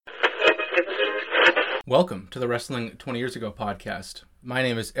Welcome to the Wrestling 20 Years Ago podcast. My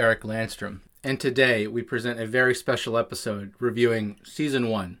name is Eric Landstrom, and today we present a very special episode reviewing Season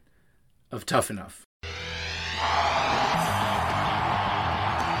 1 of Tough Enough.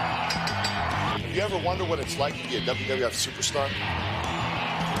 You ever wonder what it's like to be a WWF superstar?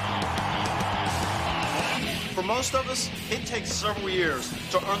 For most of us, it takes several years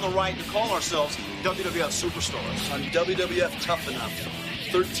to earn the right to call ourselves WWF superstars. On WWF Tough Enough,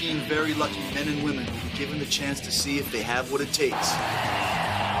 13 very lucky men and women will be given the chance to see if they have what it takes.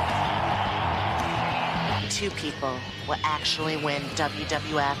 2 people will actually win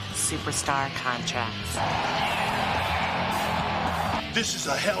WWF superstar contracts. This is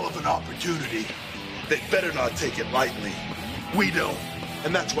a hell of an opportunity. They better not take it lightly. We don't.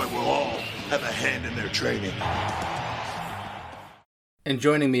 And that's why we'll all have a hand in their training. And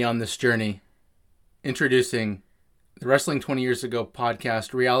joining me on this journey, introducing the Wrestling 20 Years Ago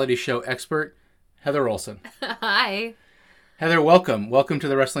podcast reality show expert, Heather Olson. Hi. Heather, welcome. Welcome to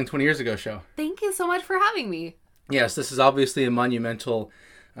the Wrestling 20 Years Ago show. Thank you so much for having me. Yes, this is obviously a monumental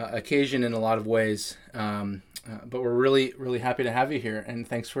occasion in a lot of ways, but we're really, really happy to have you here, and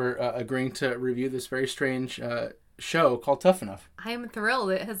thanks for agreeing to review this very strange show called Tough Enough. I am thrilled.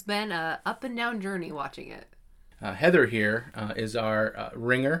 It has been a up and down journey watching it. Heather here is our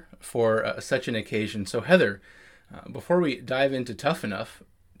ringer for such an occasion. So Heather, before we dive into Tough Enough,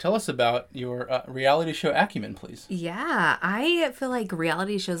 tell us about your reality show acumen, please. Yeah, I feel like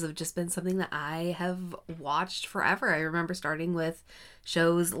reality shows have just been something that I have watched forever. I remember starting with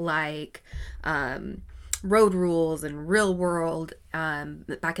shows like Road Rules and Real World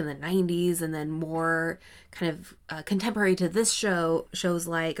back in the 90s, and then more kind of contemporary to this shows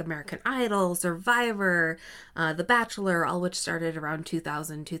like American Idol, Survivor, The Bachelor, all which started around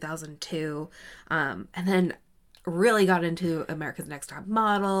 2000, 2002. And then really got into America's Next Top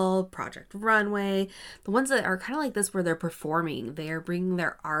Model, Project Runway, the ones that are kind of like this where they're performing. They are bringing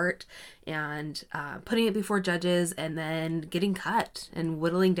their art and putting it before judges and then getting cut and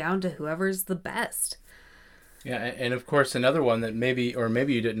whittling down to whoever's the best. Yeah, and of course another one that maybe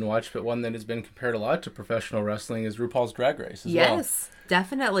you didn't watch, but one that has been compared a lot to professional wrestling is RuPaul's Drag Race as well. Yes,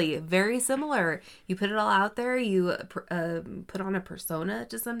 definitely. Very similar. You put it all out there, you put on a persona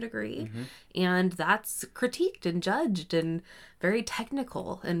to some degree, and that's critiqued and judged and very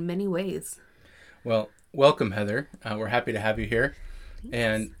technical in many ways. Well, welcome, Heather. We're happy to have you here. Thanks.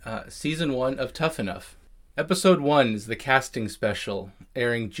 And Season 1 of Tough Enough. Episode 1 is the casting special,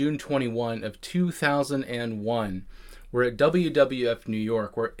 airing June 21 of 2001. We're at WWF New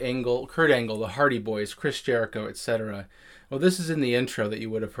York, where Kurt Angle, the Hardy Boys, Chris Jericho, etc. Well, this is in the intro that you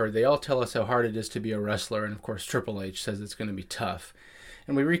would have heard. They all tell us how hard it is to be a wrestler, and of course Triple H says it's going to be tough.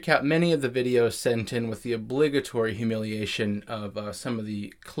 And we recap many of the videos sent in with the obligatory humiliation of some of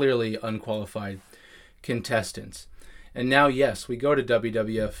the clearly unqualified contestants. And now, yes, we go to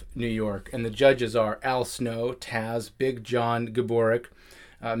WWF New York, and the judges are Al Snow, Taz, Big John Gaburick,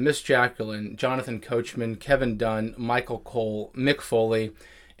 Miss Jacqueline, Jonathan Coachman, Kevin Dunn, Michael Cole, Mick Foley,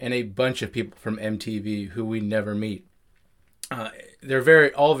 and a bunch of people from MTV who we never meet.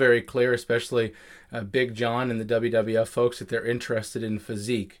 They're all very clear, especially Big John and the WWF folks, that they're interested in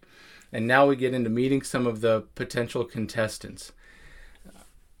physique. And now we get into meeting some of the potential contestants.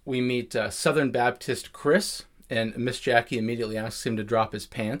 We meet Southern Baptist Chris, and Miss Jackie immediately asks him to drop his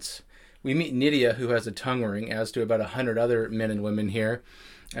pants. We meet Nydia, who has a tongue ring, as do about 100 other men and women here.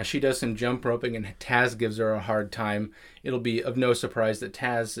 She does some jump roping, and Taz gives her a hard time. It'll be of no surprise that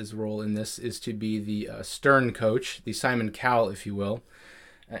Taz's role in this is to be the stern coach, the Simon Cowell, if you will.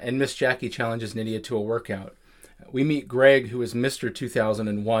 And Miss Jackie challenges Nydia to a workout. We meet Greg, who is Mr.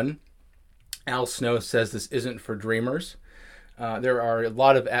 2001. Al Snow says this isn't for dreamers. There are a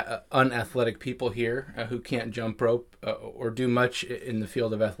lot of unathletic people here who can't jump rope or do much in the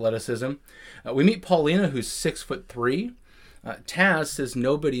field of athleticism. We meet Paulina, who's 6'3". Taz says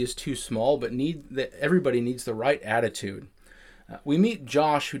nobody is too small, but everybody needs the right attitude. We meet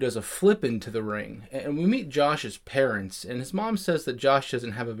Josh, who does a flip into the ring, and we meet Josh's parents, and his mom says that Josh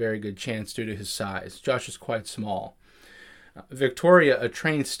doesn't have a very good chance due to his size. Josh is quite small. Victoria, a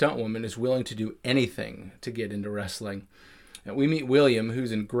trained stuntwoman, is willing to do anything to get into wrestling. We meet William,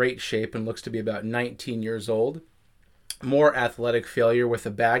 who's in great shape and looks to be about 19 years old. More athletic failure with a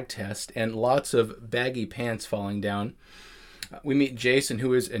bag test and lots of baggy pants falling down. We meet Jason,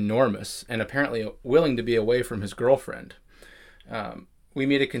 who is enormous and apparently willing to be away from his girlfriend. We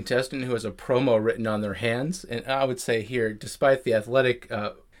meet a contestant who has a promo written on their hands. And I would say here, despite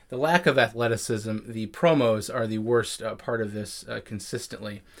the lack of athleticism, the promos are the worst part of this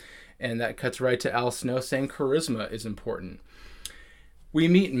consistently. And that cuts right to Al Snow saying charisma is important. We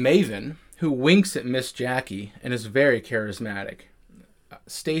meet Maven, who winks at Miss Jackie and is very charismatic.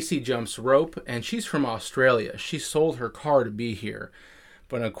 Stacy jumps rope, and she's from Australia. She sold her car to be here.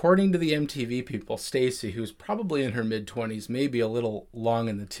 But according to the MTV people, Stacy, who's probably in her mid-20s, may be a little long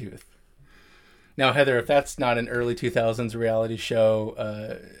in the tooth. Now, Heather, if that's not an early 2000s reality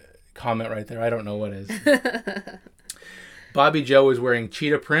show comment right there, I don't know what is. Bobby Joe is wearing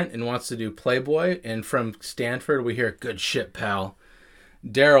cheetah print and wants to do Playboy. And from Stanford, we hear, "Good shit, pal."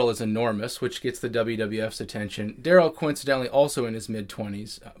 Daryl is enormous, which gets the WWF's attention. Daryl, coincidentally, also in his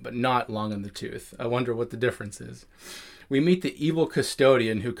mid-20s, but not long in the tooth. I wonder what the difference is. We meet the evil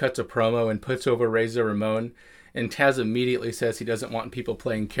custodian who cuts a promo and puts over Razor Ramon, and Taz immediately says he doesn't want people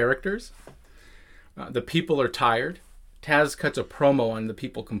playing characters. The people are tired. Taz cuts a promo on the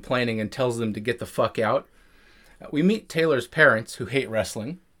people complaining and tells them to get the fuck out. We meet Taylor's parents, who hate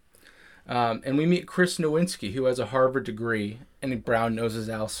wrestling. And we meet Chris Nowinski, who has a Harvard degree, and he brown noses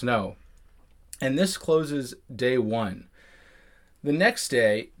Al Snow. And this closes day 1. The next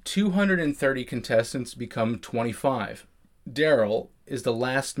day, 230 contestants become 25. Daryl is the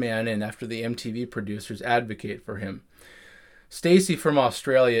last man in after the MTV producers advocate for him. Stacy from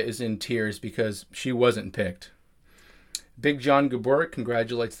Australia is in tears because she wasn't picked. Big John Gaburick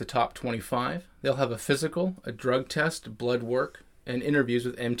congratulates the top 25. They'll have a physical, a drug test, blood work, and interviews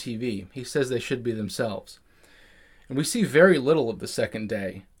with MTV. He says they should be themselves. And we see very little of the second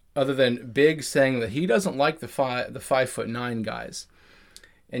day, other than Big saying that he doesn't like the 5'9" guys.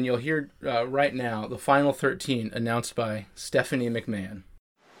 And you'll hear right now the final 13 announced by Stephanie McMahon.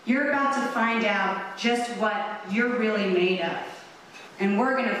 You're about to find out just what you're really made of. And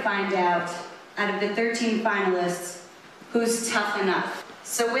we're going to find out of the 13 finalists, who's tough enough.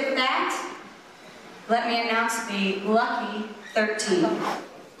 So with that, let me announce the lucky 13.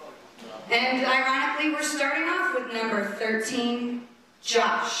 And ironically, we're starting off with number 13,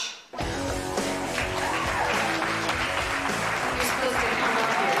 Josh. You're supposed to come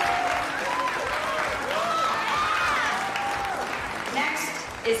up here. Next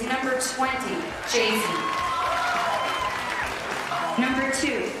is number 20, Jason. Number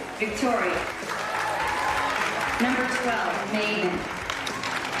 2, Victoria. Number 12, Megan.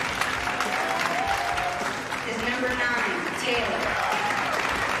 Is number 9, Taylor.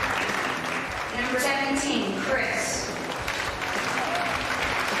 Number 17, Chris.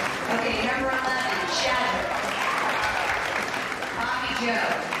 Okay, number 11, Shadow. Bobby Joe.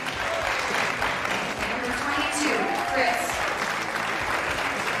 Number 22, Chris.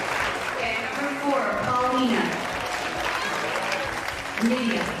 Okay, number 4, Paulina.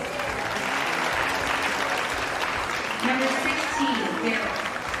 Lydia. Number 16, Daryl.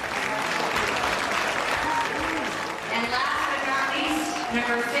 And last but not least,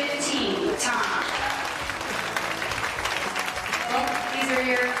 number 15, Tom. Well, these are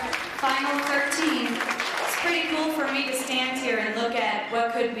your final 13. It's pretty cool for me to stand here and look at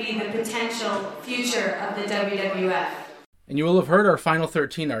what could be the potential future of the WWF. And you will have heard our final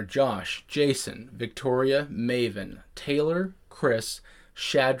 13 are Josh, Jason, Victoria, Maven, Taylor, Chris,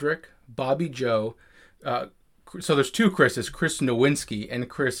 Shadrick, Bobby Joe. So there's 2 Chris's, Chris Nowinski and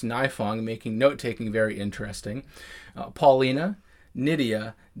Chris Nifong, making note-taking very interesting. Paulina,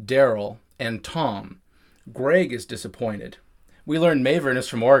 Nydia, Daryl, and Tom. Greg is disappointed. We learn Maven is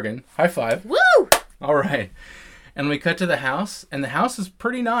from Oregon. High five. Woo! All right. And we cut to the house, and the house is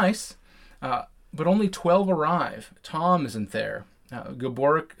pretty nice, but only 12 arrive. Tom isn't there.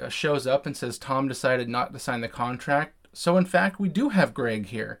 Gaburick shows up and says Tom decided not to sign the contract. So, in fact, we do have Greg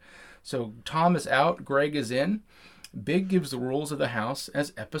here. So, Tom is out, Greg is in. Big gives the rules of the house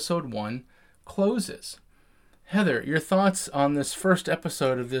as episode 1 closes. Heather, your thoughts on this first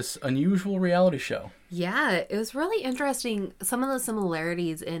episode of this unusual reality show? Yeah, it was really interesting. Some of the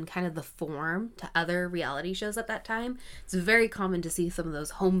similarities in kind of the form to other reality shows at that time. It's very common to see some of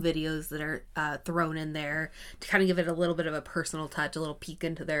those home videos that are thrown in there to kind of give it a little bit of a personal touch, a little peek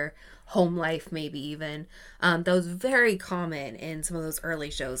into their home life, maybe even. That was very common in some of those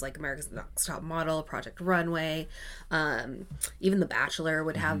early shows like America's Next Top Model, Project Runway. Even The Bachelor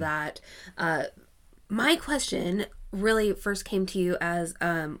would have that. My question really first came to you as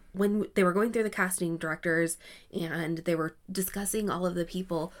when they were going through the casting directors and they were discussing all of the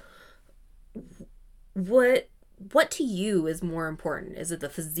people. What to you is more important? Is it the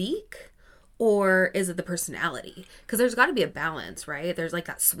physique or is it the personality? Because there's got to be a balance, right? There's like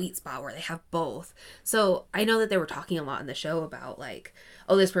that sweet spot where they have both. So I know that they were talking a lot in the show about like,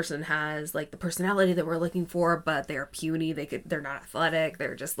 oh, this person has like the personality that we're looking for, but they're puny. They're not athletic.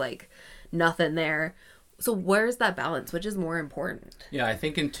 They're just like nothing there. So where's that balance? Which is more important? Yeah, I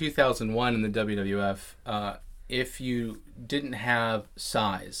think in 2001 in the WWF, if you didn't have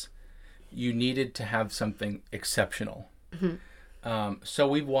size, you needed to have something exceptional. So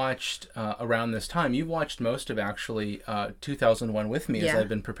we've watched around this time. You've watched most of actually 2001 with me as I've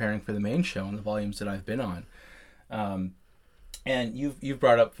been preparing for the main show and the volumes that I've been on. And you've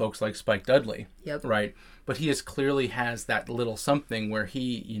brought up folks like Spike Dudley, right? But he clearly has that little something where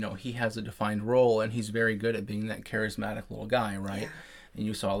he has a defined role, and he's very good at being that charismatic little guy, right? Yeah. And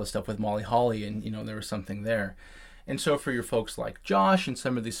you saw all the stuff with Molly Holly, and there was something there. And so for your folks like Josh and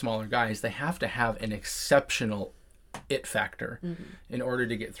some of these smaller guys, they have to have an exceptional it factor in order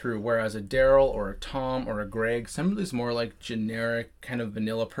to get through. Whereas a Daryl or a Tom or a Greg, some of these more like generic kind of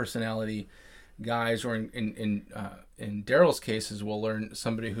vanilla personality guys, or in Daryl's cases, we'll learn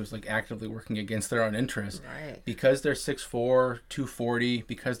somebody who's like actively working against their own interests, right? Because they're 6'4", 240,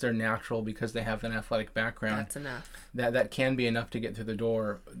 because they're natural, because they have an athletic background. That's enough. That can be enough to get through the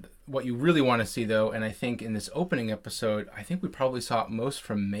door. What you really want to see, though, and I think in this opening episode, I think we probably saw it most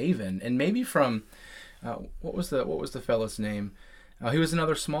from Maven, and maybe from what was the fella's name? He was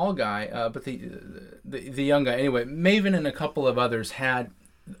another small guy, but the young guy. Anyway, Maven and a couple of others had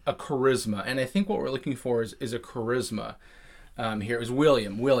a charisma, and I think what we're looking for is a charisma. Here is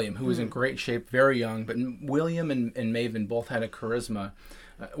William, who was in great shape, very young, but William and Maven both had a charisma.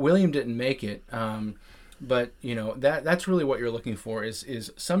 William didn't make it, but that's really what you're looking for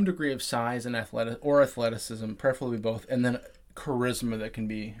is some degree of size and athleticism, preferably both, and then charisma that can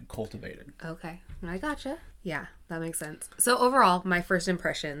be cultivated. Okay, I gotcha. Yeah, that makes sense. So overall, my first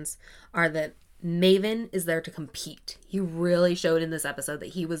impressions are that Maven is there to compete. He really showed in this episode that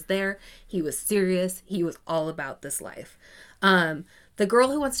he was there. He was serious. He was all about this life. The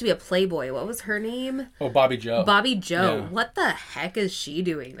girl who wants to be a playboy, what was her name? Oh, Bobby Joe. Bobby Joe. Yeah. What the heck is she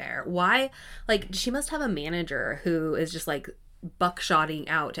doing there? Why? Like, she must have a manager who is just like buckshotting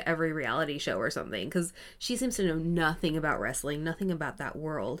out to every reality show or something, because she seems to know nothing about wrestling, nothing about that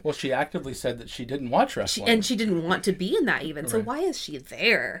world. Well, she actively said that she didn't watch wrestling. She didn't want to be in that even. Right. So why is she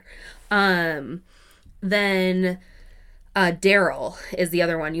there? Then Daryl is the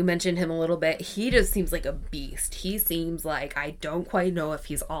other one. You mentioned him a little bit. He just seems like a beast. He seems like, I don't quite know if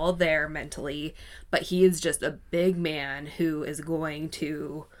he's all there mentally, but he is just a big man who is going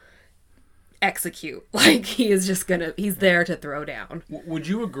to execute. Like, he's there to throw down. Would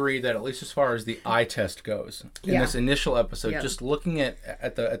you agree that, at least as far as the eye test goes, in this initial episode, just looking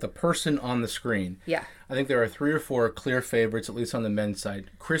at the person on the screen, I think there are 3 or 4 clear favorites, at least on the men's side.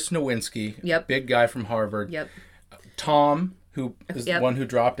 Chris Nowinski, big guy from Harvard. Tom, who is the one who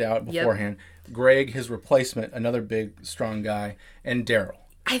dropped out beforehand. Greg, his replacement, another big, strong guy. And Daryl.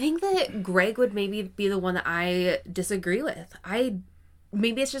 I think that Greg would maybe be the one that I disagree with.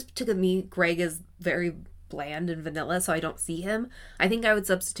 Maybe it's just because Greg is very bland and vanilla, so I don't see him. I think I would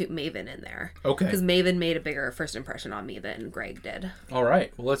substitute Maven in there. Okay. Because Maven made a bigger first impression on me than Greg did. All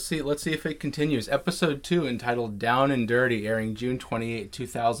right. Well, let's see if it continues. Episode 2, entitled Down and Dirty, airing June 28,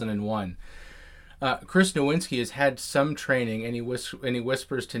 2001. Chris Nowinski has had some training, and he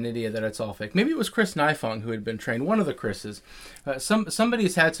whispers to Nydia that it's all fake. Maybe it was Chris Nifong who had been trained, one of the Chris's.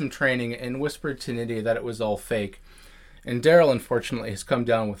 Somebody's had some training and whispered to Nydia that it was all fake. And Daryl, unfortunately, has come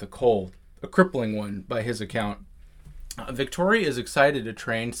down with a cold, a crippling one by his account. Victoria is excited to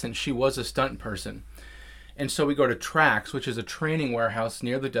train since she was a stunt person. And so we go to Trax, which is a training warehouse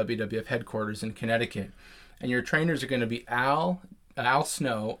near the WWF headquarters in Connecticut. And your trainers are going to be Al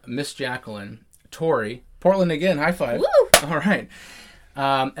Snow, Miss Jacqueline, Tori, Portland again, high five. Woo! All right.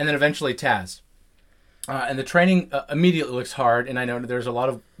 And then eventually Taz. And the training immediately looks hard, and I know there's a lot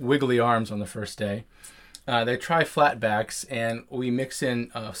of wiggly arms on the first day. They try flatbacks, and we mix in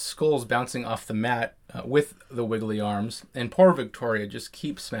skulls bouncing off the mat with the wiggly arms, and poor Victoria just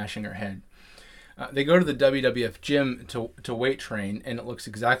keeps smashing her head. They go to the WWF gym to weight train, and it looks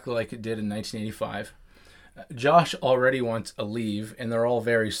exactly like it did in 1985. Josh already wants a leave, and they're all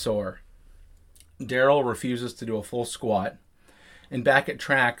very sore. Daryl refuses to do a full squat. And back at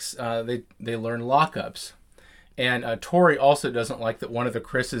Trax, they learn lockups. And Tori also doesn't like that one of the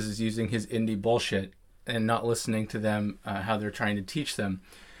Chris's is using his indie bullshit and not listening to them, how they're trying to teach them.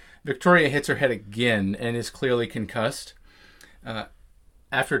 Victoria hits her head again and is clearly concussed.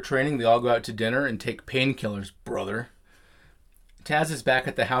 After training, they all go out to dinner and take painkillers, brother. Taz is back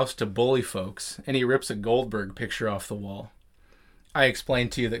at the house to bully folks, and he rips a Goldberg picture off the wall. I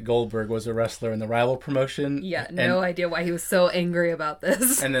explained to you that Goldberg was a wrestler in the rival promotion. Yeah, no idea why he was so angry about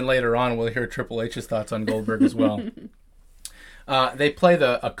this. And then later on, we'll hear Triple H's thoughts on Goldberg as well. They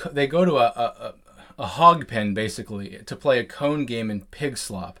go to a hog pen, basically, to play a cone game in pig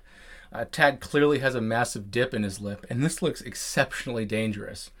slop. Tad clearly has a massive dip in his lip, and this looks exceptionally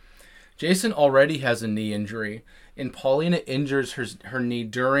dangerous. Jason already has a knee injury, and Paulina injures her knee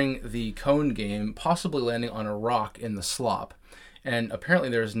during the cone game, possibly landing on a rock in the slop. And apparently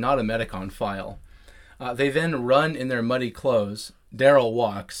there's not a medic on file. They then run in their muddy clothes. Daryl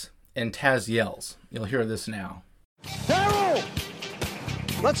walks, and Taz yells. You'll hear this now. Daryl!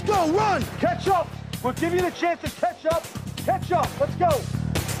 Let's go, run! Catch up! We'll give you the chance to catch up. Catch up, let's go!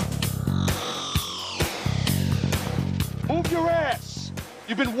 Move your ass!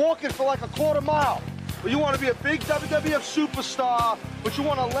 You've been walking for like a quarter mile. But you want to be a big WWF superstar, but you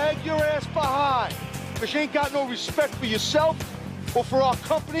want to lag your ass behind. Because you ain't got no respect for yourself, or for our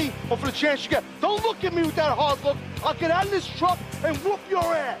company, or for the chance you get. Don't look at me with that hard look. I'll get out of this truck and whoop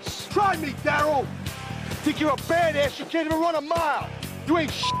your ass. Try me, Daryl. Think you're a badass, you can't even run a mile. You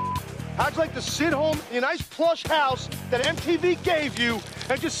ain't shit. How'd you like to sit home in your nice plush house that MTV gave you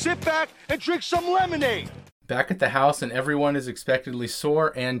and just sit back and drink some lemonade? Back at the house, and everyone is expectedly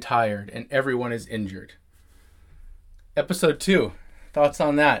sore and tired, and everyone is injured. Episode 2. Thoughts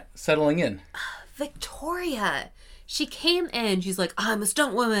on that? Settling in. Victoria. She came in, she's like, I'm a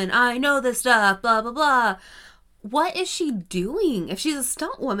stunt woman, I know this stuff, blah, blah, blah. What is she doing? If she's a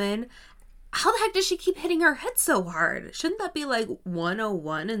stunt woman, how the heck does she keep hitting her head so hard? Shouldn't that be like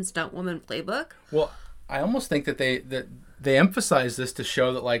 101 in stunt woman playbook? Well, I almost think that they emphasize this to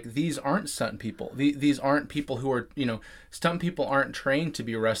show that, like, these aren't stunt people. These aren't people who are, stunt people aren't trained to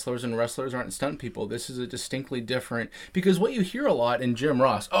be wrestlers, and wrestlers aren't stunt people. This is a distinctly different, because what you hear a lot in Jim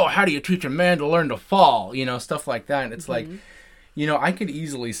Ross, oh, how do you teach a man to learn to fall? Stuff like that. And it's like, I could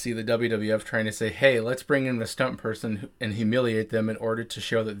easily see the WWF trying to say, hey, let's bring in a stunt person and humiliate them in order to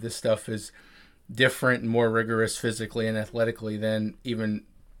show that this stuff is different and more rigorous physically and athletically than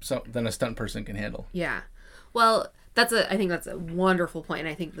a stunt person can handle. Yeah. Well, I think that's a wonderful point, and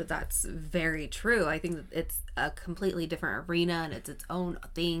I think that that's very true. I think that it's a completely different arena, and it's its own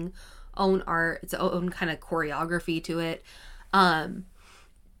thing, own art, its own kind of choreography to it.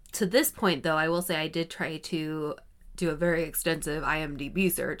 To this point, though, I will say I did try to do a very extensive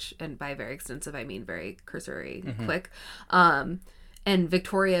IMDb search, and by very extensive, I mean very cursory, quick. And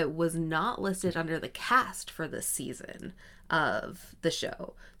Victoria was not listed under the cast for this season of the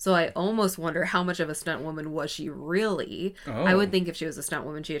show. So I almost wonder how much of a stunt woman was she really? Oh. I would think if she was a stunt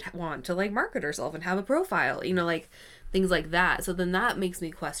woman, she'd want to like market herself and have a profile, like things like that. So then that makes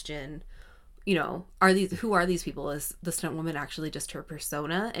me question, who are these people? Is the stunt woman actually just her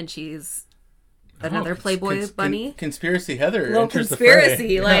persona and she's another Playboy bunny? Conspiracy Heather little enters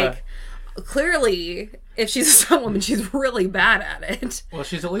conspiracy, the fray. Like clearly if she's a stunt woman, she's really bad at it. Well,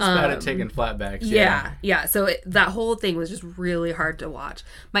 she's at least bad at taking flatbacks. Yeah. So that whole thing was just really hard to watch.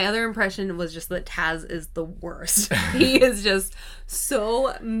 My other impression was just that Taz is the worst. He is just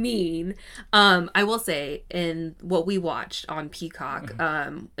so mean. I will say, in what we watched on Peacock,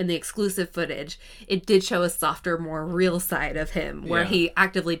 in the exclusive footage, it did show a softer, more real side of him, where he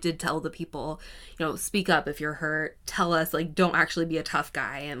actively did tell the people, speak up if you're hurt, tell us, like, don't actually be a tough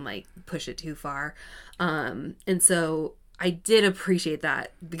guy and, like, push it too far. And so I did appreciate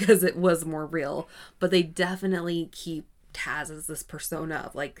that because it was more real, but they definitely keep Taz as this persona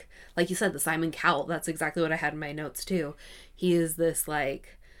of like you said, the Simon Cowell. That's exactly what I had in my notes too. He is this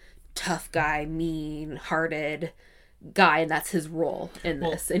like tough guy, mean hearted guy, and that's his role in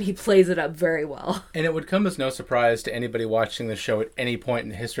this, and he plays it up very well. And it would come as no surprise to anybody watching the show at any point in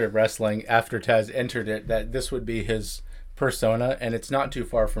the history of wrestling after Taz entered it that this would be his persona, and it's not too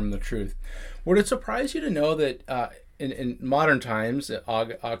far from the truth. Would it surprise you to know that in modern times,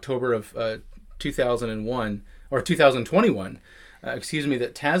 October of 2001 or 2021,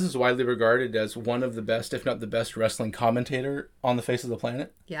 that Taz is widely regarded as one of the best, if not the best, wrestling commentator on the face of the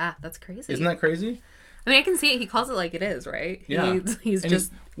planet? Yeah, that's crazy. Isn't that crazy? I mean, I can see it. He calls it like it is, right? Yeah. He's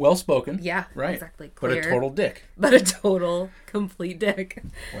just well spoken. Yeah, right. Exactly. Clear, but a total dick. But a total, complete dick.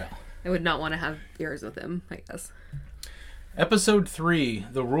 Well, I would not want to have beers with him, I guess. Episode 3,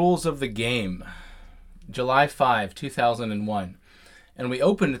 The Rules of the Game, July 5, 2001. And we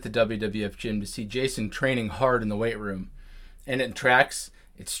opened at the WWF gym to see Jason training hard in the weight room. And in tracks,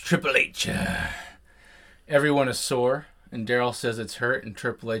 it's Triple H. Everyone is sore, and Daryl says it's hurt, and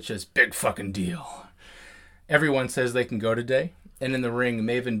Triple H says, big fucking deal. Everyone says they can go today, and in the ring,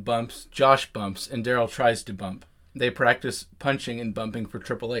 Maven bumps, Josh bumps, and Daryl tries to bump. They practice punching and bumping for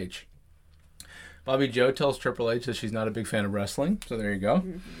Triple H. Bobby Joe tells Triple H that she's not a big fan of wrestling, so there you go.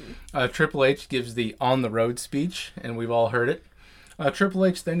 Triple H gives the on the road speech, and we've all heard it. Triple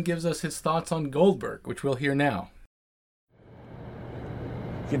H then gives us his thoughts on Goldberg, which we'll hear now.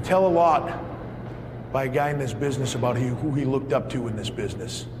 You can tell a lot by a guy in this business about who he looked up to in this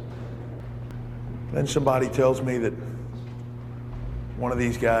business. Then somebody tells me that one of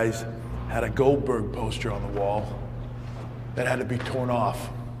these guys had a Goldberg poster on the wall that had to be torn off.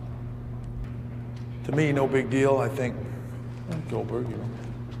 To me, no big deal. I think Goldberg, you know,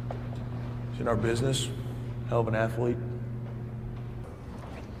 he's in our business, hell of an athlete.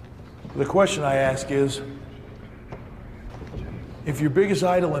 The question I ask is, if your biggest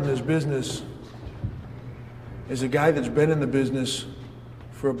idol in this business is a guy that's been in the business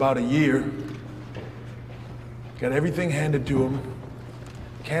for about a year, got everything handed to him,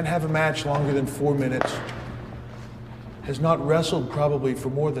 can't have a match longer than 4 minutes, has not wrestled probably for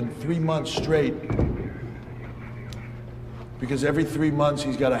more than 3 months straight, because every 3 months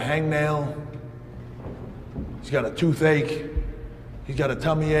he's got a hangnail, he's got a toothache, he's got a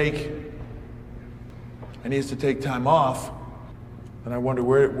tummy ache, and he has to take time off. And I wonder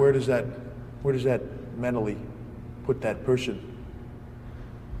where does that mentally put that person?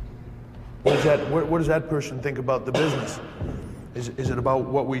 What does that person think about the business? Is it about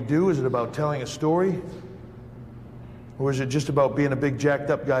what we do? Is it about telling a story? Or is it just about being a big jacked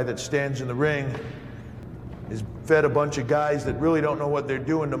up guy that stands in the ring, is fed a bunch of guys that really don't know what they're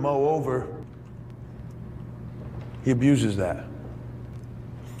doing to mow over? He abuses that.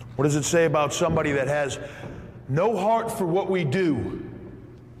 What does it say about somebody that has no heart for what we do?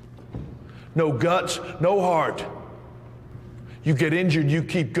 No guts, no heart. You get injured, you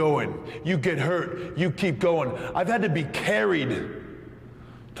keep going. You get hurt, you keep going. I've had to be carried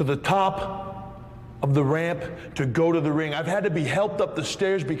to the top of the ramp to go to the ring. I've had to be helped up the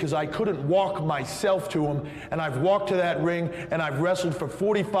stairs because I couldn't walk myself to him. And I've walked to that ring and I've wrestled for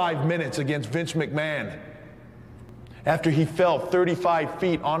 45 minutes against Vince McMahon. After he fell 35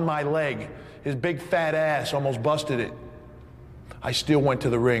 feet on my leg, his big fat ass almost busted it. I still went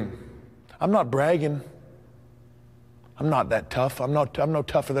to the ring. I'm not bragging. I'm not that tough. I'm no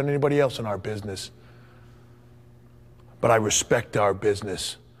tougher than anybody else in our business. But I respect our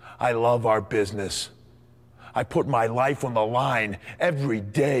business. I love our business. I put my life on the line every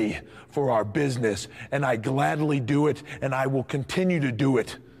day for our business, and I gladly do it, and I will continue to do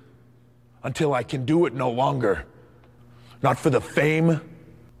it until I can do it no longer. Not for the fame,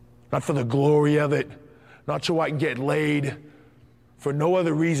 not for the glory of it, not so I can get laid, for no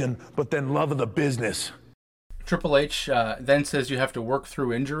other reason but than love of the business. Triple H then says you have to work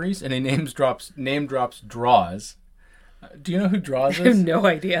through injuries, and he name drops Droz. Do you know who Droz is? I have no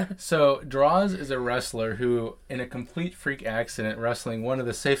idea. So Droz is a wrestler who, in a complete freak accident, wrestling one of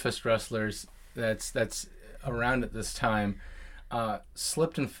the safest wrestlers that's around at this time,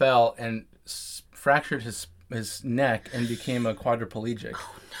 slipped and fell and fractured his neck and became a quadriplegic.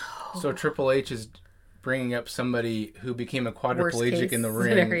 Oh no! So Triple H is bringing up somebody who became a quadriplegic in the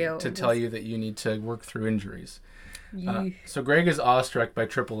ring to tell you that you need to work through injuries. So Greg is awestruck by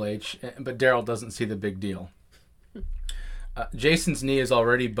Triple H, but Daryl doesn't see the big deal. Jason's knee is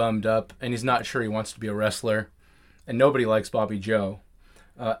already bummed up, and he's not sure he wants to be a wrestler, and nobody likes Bobby Joe.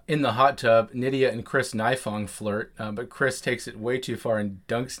 In the hot tub, Nydia and Chris Nifong flirt, but Chris takes it way too far and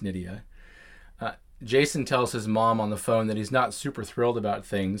dunks Nydia. Jason tells his mom on the phone that he's not super thrilled about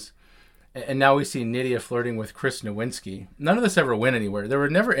things, and now we see Nydia flirting with Chris Nowinski. None of this ever went anywhere. There were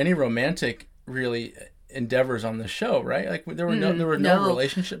never any romantic, really, endeavors on the show, right? Like there were no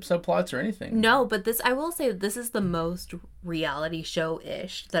relationship subplots or anything. No, but I will say this is the most reality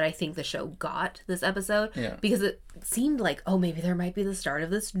show-ish that I think the show got this episode. Yeah. Because it seemed like, oh, maybe there might be the start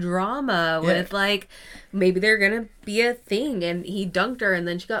of this drama with like, maybe they're gonna be a thing, and he dunked her and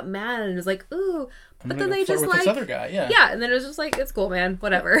then she got mad and was like, ooh. But then they just like this other guy, and then it was just like, it's cool, man,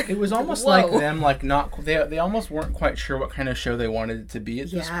 whatever. It was almost like them, like they almost weren't quite sure what kind of show they wanted it to be at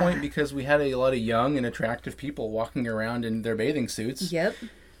this point, because we had a lot of young and attractive people walking around in their bathing suits. Yep.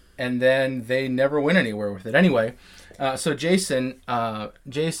 And then they never went anywhere with it. Anyway, so Jason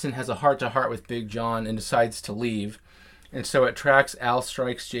has a heart-to-heart with Big John and decides to leave, and so at tracks, Al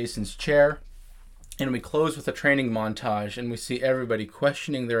strikes Jason's chair, and we close with a training montage, and we see everybody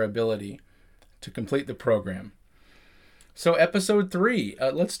questioning their ability to complete the program. So episode 3,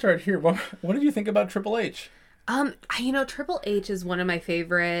 let's start here. What did you think about Triple H? Triple H is one of my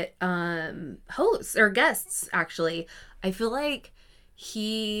favorite hosts or guests, actually. I feel like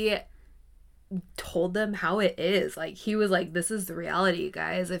he told them how it is. Like, he was like, this is the reality,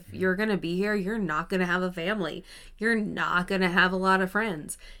 guys. If you're gonna be here, you're not gonna have a family. You're not gonna have a lot of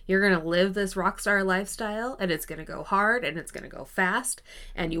friends. You're gonna live this rock star lifestyle, and it's gonna go hard, and it's gonna go fast,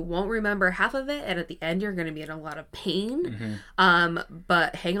 and you won't remember half of it, and at the end you're gonna be in a lot of pain.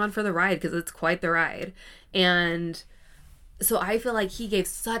 But hang on for the ride, because it's quite the ride. And so I feel like he gave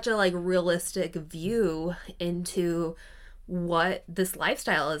such a like realistic view into what this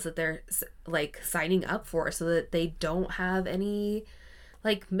lifestyle is that they're like signing up for, so that they don't have any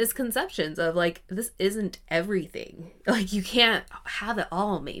like misconceptions of like, this isn't everything. Like, you can't have it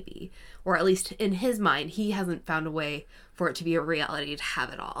all, maybe. Or at least in his mind, he hasn't found a way for it to be a reality to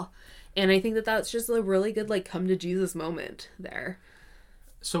have it all. And I think that that's just a really good, like, come to Jesus moment there.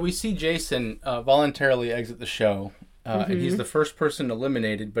 So we see Jason voluntarily exit the show. And he's the first person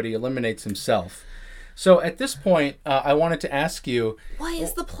eliminated, but he eliminates himself. So at this point, I wanted to ask you... What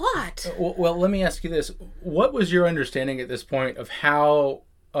is the plot? Well, let me ask you this. What was your understanding at this point of how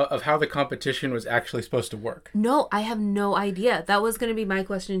the competition was actually supposed to work? No, I have no idea. That was going to be my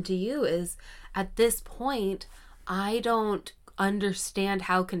question to you, is at this point, I don't understand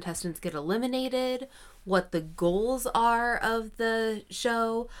how contestants get eliminated, what the goals are of the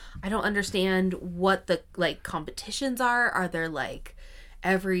show. I don't understand what the, like, competitions are. Are there, like...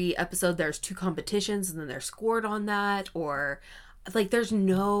 every episode there's 2 competitions and then they're scored on that, or like there's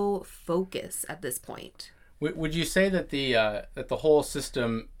no focus at this point. Would you say that the whole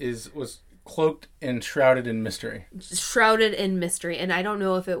system was cloaked and shrouded in mystery? Shrouded in mystery, and I don't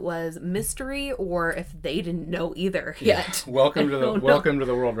know if it was mystery or if they didn't know either yet. Welcome to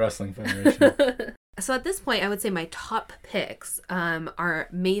the World Wrestling Federation. So at this point, I would say my top picks are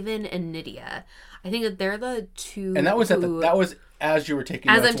Maven and Nydia. I think that they're the 2. And that was as you were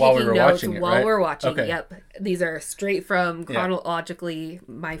taking notes while we were watching it, right? While we're watching, okay. Yep. These are straight from chronologically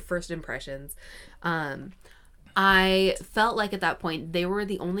my first impressions. I felt like at that point they were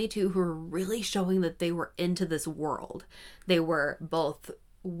the only 2 who were really showing that they were into this world. They were both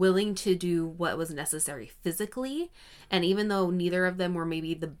willing to do what was necessary physically, and even though neither of them were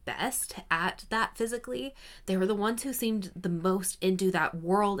maybe the best at that physically, they were the ones who seemed the most into that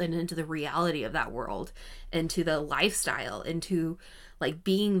world and into the reality of that world, into the lifestyle, into like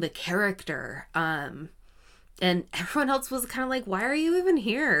being the character. And everyone else was kind of like, why are you even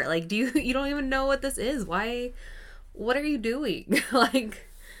here? Like, you don't even know what this is. What are you doing? Like,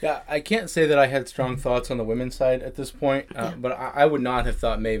 yeah, I can't say that I had strong thoughts on the women's side at this point, but I would not have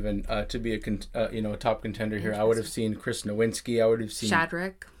thought Maven to be a top contender here. I would have seen Chris Nowinski. I would have seen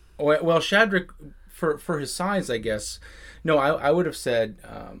Shadrick. Well, Shadrick for his size, I guess. No, I would have said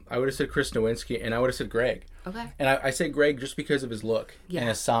Chris Nowinski, and I would have said Greg. Okay. And I say Greg just because of his look and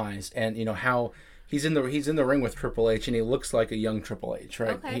his size, and how he's in the ring with Triple H, and he looks like a young Triple H,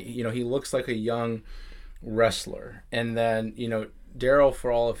 right? Okay. He looks like a young wrestler, and then Daryl,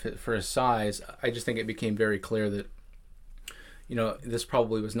 for his size, I just think it became very clear that, this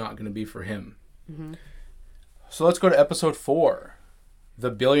probably was not going to be for him. Mm-hmm. So let's go to episode 4, The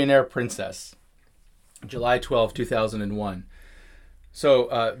Billionaire Princess, July 12, 2001.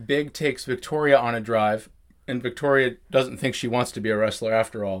 So Big takes Victoria on a drive, and Victoria doesn't think she wants to be a wrestler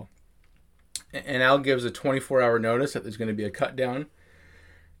after all. And Al gives a 24-hour notice that there's going to be a cut down,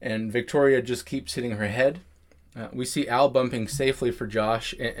 and Victoria just keeps hitting her head. We see Al bumping safely for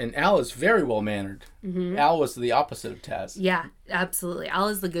Josh, and Al is very well-mannered. Mm-hmm. Al was the opposite of Taz. Yeah, absolutely. Al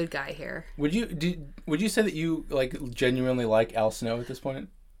is the good guy here. Would you say that you genuinely like Al Snow at this point?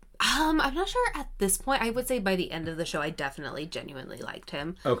 I'm not sure at this point. I would say by the end of the show, I definitely genuinely liked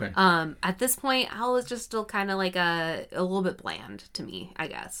him. Okay. At this point, Al is just still kind of like a little bit bland to me, I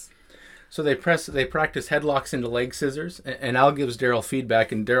guess. So they practice headlocks into leg scissors, and Al gives Daryl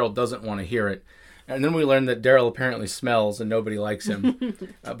feedback, and Daryl doesn't want to hear it. And then we learn that Daryl apparently smells and nobody likes him.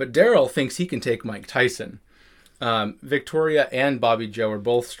 But Daryl thinks he can take Mike Tyson. Victoria and Bobby Joe are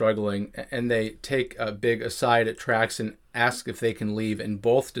both struggling, and they take a Big aside at tracks and ask if they can leave, and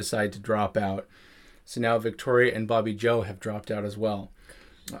both decide to drop out. So now Victoria and Bobby Joe have dropped out as well.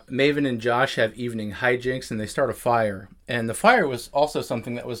 Maven and Josh have evening hijinks, and they start a fire. And the fire was also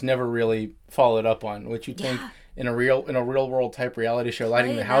something that was never really followed up on, which you'd think in a real world type reality show,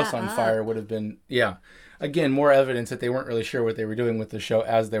 lighting the house on fire would have been, again, more evidence that they weren't really sure what they were doing with the show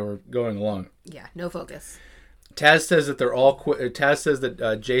as they were going along. Yeah, no focus. Taz says that they're all Taz says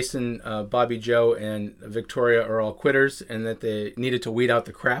that Jason, Bobby Joe, and Victoria are all quitters, and that they needed to weed out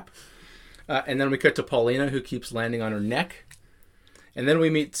the crap. And then we cut to Paulina, who keeps landing on her neck. And then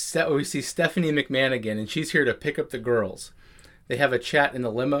we see Stephanie McMahon again, and she's here to pick up the girls. They have a chat in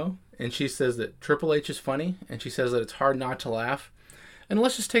the limo, and she says that Triple H is funny, and she says that it's hard not to laugh. And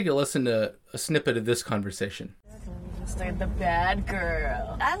let's just take a listen to a snippet of this conversation. Just like the bad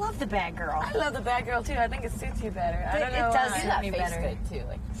girl. I love the bad girl. I love the bad girl too. I think it suits you better. I don't know. It does suit me better. Good too.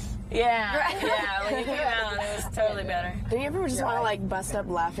 Like, yeah. When you came out, it was totally better. Don't you ever just want to bust up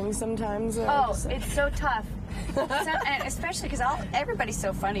laughing sometimes? Oh, it's so tough. And especially because everybody's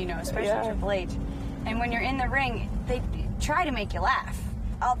so funny, especially Triple H. And when you're in the ring, they try to make you laugh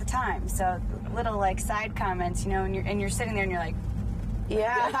all the time. So little side comments, and you're sitting there and you're like,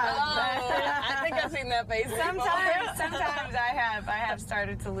 Yeah. I think I've seen that face. Sometimes I have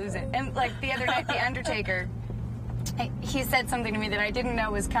started to lose it. And like the other night, The Undertaker, he said something to me that I didn't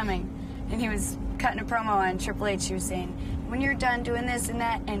know was coming. And he was cutting a promo on Triple H. He was saying, when you're done doing this and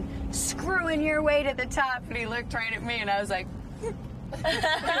that and screwing your way to the top. And he looked right at me and I was like, it was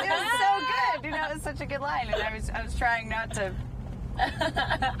so good. You know, it was such a good line. And I was trying not to.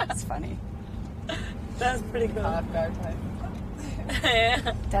 It's funny. That's pretty cool.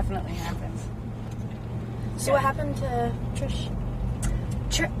 Definitely happens. So what happened to Trish?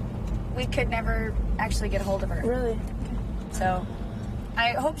 We could never actually get a hold of her. Really? So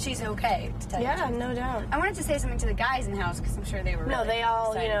I hope she's okay. To tell you the truth. No doubt. I wanted to say something to the guys in the house because I'm sure they were. No, really they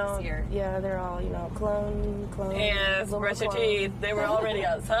all, excited to see her. yeah, they're all, clone. Yes, brush your teeth. They were already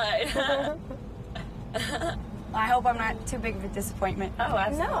outside. I hope I'm not too big of a disappointment. Oh,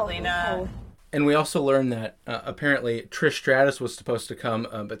 absolutely not. And we also learned that apparently Trish Stratus was supposed to come,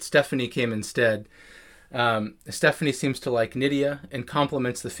 but Stephanie came instead. Stephanie seems to like Nydia and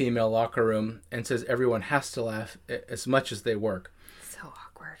compliments the female locker room and says everyone has to laugh as much as they work. So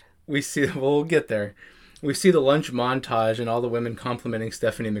awkward. We'll get there. We see the lunch montage and all the women complimenting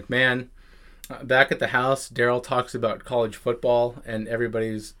Stephanie McMahon. Back at the house, Daryl talks about college football and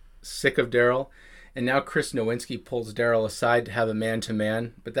everybody's sick of Daryl. And now Chris Nowinski pulls Daryl aside to have a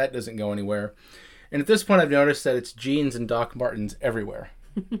man-to-man, but that doesn't go anywhere. And at this point, I've noticed that it's jeans and Doc Martens everywhere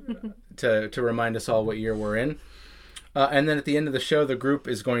to remind us all what year we're in. And then at the end of the show, the group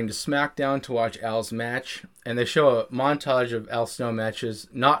is going to SmackDown to watch Al's match. And they show a montage of Al Snow matches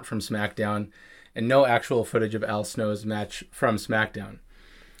not from SmackDown and no actual footage of Al Snow's match from SmackDown.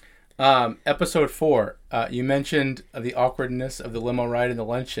 Episode 4, you mentioned the awkwardness of the limo ride and the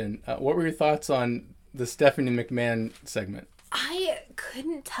luncheon. What were your thoughts on the Stephanie McMahon segment? I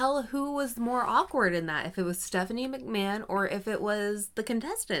couldn't tell who was more awkward in that, if it was Stephanie McMahon or if it was the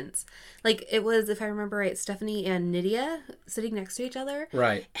contestants. Like, it was, if I remember right, Stephanie and Nydia sitting next to each other.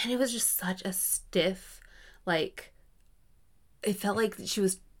 Right. And it was just such a stiff, like, it felt like she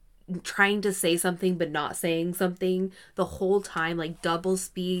was trying to say something but not saying something the whole time, like double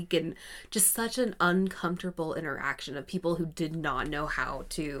speak, and just such an uncomfortable interaction of people who did not know how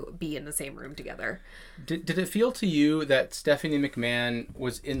to be in the same room together. Did it feel to you that Stephanie McMahon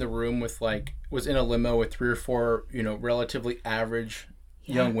was in the room with was in a limo with 3 or 4, relatively average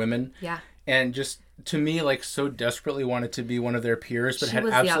young women? Yeah. And just, to me, so desperately wanted to be one of their peers, but She had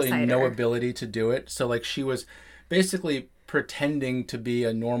was the absolutely no outsider. ability to do it. So she was basically pretending to be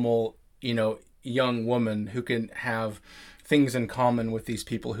a normal, young woman who can have things in common with these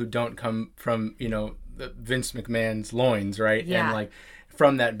people who don't come from, Vince McMahon's loins, right? Yeah. And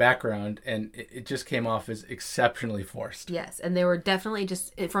from that background, and it just came off as exceptionally forced. Yes, and they were definitely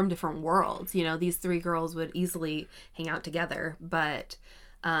just from different worlds. These 3 girls would easily hang out together, but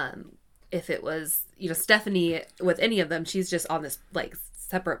if it was, Stephanie with any of them, she's just on this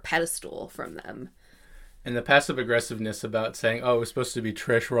separate pedestal from them. And the passive aggressiveness about saying, oh, it was supposed to be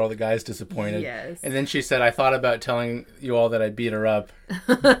Trish, were all the guys disappointed. Yes. And then she said, I thought about telling you all that I beat her up.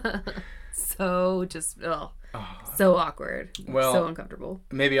 So just, so awkward. Well, so uncomfortable.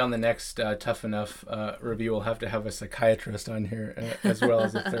 Maybe on the next Tough Enough review, we'll have to have a psychiatrist on here as well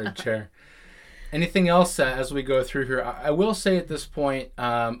as a third chair. Anything else as we go through here? I will say at this point,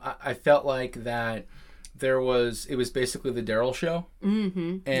 I felt like that it was basically the Daryl show.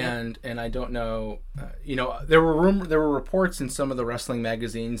 Mm-hmm. And I don't know, there were reports in some of the wrestling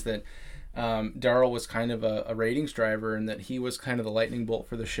magazines that Daryl was kind of a ratings driver, and that he was kind of the lightning bolt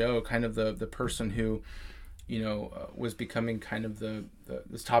for the show, kind of the person who, was becoming kind of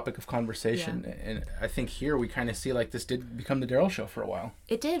this topic of conversation. Yeah. And I think here we kind of see this did become the Daryl show for a while.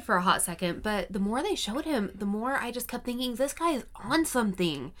 It did for a hot second, but the more they showed him, the more I just kept thinking, this guy is on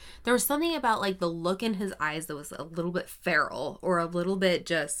something. There was something about the look in his eyes that was a little bit feral, or a little bit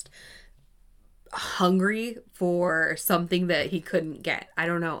just hungry for something that he couldn't get. I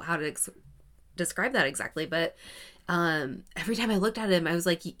don't know how to describe that exactly, but every time I looked at him, I was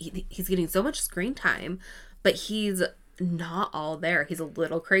like, he's getting so much screen time, but he's not all there. He's a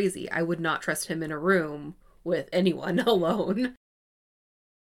little crazy. I would not trust him in a room with anyone alone.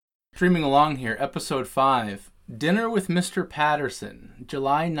 Streaming along here, episode 5, Dinner with Mr. Patterson,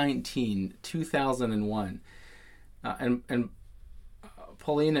 July 19, 2001. And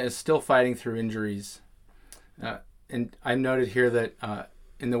Paulina is still fighting through injuries. And I noted here that,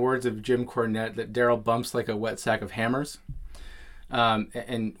 in the words of Jim Cornette, that Daryl bumps like a wet sack of hammers.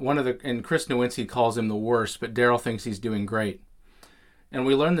 And Chris Nowinski calls him the worst, but Daryl thinks he's doing great. And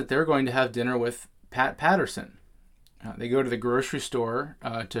we learn that they're going to have dinner with Pat Patterson. They go to the grocery store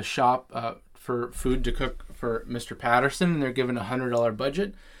to shop for food to cook for Mr. Patterson, and they're given a $100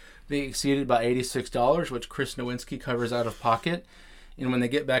 budget. They exceeded by $86, which Chris Nowinski covers out of pocket. And when they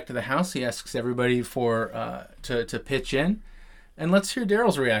get back to the house, he asks everybody for to pitch in. And let's hear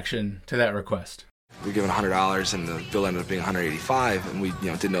Daryl's reaction to that request. We were given $100, and the bill ended up being $185, and we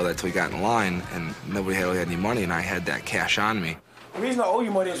didn't know that until we got in line, and nobody really had any money, and I had that cash on me. The reason I owe you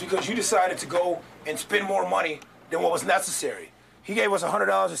money is because you decided to go and spend more money than what was necessary. He gave us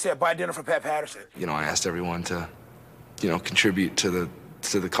 $100 and said, buy dinner for Pat Patterson. I asked everyone to, contribute to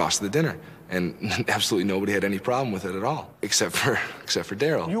the cost of the dinner, and absolutely nobody had any problem with it at all, except for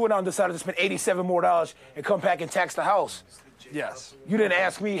Daryl. You went out and decided to spend $87 more and come back and tax the house. Yes. You didn't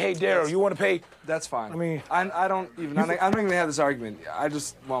ask me, hey, Daryl, you want to pay? That's fine. I mean... I'm not even going to have this argument. I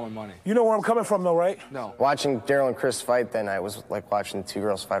just want my money. You know where I'm coming from, though, right? No. Watching Daryl and Chris fight that night was like watching two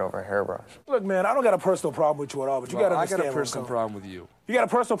girls fight over a hairbrush. Look, man, I don't got a personal problem with you at all, but you got to understand. I got a personal problem with you. You got a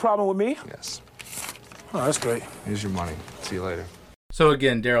personal problem with me? Yes. Oh, that's great. Here's your money. See you later. So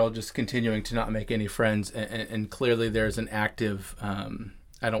again, Daryl just continuing to not make any friends, and clearly there's an active...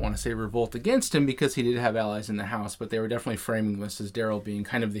 I don't want to say revolt against him because he did have allies in the house, but they were definitely framing this as Daryl being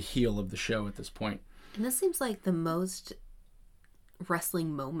kind of the heel of the show at this point. And this seems like the most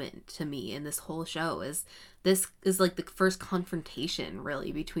wrestling moment to me in this whole show. This is like the first confrontation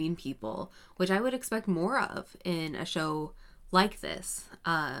really between people, which I would expect more of in a show like this.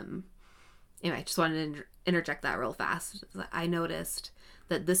 Anyway, I just wanted to interject that real fast. I noticed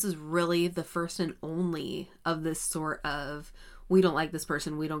that this is really the first and only of this sort of, we don't like this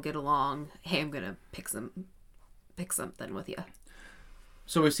person, we don't get along, hey, I'm gonna pick something with you.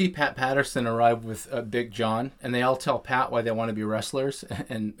 So we see Pat Patterson arrive with Big John, and they all tell Pat why they want to be wrestlers,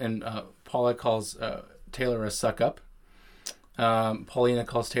 and Paula calls Taylor a suck-up. Paulina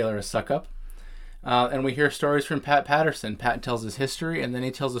calls Taylor a suck-up. And we hear stories from Pat Patterson. Pat tells his history, and then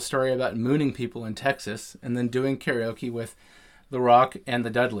he tells a story about mooning people in Texas, and then doing karaoke with The Rock and the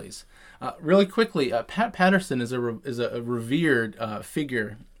Dudleys. Really quickly, Pat Patterson is a revered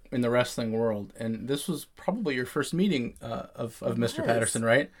figure in the wrestling world, and this was probably your first meeting of Mr. Patterson,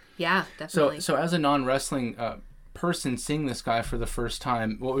 right? Yeah, definitely. So as a non-wrestling person seeing this guy for the first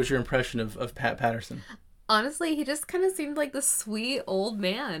time, what was your impression of Pat Patterson? Honestly, he just kind of seemed like this sweet old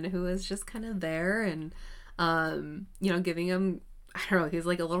man who was just kind of there and, giving him, I don't know, he was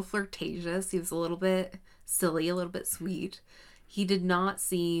like a little flirtatious. He was a little bit silly, a little bit sweet. He did not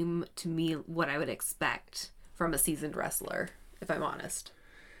seem to me what I would expect from a seasoned wrestler, if I'm honest.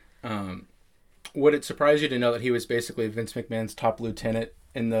 Would it surprise you to know that he was basically Vince McMahon's top lieutenant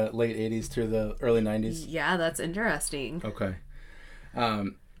in the late 80s through the early 90s? Yeah, that's interesting. Okay.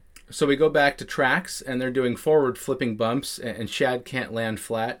 So we go back to tracks, and they're doing forward flipping bumps, and Shad can't land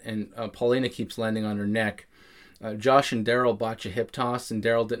flat, and Paulina keeps landing on her neck. Josh and Daryl botch a hip toss, and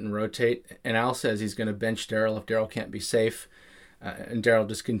Daryl didn't rotate, and Al says he's going to bench Daryl if Daryl can't be safe. And Daryl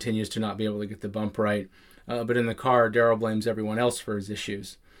just continues to not be able to get the bump right. But in the car, Daryl blames everyone else for his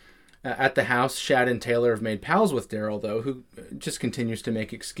issues. At the house, Shad and Taylor have made pals with Daryl, though, who just continues to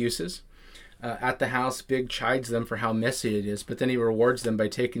make excuses. At the house, Big chides them for how messy it is, but then he rewards them by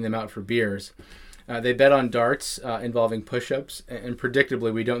taking them out for beers. They bet on darts involving push-ups, and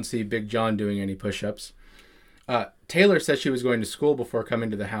predictably, we don't see Big John doing any push-ups. Taylor said she was going to school before coming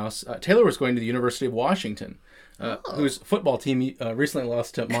to the house. Taylor was going to the University of Washington, whose football team recently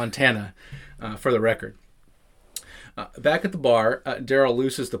lost to Montana, for the record. Back at the bar, Daryl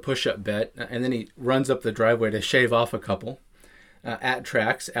loses the push-up bet, and then he runs up the driveway to shave off a couple. At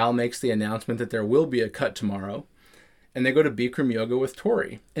Tracks, Al makes the announcement that there will be a cut tomorrow, and they go to Bikram Yoga with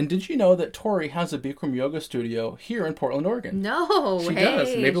Tori. And did you know that Tori has a Bikram Yoga studio here in Portland, Oregon? No, she does.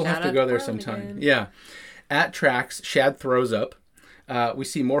 Maybe we'll have to go there sometime. Again. Yeah. At Tracks, Shad throws up. We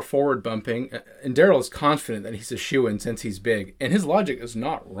see more forward bumping, and Daryl is confident that he's a shoo-in since he's big, and his logic is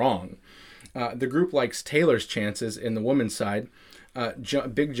not wrong. The group likes Taylor's chances in the women's side.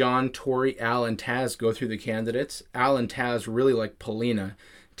 Big John, Tori, Al, and Taz go through the candidates. Al and Taz really like Paulina.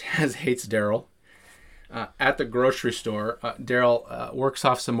 Taz hates Daryl. At the grocery store, Daryl works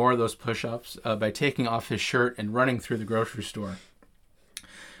off some more of those push-ups by taking off his shirt and running through the grocery store.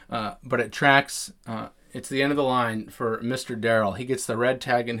 But at Tracks, it's the end of the line for Mr. Daryl. He gets the red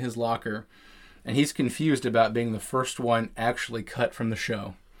tag in his locker, and he's confused about being the first one actually cut from the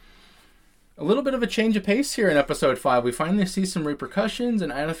show. A little bit of a change of pace here in episode 5. We finally see some repercussions,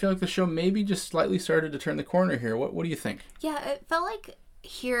 and I feel like the show maybe just slightly started to turn the corner here. What do you think? Yeah, it felt like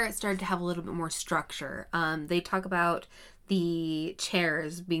here it started to have a little bit more structure. They talk about the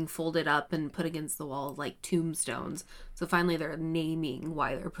chairs being folded up and put against the wall like tombstones. So finally they're naming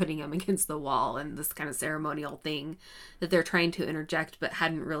why they're putting them against the wall, and this kind of ceremonial thing that they're trying to interject but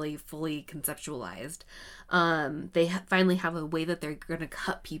hadn't really fully conceptualized. They finally have a way that they're going to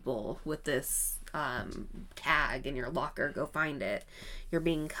cut people with this tag in your locker. Go find it. You're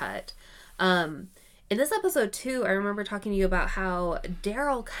being cut. In this episode, too, I remember talking to you about how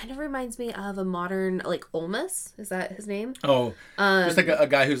Daryl kind of reminds me of a modern, like, Olmus. Is that his name? Oh, just like a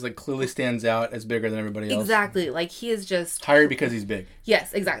guy who's, like, clearly stands out as bigger than everybody else. Exactly. Like, he is just... Hired because he's big.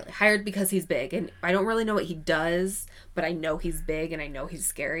 Yes, exactly. Hired because he's big. And I don't really know what he does, but I know he's big and I know he's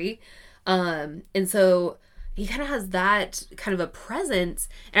scary. And so... he kind of has that kind of a presence,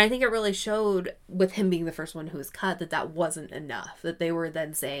 and I think it really showed with him being the first one who was cut that wasn't enough, that they were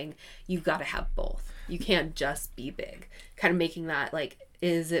then saying, you've got to have both. You can't just be big. Kind of making that, like,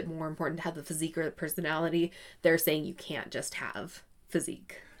 is it more important to have the physique or the personality? They're saying you can't just have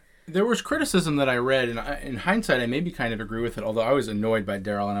physique. There was criticism that I read, and in hindsight, I maybe kind of agree with it, although I was annoyed by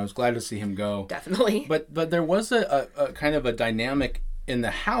Daryl, and I was glad to see him go. Definitely. But there was a kind of a dynamic in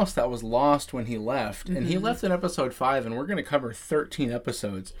the house that was lost when he left. And he left in episode 5, and we're going to cover 13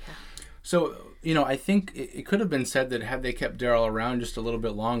 episodes. Yeah. So, you know, I think it could have been said that had they kept Daryl around just a little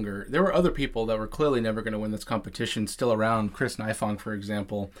bit longer, there were other people that were clearly never going to win this competition still around. Chris Nifong, for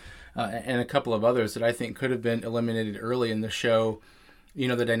example, and a couple of others that I think could have been eliminated early in the show. You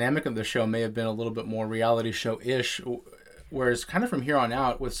know, the dynamic of the show may have been a little bit more reality show-ish, whereas kind of from here on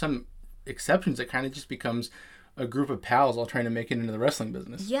out, with some exceptions, it kind of just becomes a group of pals all trying to make it into the wrestling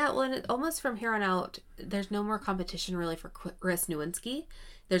business. Yeah, well, and almost from here on out, there's no more competition really for Chris Nowinski.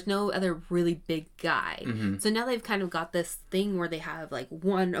 There's no other really big guy. So now they've kind of got this thing where they have like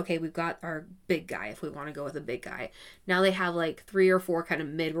one, okay, we've got our big guy if we want to go with a big guy. Now they have like 3 or 4 kind of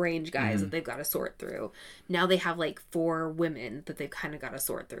mid-range guys that they've got to sort through. Now they have like 4 women that they've kind of got to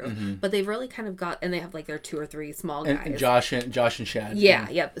sort through. But they've really kind of got, and they have like their 2 or 3 small guys. And Josh and Shad. Yeah,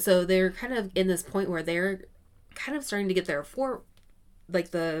 yep. So they're kind of in this point where they're kind of starting to get their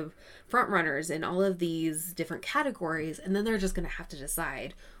the front runners in all of these different categories, and then they're just going to have to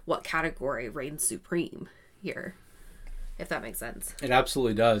decide what category reigns supreme here, if that makes sense. It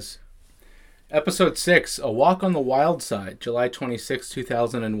absolutely does. Episode 6, A Walk on the Wild Side, July 26,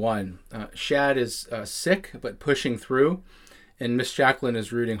 2001. Shad is sick but pushing through, and Miss Jacqueline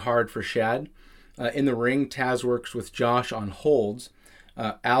is rooting hard for Shad. In the ring, Taz works with Josh on holds.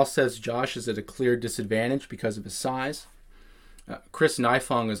 Al says Josh is at a clear disadvantage because of his size. Chris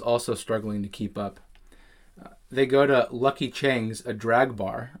Nifong is also struggling to keep up. They go to Lucky Cheng's, a drag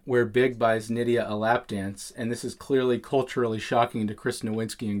bar, where Big buys Nydia a lap dance, and this is clearly culturally shocking to Chris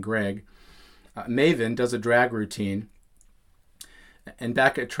Nowinski and Greg. Maven does a drag routine. And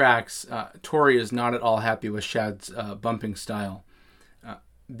back at Trax, Tori is not at all happy with Shad's bumping style.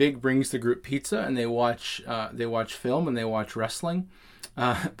 Big brings the group pizza, and they watch film and they watch wrestling.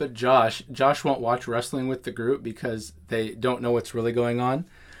 But Josh won't watch wrestling with the group because they don't know what's really going on.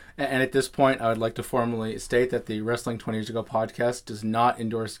 And at this point, I would like to formally state that the Wrestling 20 Years Ago podcast does not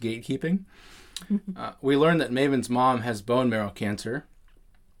endorse gatekeeping. We learned that Maven's mom has bone marrow cancer,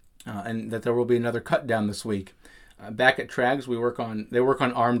 and that there will be another cut down this week. Back at Trags, they work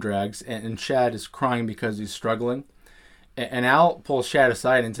on arm drags, and Shad is crying because he's struggling. And Al pulls Shad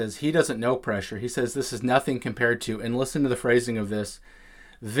aside and says he doesn't know pressure. He says this is nothing compared to, and listen to the phrasing of this,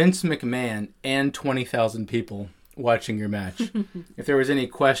 Vince McMahon and 20,000 people watching your match. If there was any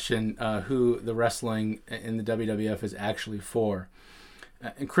question who the wrestling in the WWF is actually for.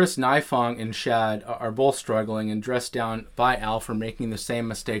 And Chris Nifong and Shad are both struggling and dressed down by Al for making the same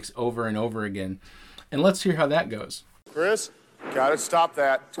mistakes over and over again. And let's hear how that goes. Chris, gotta stop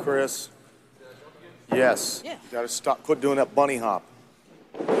that, Chris. Yes. Yeah. Gotta stop. Quit doing that bunny hop.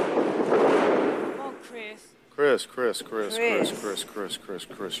 Oh, Chris. Chris. That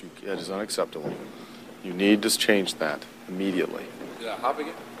is unacceptable. You need to change that immediately. Did I hop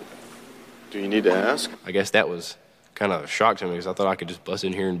again? Do you need to ask? I guess that was kind of a shock to me because I thought I could just bust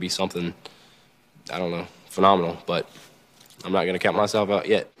in here and be something, I don't know, phenomenal. But I'm not going to count myself out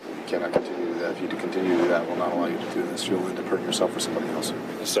yet. You cannot continue to do that. If you continue to do that, we'll not allow you to do this. You'll end up hurting yourself or somebody else.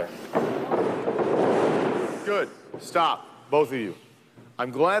 Yes, sir. Good. Stop, both of you. I'm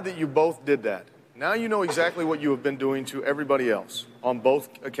glad that you both did that. Now you know exactly what you have been doing to everybody else on both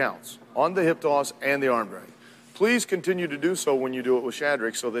accounts, on the hip toss and the arm drag. Please continue to do so when you do it with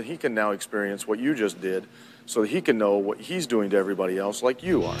Shadrick so that he can now experience what you just did, so that he can know what he's doing to everybody else like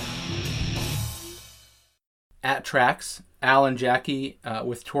you are. At Trax, Al and Jackie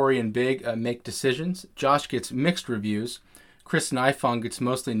with Tori and Big make decisions. Josh gets mixed reviews. Chris Nifong gets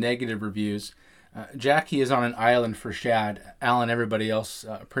mostly negative reviews. Jackie is on an island for Shad. Al and everybody else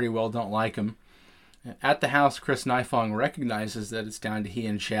pretty well don't like him. At the house, Chris Nifong recognizes that it's down to he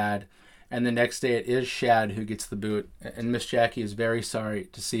and Shad, and the next day it is Shad who gets the boot, and Miss Jackie is very sorry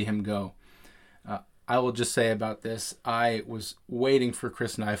to see him go. I will just say about this, I was waiting for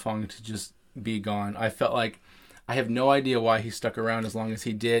Chris Nifong to just be gone. I felt like I have no idea why he stuck around as long as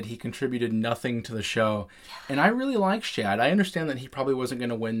he did. He contributed nothing to the show. And I really like Shad. I understand that he probably wasn't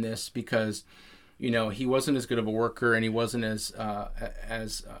going to win this because, he wasn't as good of a worker and he wasn't as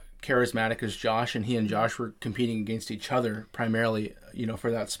charismatic as Josh. And he and Josh were competing against each other primarily,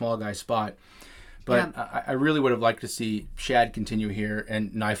 for that small guy spot. But yeah. I really would have liked to see Shad continue here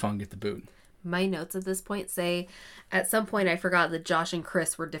and Nifong get the boot. My notes at this point say, at some point I forgot that Josh and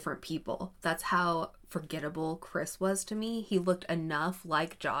Chris were different people. That's how forgettable Chris was to me. He looked enough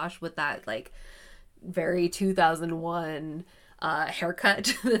like Josh with that very 2001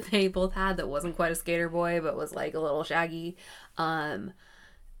 haircut that they both had that wasn't quite a skater boy but was a little shaggy.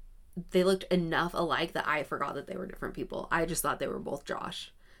 They looked enough alike that I forgot that they were different people. I just thought they were both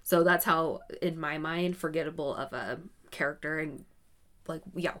Josh. So that's how, in my mind, forgettable of a character and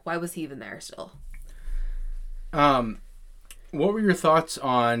why was he even there still? What were your thoughts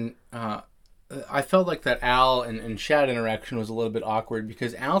on I felt like that Al and Shad interaction was a little bit awkward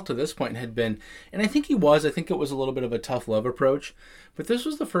because Al to this point had been, and I think it was a little bit of a tough love approach, but this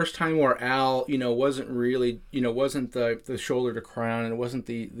was the first time where Al, wasn't really, wasn't the shoulder to cry on, and it wasn't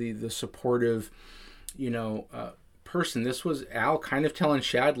the supportive, person. This was Al kind of telling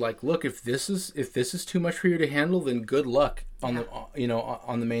Shad, look, if this is too much for you to handle, then good luck on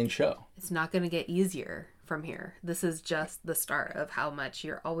on the main show. It's not going to get easier from here. This is just the start of how much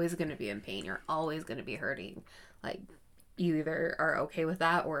you're always going to be in pain. You're always going to be hurting. You either are okay with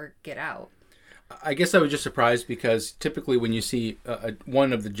that or get out. I guess I was just surprised because typically when you see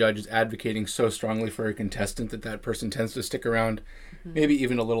one of the judges advocating so strongly for a contestant, that person tends to stick around maybe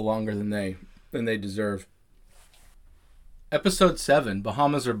even a little longer than they deserve. Episode 7,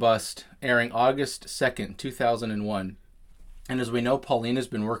 Bahamas or Bust, airing August 2nd, 2001. And as we know, Paulina's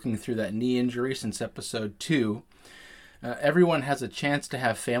been working through that knee injury since episode 2. Everyone has a chance to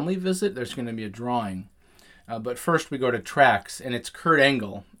have family visit. There's going to be a drawing. But first we go to Trax, and it's Kurt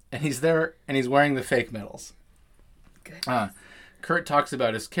Angle. And he's there, and he's wearing the fake medals. Kurt talks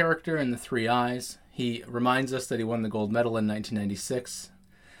about his character and the 3 eyes. He reminds us that he won the gold medal in 1996.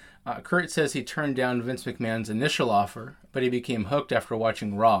 Kurt says he turned down Vince McMahon's initial offer, but he became hooked after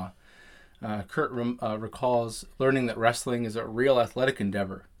watching Raw. Kurt recalls learning that wrestling is a real athletic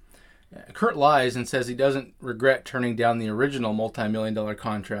endeavor. Kurt lies and says he doesn't regret turning down the original multi-million-dollar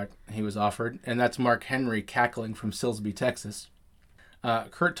contract he was offered, and that's Mark Henry cackling from Silsbee, Texas.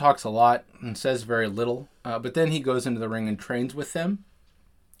 Kurt talks a lot and says very little, but then he goes into the ring and trains with them,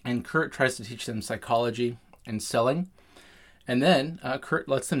 and Kurt tries to teach them psychology and selling. And then Kurt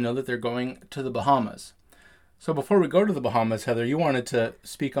lets them know that they're going to the Bahamas. So before we go to the Bahamas, Heather, you wanted to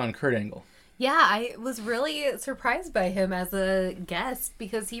speak on Kurt Angle. Yeah, I was really surprised by him as a guest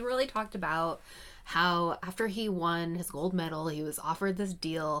because he really talked about how after he won his gold medal, he was offered this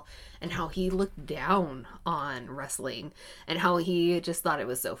deal and how he looked down on wrestling and how he just thought it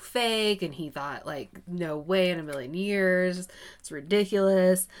was so fake and he thought no way in a million years, it's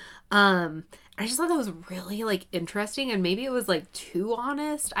ridiculous. I just thought that was really interesting, and maybe it was too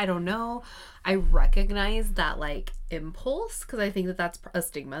honest. I don't know. I recognize that impulse because I think that that's a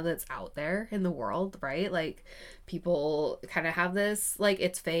stigma that's out there in the world, right? People kind of have this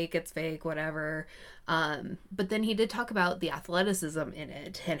it's fake, whatever. But then he did talk about the athleticism in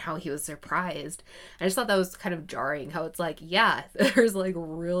it and how he was surprised. I just thought that was kind of jarring. How it's yeah, there's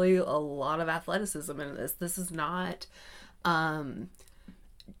really a lot of athleticism in this. This is not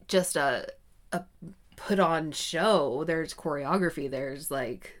just a put on show. There's choreography, there's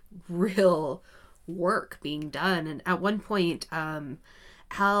real work being done. And at one point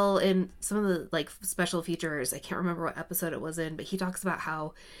Hal, in some of the special features, I can't remember what episode it was in, but he talks about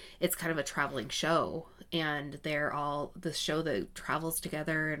how it's kind of a traveling show and they're all this show that travels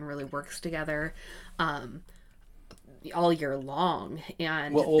together and really works together all year long.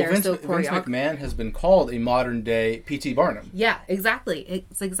 And Vince McMahon has been called a modern day P.T. Barnum. Yeah, exactly.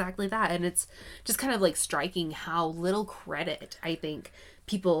 It's exactly that. And it's just kind of striking how little credit I think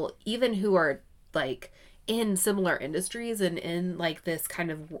people, even who are in similar industries and in this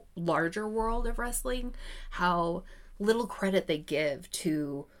kind of larger world of wrestling, how little credit they give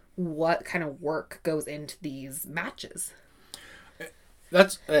to what kind of work goes into these matches.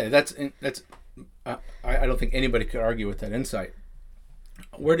 That's I don't think anybody could argue with that insight.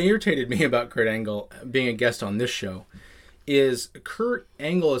 What irritated me about Kurt Angle being a guest on this show is Kurt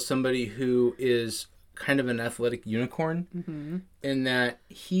Angle is somebody who is kind of an athletic unicorn in that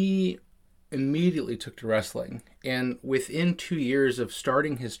he immediately took to wrestling, and within 2 years of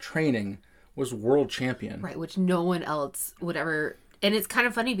starting his training was world champion. Right, which no one else would ever... And it's kind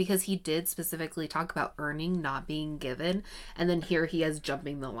of funny because he did specifically talk about earning, not being given, and then here he is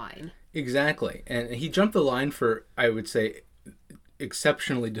jumping the line. Exactly. And he jumped the line for, I would say,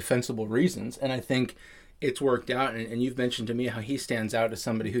 exceptionally defensible reasons, and I think it's worked out, and you've mentioned to me how he stands out as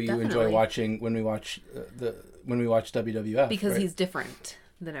somebody who you enjoy watching when we watch WWF. Because right? He's different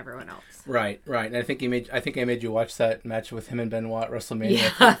than everyone else. Right. And I think I made you watch that match with him and Benoit at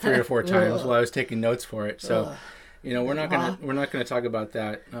WrestleMania 3 or 4 times while I was taking notes for it. So, we're not gonna talk about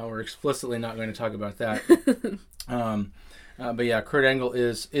that. We're explicitly not going to talk about that. But yeah, Kurt Angle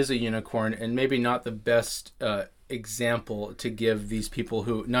is a unicorn, and maybe not the best example to give these people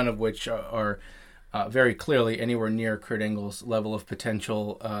who none of which are very clearly anywhere near Kurt Angle's level of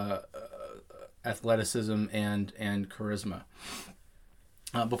potential, athleticism, and charisma.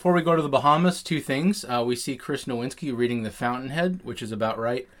 Before we go to the Bahamas, 2 things. We see Chris Nowinski reading The Fountainhead, which is about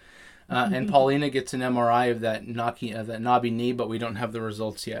right. And Paulina gets an MRI of that knobby knee, but we don't have the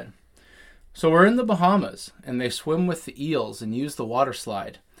results yet. So we're in the Bahamas, and they swim with the eels and use the water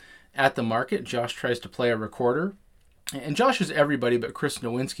slide. At the market, Josh tries to play a recorder. And Josh is everybody but Chris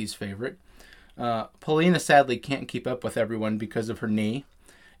Nowinski's favorite. Paulina sadly can't keep up with everyone because of her knee.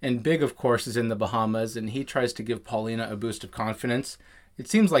 And Big, of course, is in the Bahamas, and he tries to give Paulina a boost of confidence. It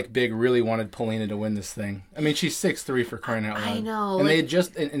seems like Big really wanted Paulina to win this thing. I mean, she's 6'3" for crying out loud. I know. And they had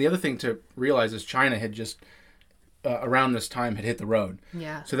just, and the other thing to realize is China had just, around this time, had hit the road.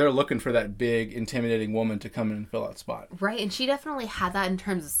 Yeah. So they're looking for that big, intimidating woman to come in and fill that spot. Right, and she definitely had that in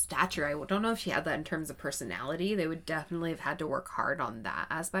terms of stature. I don't know if she had that in terms of personality. They would definitely have had to work hard on that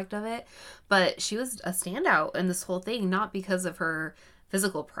aspect of it. But she was a standout in this whole thing, not because of her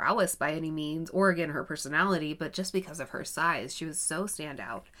physical prowess by any means, or again her personality, but just because of her size. She was so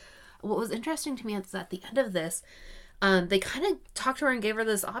standout. What was interesting to me is at the end of this, they kind of talked to her and gave her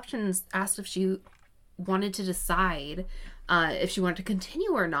this option, asked if she wanted to decide if she wanted to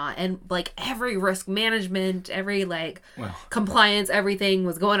continue or not, and like every risk management, every compliance, everything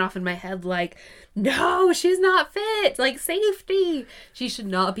was going off in my head like, no, she's not fit, like safety, she should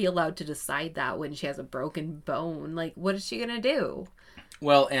not be allowed to decide that when she has a broken bone. Like, what is she gonna do?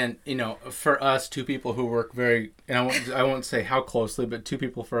 Well, and for us, 2 people who work very, and I won't say how closely, but 2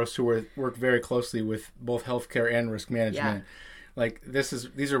 people for us who work very closely with both healthcare and risk management. Yeah. Like,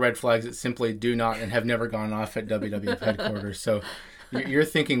 these are red flags that simply do not and have never gone off at WWF headquarters. So you're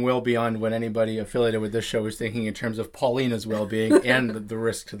thinking well beyond what anybody affiliated with this show is thinking in terms of Paulina's well-being and the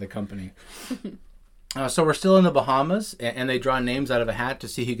risk to the company. So we're still in the Bahamas, and they draw names out of a hat to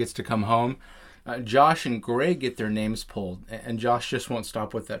see who gets to come home. Josh and Greg get their names pulled, and Josh just won't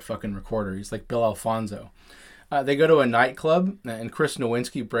stop with that fucking recorder. He's like Bill Alfonso. They go to a nightclub, and Chris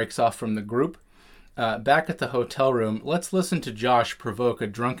Nowinski breaks off from the group. Back at the hotel room, let's listen to Josh provoke a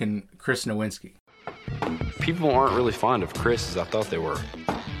drunken Chris Nowinski. People aren't really fond of Chris as I thought they were.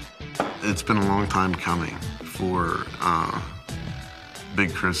 It's been a long time coming for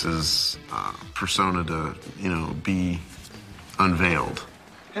Big Chris's persona to, be unveiled.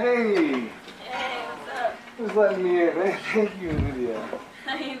 Hey! Who's letting me in? Hey, thank you, Lydia.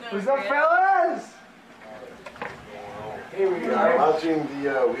 What's up, fellas? Here we are. Watching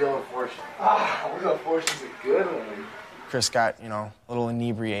the Wheel of Fortune. Wheel of Fortune's a good one. Chris got, a little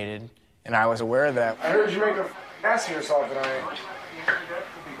inebriated, and I was aware of that. I heard you make an ass of yourself tonight. What'd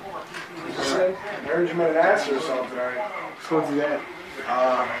you say? I heard you made an ass of yourself tonight. Let's do that.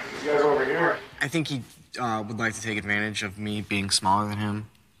 You guys over here. I think he would like to take advantage of me being smaller than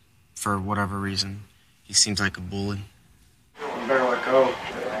him for whatever reason. He seems like a bully. You better let go.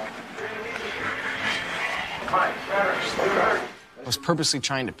 I was purposely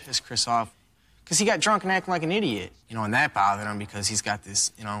trying to piss Chris off because he got drunk and acting like an idiot, and that bothered him because he's got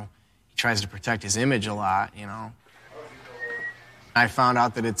this, he tries to protect his image a lot, I found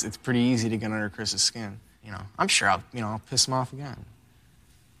out that it's pretty easy to get under Chris's skin, I'm sure I'll piss him off again,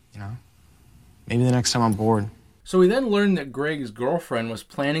 maybe the next time I'm bored. So we then learned that Greg's girlfriend was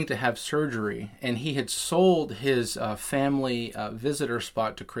planning to have surgery, and he had sold his family visitor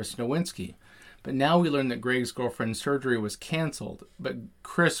spot to Chris Nowinski. But now we learn that Greg's girlfriend's surgery was canceled, but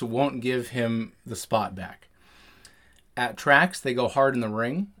Chris won't give him the spot back. At Trax, they go hard in the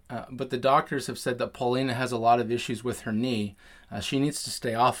ring, but the doctors have said that Paulina has a lot of issues with her knee. She needs to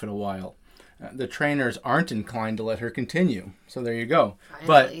stay off it a while. The trainers aren't inclined to let her continue, so there you go.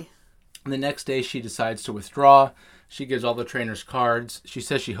 Finally. But the next day she decides to withdraw. She gives all the trainers cards. She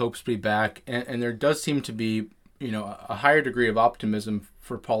says she hopes to be back, and there does seem to be a higher degree of optimism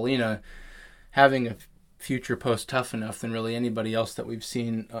for Paulina having a future post Tough Enough than really anybody else that we've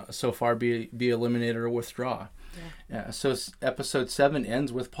seen so far be eliminated or withdraw. So episode 7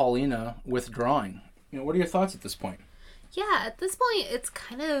 ends with Paulina withdrawing. What are your thoughts at this point? Yeah, at this point, it's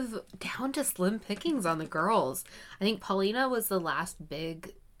kind of down to slim pickings on the girls. I think Paulina was the last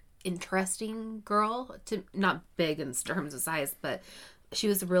big, interesting girl. Not big in terms of size, but she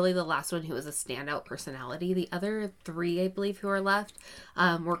was really the last one who was a standout personality. The other 3, I believe, who are left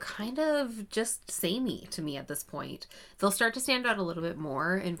were kind of just samey to me at this point. They'll start to stand out a little bit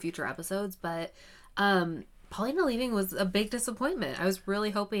more in future episodes, but Paulina leaving was a big disappointment. I was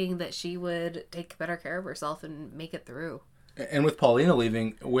really hoping that she would take better care of herself and make it through. And with Paulina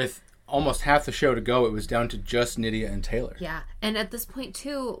leaving, with almost half the show to go, it was down to just Nydia and Taylor. Yeah, and at this point,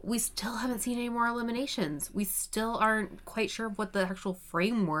 too, we still haven't seen any more eliminations. We still aren't quite sure what the actual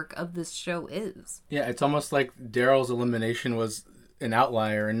framework of this show is. Yeah, it's almost like Daryl's elimination was an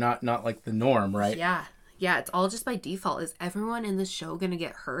outlier and not like the norm, right? Yeah, it's all just by default. Is everyone in this show going to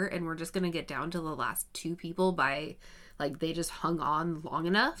get hurt and we're just going to get down to the last 2 people by, like, they just hung on long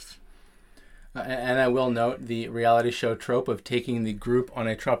enough? And I will note the reality show trope of taking the group on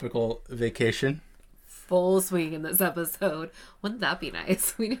a tropical vacation. Full swing in this episode. Wouldn't that be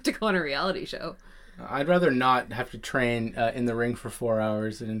nice? We need to go on a reality show. I'd rather not have to train in the ring for 4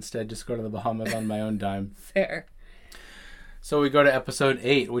 hours and instead just go to the Bahamas on my own dime. Fair. So we go to episode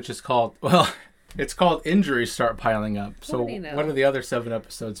 8, which is called, it's called Injuries Start Piling Up. So what are the other 7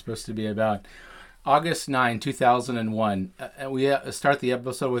 episodes supposed to be about? August 9, 2001. We start the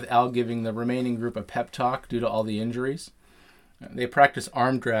episode with Al giving the remaining group a pep talk due to all the injuries. They practice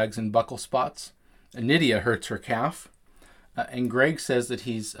arm drags and buckle spots. Nydia hurts her calf. And Greg says that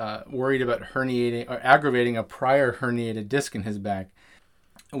he's worried about herniating or aggravating a prior herniated disc in his back.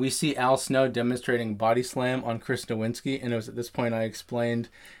 We see Al Snow demonstrating body slam on Chris Nowinski, and it was at this point I explained,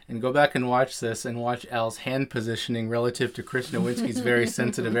 and go back and watch this and watch Al's hand positioning relative to Chris Nowinski's very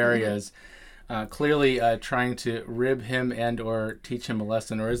sensitive areas, clearly trying to rib him and or teach him a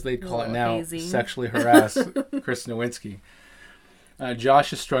lesson, or as they call it now, hazing. Sexually harass Chris Nowinski.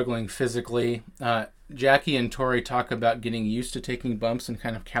 Josh is struggling physically. Jackie and Tori talk about getting used to taking bumps and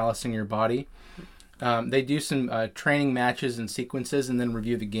kind of callousing your body. They do some training matches and sequences and then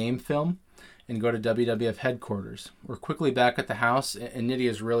review the game film and go to WWF headquarters. We're quickly back at the house, and Nydia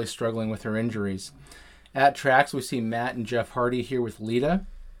is really struggling with her injuries. At Trax, we see Matt and Jeff Hardy here with Lita.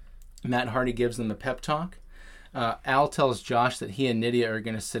 Matt Hardy gives them a pep talk. Al tells Josh that he and Nydia are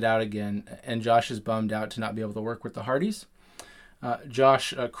going to sit out again, and Josh is bummed out to not be able to work with the Hardys.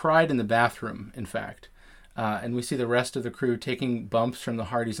 Josh cried in the bathroom, in fact. And we see the rest of the crew taking bumps from the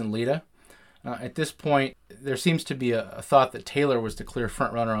Hardys and Lita. At this point, there seems to be a thought that Taylor was the clear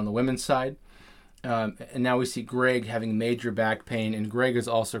front runner on the women's side. And now we see Greg having major back pain, and Greg is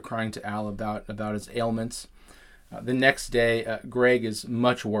also crying to Al about his ailments. The next day, Greg is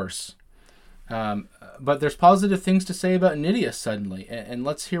much worse. But there's positive things to say about Nydia suddenly. And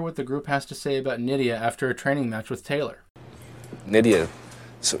let's hear what the group has to say about Nydia after a training match with Taylor. Nydia,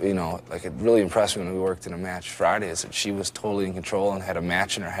 so, it really impressed me when we worked in a match Friday is that she was totally in control and had a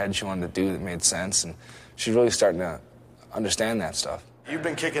match in her head she wanted to do that made sense, and she's really starting to understand that stuff. You've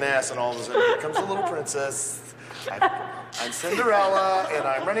been kicking ass and all of a sudden here comes the little princess. I'm Cinderella and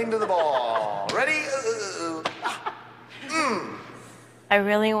I'm running to the ball. Ready? I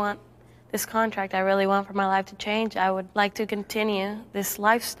really want this contract. I really want for my life to change. I would like to continue this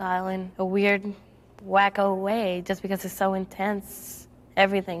lifestyle in a weird, wacko way just because it's so intense.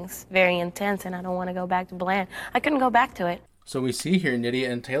 Everything's very intense, and I don't want to go back to bland. I couldn't go back to it. So we see here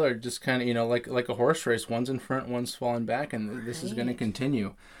Nydia and Taylor just kind of, like a horse race. One's in front, one's falling back, and this is going to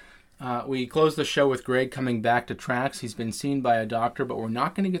continue. We close the show with Greg coming back to Trax. He's been seen by a doctor, but we're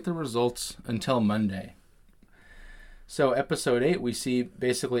not going to get the results until Monday. So episode 8, we see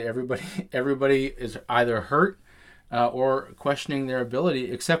basically everybody is either hurt or questioning their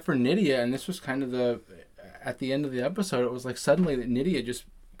ability, except for Nydia, and this was kind of at the end of the episode, it was like suddenly that Nydia just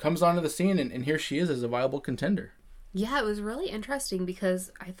comes onto the scene, and here she is as a viable contender. Yeah, it was really interesting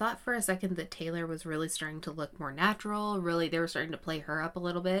because I thought for a second that Taylor was really starting to look more natural. Really, they were starting to play her up a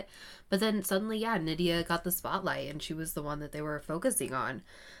little bit. But then suddenly, Nydia got the spotlight, and she was the one that they were focusing on.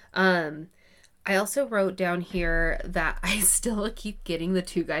 I also wrote down here that I still keep getting the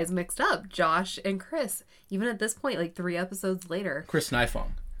 2 guys mixed up, Josh and Chris. Even at this point, like 3 episodes later. Chris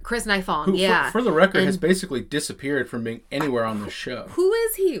Nifong. Chris Nifong, who, yeah. For the record, has basically disappeared from being anywhere on the show. Who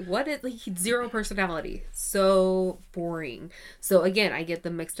is he? He's zero personality. So boring. So again, I get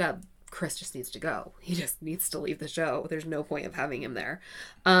them mixed up. Chris just needs to go. He just needs to leave the show. There's no point of having him there.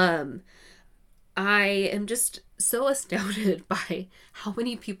 I am just so astounded by how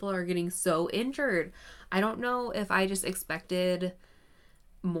many people are getting so injured. I don't know if I just expected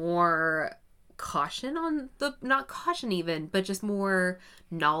more caution on the, not caution even, but just more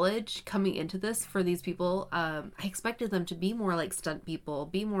knowledge coming into this for these people. I expected them to be more like stunt people,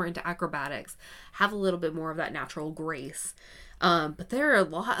 be more into acrobatics, have a little bit more of that natural grace. But there are a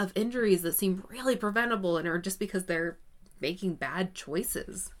lot of injuries that seem really preventable and are just because they're making bad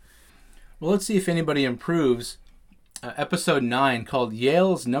choices. Well, let's see if anybody improves. Episode 9 called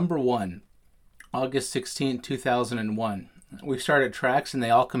Yale's Number 1, August 16, 2001. We start at tracks and they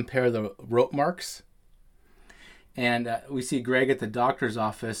all compare the rope marks. And we see Greg at the doctor's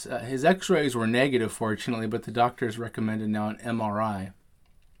office. His x-rays were negative, fortunately, but the doctors recommended now an MRI.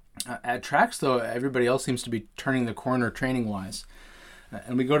 At tracks, though, everybody else seems to be turning the corner training-wise.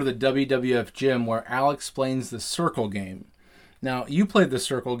 And we go to the WWF gym where Al explains the circle game. Now, you played the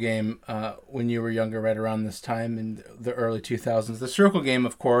circle game when you were younger, right around this time in the early 2000s. The circle game,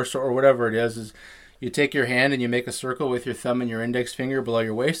 of course, or whatever it is you take your hand and you make a circle with your thumb and your index finger below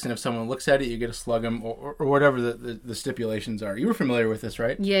your waist, and if someone looks at it, you get to slug them, or whatever the stipulations are. You were familiar with this,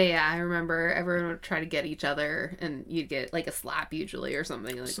 right? Yeah, I remember everyone would try to get each other, and you'd get like a slap usually or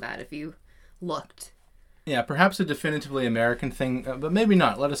something like that if you looked. Yeah, perhaps a definitively American thing, but maybe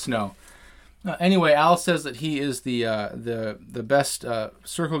not. Let us know. Anyway, Al says that he is the best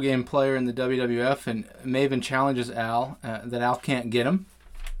circle game player in the WWF, and Maven challenges Al that Al can't get him,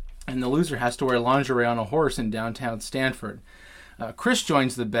 and the loser has to wear lingerie on a horse in downtown Stanford. Chris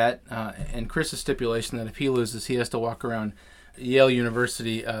joins the bet, and Chris's stipulation that if he loses, he has to walk around Yale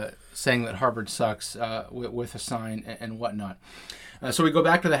University saying that Harvard sucks with a sign and whatnot. So we go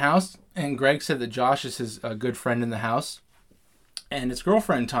back to the house, and Greg said that Josh is his good friend in the house. And it's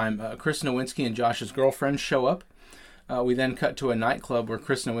girlfriend time. Chris Nowinski and Josh's girlfriend show up. We then cut to a nightclub where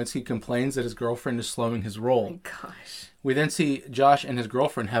Chris Nowinski complains that his girlfriend is slowing his roll. Oh my gosh. We then see Josh and his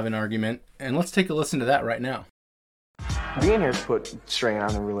girlfriend have an argument, and let's take a listen to that right now. Being here has put strain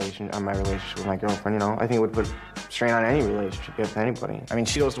on my relationship with my girlfriend, you know. I think it would put strain on any relationship with anybody. I mean,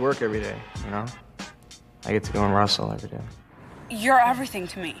 she goes to work every day, you know. I get to go and wrestle every day. You're everything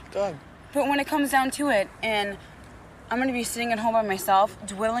to me. Good. But when it comes down to it, and I'm gonna be sitting at home by myself,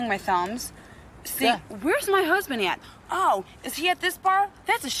 twiddling my thumbs, where's my husband at? Oh, is he at this bar?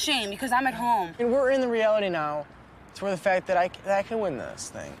 That's a shame because I'm at home. And we're in the reality now. It's where the fact that I can win this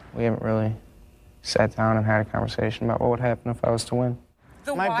thing. We haven't really sat down and had a conversation about what would happen if I was to win.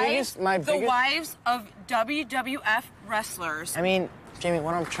 The wives of WWF wrestlers. I mean, Jamie,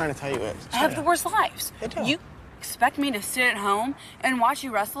 what I'm trying to tell you is have the worst lives. They do. You expect me to sit at home and watch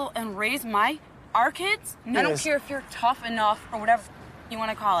you wrestle and raise our kids? I don't care if you're tough enough or whatever you want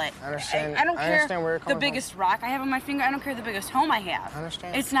to call it. I understand. I don't care where you're coming the biggest rock I have on my finger. I don't care the biggest home I have. I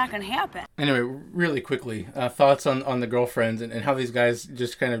understand. It's not going to happen. Anyway, really quickly, thoughts on the girlfriends and how these guys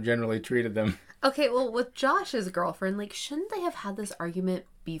just kind of generally treated them. Okay, well, with Josh's girlfriend, like, shouldn't they have had this argument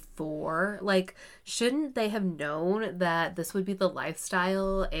before? Like, shouldn't they have known that this would be the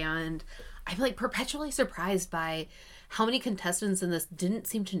lifestyle? And I'm, like, perpetually surprised by how many contestants in this didn't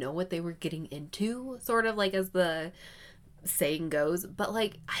seem to know what they were getting into, sort of like as the saying goes. But,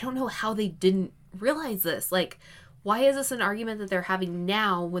 like, I don't know how they didn't realize this. Like, why is this an argument that they're having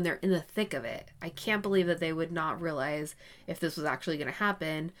now when they're in the thick of it? I can't believe that they would not realize if this was actually going to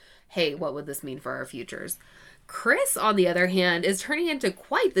happen. Hey, what would this mean for our futures? Chris, on the other hand, is turning into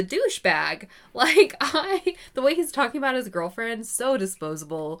quite the douchebag. Like, the way he's talking about his girlfriend, so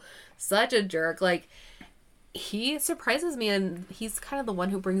disposable, such a jerk. Like, he surprises me, and he's kind of the one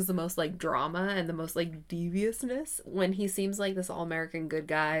who brings the most, like, drama and the most, like, deviousness when he seems like this all-American good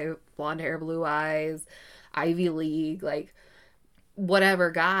guy, blonde hair, blue eyes, Ivy League, like,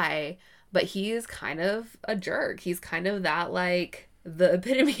 whatever guy. But he is kind of a jerk. He's kind of that, like, the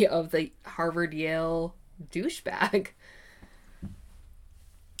epitome of the Harvard-Yale douchebag.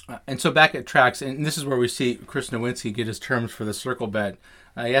 And so back at tracks, and this is where we see Chris Nowinski get his terms for the circle bet.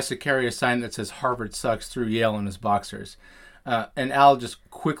 He has to carry a sign that says Harvard sucks through Yale on his boxers. And Al just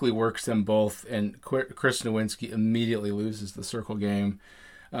quickly works them both, and Chris Nowinski immediately loses the circle game.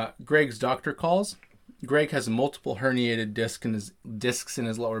 Greg's doctor calls. Greg has multiple herniated discs in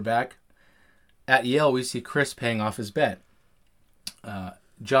his lower back. At Yale, we see Chris paying off his bet.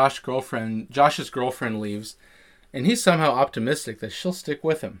 Josh's girlfriend leaves, and he's somehow optimistic that she'll stick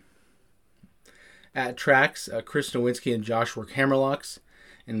with him. At tracks, Chris Nowinski and Josh work hammerlocks,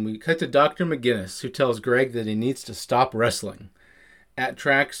 and we cut to Dr. McGinnis, who tells Greg that he needs to stop wrestling. At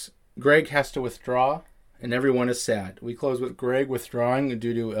tracks, Greg has to withdraw, and everyone is sad. We close with Greg withdrawing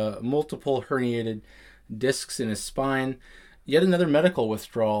due to multiple herniated discs in his spine. Yet another medical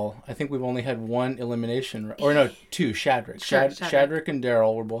withdrawal. I think we've only had one elimination. Or no, two. Shadrick. Shadrick and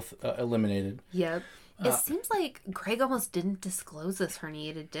Daryl were both eliminated. Yep. It seems like Greg almost didn't disclose this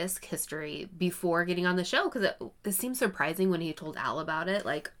herniated disc history before getting on the show, because it seems surprising when he told Al about it.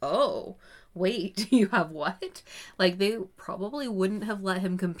 Like, oh, wait, you have what? Like, they probably wouldn't have let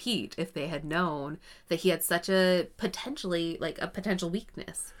him compete if they had known that he had such a potential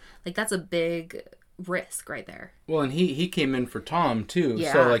weakness. Like, that's a big risk right there. Well, and he came in for Tom, too.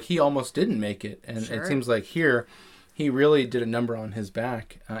 Yeah. So, like, he almost didn't make it. And Sure. It seems like here, he really did a number on his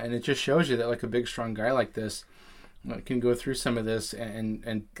back. And it just shows you that, like, a big, strong guy like this can go through some of this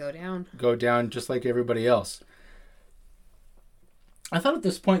and go down just like everybody else. I thought at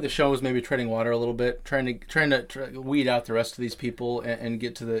this point the show was maybe treading water a little bit, trying to weed out the rest of these people and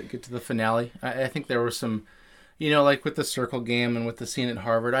get to the finale. I think there were some, like with the circle game and with the scene at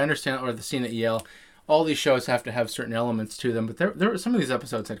Harvard. I understand, or the scene at Yale. All these shows have to have certain elements to them, but there were some of these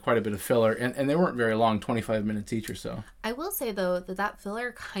episodes had quite a bit of filler, and they weren't very long, 25 minutes each or so. I will say, though, that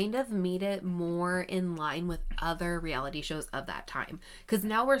filler kind of made it more in line with other reality shows of that time. Because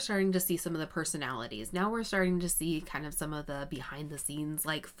now we're starting to see some of the personalities. Now we're starting to see kind of some of the behind-the-scenes,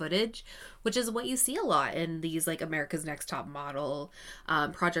 like, footage, which is what you see a lot in these, like, America's Next Top Model,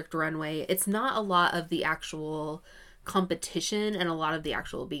 Project Runway. It's not a lot of the actual competition and a lot of the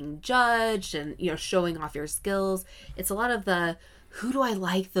actual being judged and showing off your skills. It's a lot of the who do I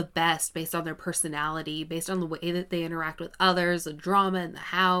like the best based on their personality, based on the way that they interact with others, the drama in the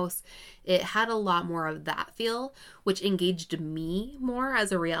house. It had a lot more of that feel, which engaged me more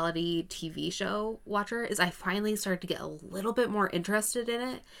as a reality TV show watcher. Is I finally started to get a little bit more interested in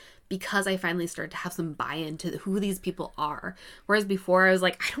it, because I finally started to have some buy-in to who these people are. Whereas before I was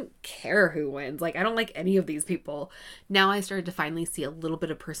like, I don't care who wins. Like, I don't like any of these people. Now I started to finally see a little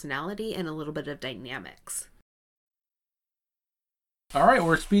bit of personality and a little bit of dynamics. All right,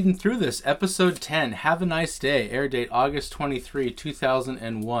 we're speeding through this. Episode 10, Have a Nice Day, air date August 23,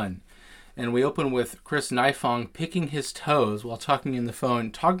 2001. And we open with Chris Nifong picking his toes while talking in the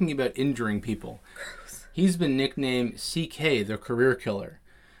phone, talking about injuring people. Gross. He's been nicknamed CK, the career killer.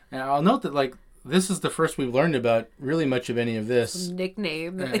 And I'll note that, like, this is the first we've learned about really much of any of this.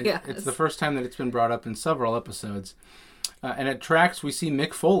 Nickname, yes. It's the first time that it's been brought up in several episodes. And at Tracks, we see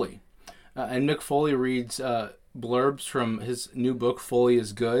Mick Foley. And Mick Foley reads blurbs from his new book, Foley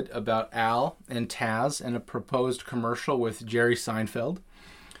is Good, about Al and Taz and a proposed commercial with Jerry Seinfeld.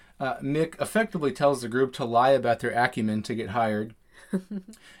 Mick effectively tells the group to lie about their acumen to get hired.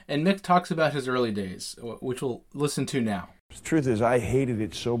 And Mick talks about his early days, which we'll listen to now. The truth is, I hated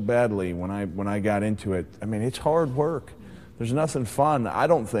it so badly when I got into it. I mean, it's hard work. There's nothing fun, I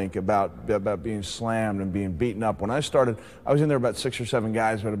don't think, about being slammed and being beaten up. When I started, I was in there about 6 or 7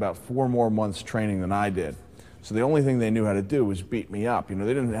 guys who had about 4 more months training than I did. So the only thing they knew how to do was beat me up. They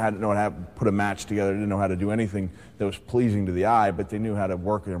didn't know how to put a match together. They didn't know how to do anything that was pleasing to the eye, but they knew how to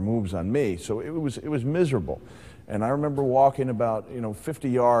work their moves on me. So it was miserable. And I remember walking about 50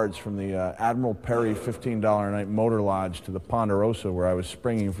 yards from the Admiral Perry $15 a night motor lodge to the Ponderosa, where I was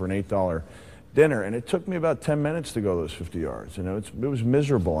springing for an $8 dinner, and it took me about 10 minutes to go those 50 yards. It was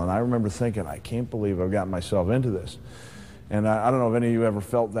miserable, and I remember thinking, I can't believe I've gotten myself into this. And I don't know if any of you ever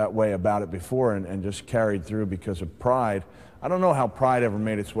felt that way about it before and just carried through because of pride. I don't know how pride ever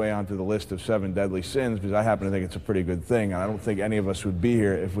made its way onto the list of 7 deadly sins, because I happen to think it's a pretty good thing, and I don't think any of us would be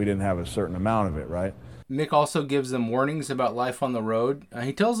here if we didn't have a certain amount of it, right? Mick also gives them warnings about life on the road.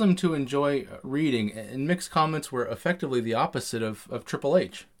 He tells them to enjoy reading, and Mick's comments were effectively the opposite of Triple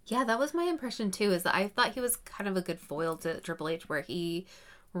H. Yeah, that was my impression too, is that I thought he was kind of a good foil to Triple H, where he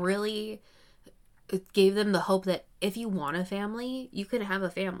really gave them the hope that if you want a family, you can have a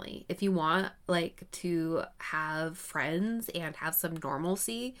family. If you want, to have friends and have some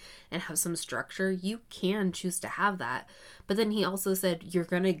normalcy and have some structure, you can choose to have that. But then he also said, you're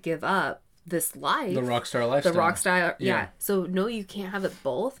going to give up this life, the rock star lifestyle. The rock star, yeah. So no, you can't have it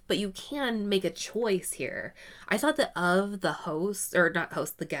both, but you can make a choice here. I thought that of the hosts, or not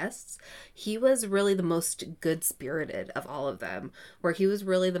hosts, the guests, he was really the most good-spirited of all of them, where he was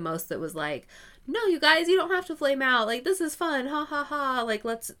really the most that was like, no, you guys, you don't have to flame out. This is fun. Ha ha ha.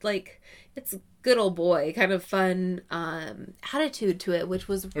 It's good old boy kind of fun attitude to it, which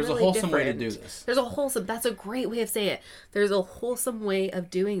was There's really a wholesome different. way to do this. That's a great way of saying it. There's a wholesome way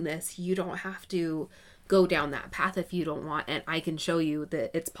of doing this. You don't have to go down that path if you don't want, and I can show you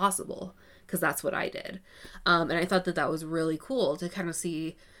that it's possible, because that's what I did. And I thought that was really cool to kind of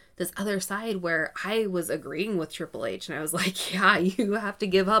see this other side where I was agreeing with Triple H, and I was like, yeah, you have to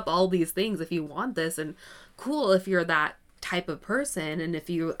give up all these things if you want this, and cool if you're that type of person, and if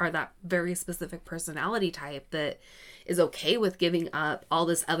you are that very specific personality type that is okay with giving up all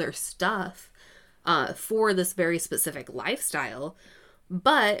this other stuff for this very specific lifestyle.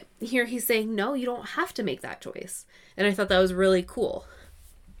 But here he's saying, no, you don't have to make that choice. And I thought that was really cool.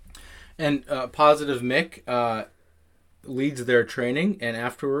 And Positive Mick leads their training, and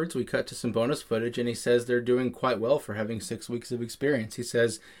afterwards we cut to some bonus footage, and he says they're doing quite well for having 6 weeks of experience. He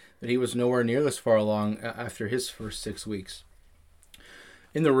says that he was nowhere near this far along after his first 6 weeks.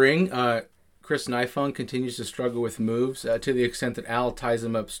 In the ring, Chris Nifong continues to struggle with moves to the extent that Al ties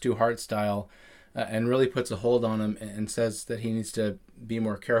him up Stu Hart style and really puts a hold on him and says that he needs to be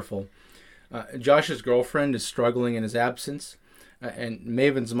more careful. Josh's girlfriend is struggling in his absence, and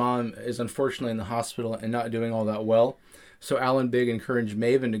Maven's mom is unfortunately in the hospital and not doing all that well. So Al and Big encourage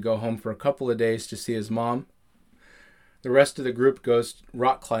Maven to go home for a couple of days to see his mom. The rest of the group goes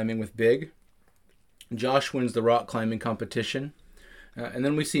rock climbing with Big. Josh wins the rock climbing competition. And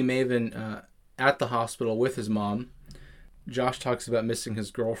then we see Maven at the hospital with his mom. Josh talks about missing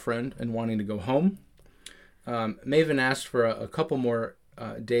his girlfriend and wanting to go home. Maven asked for a couple more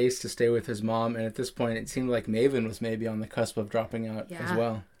days to stay with his mom, and at this point it seemed like Maven was maybe on the cusp of dropping out as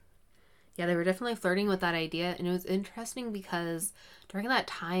well. Yeah, they were definitely flirting with that idea, and it was interesting because during that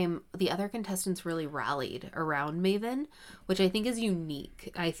time, the other contestants really rallied around Maven, which I think is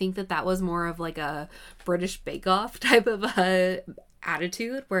unique. I think that was more of like a British Bake Off type of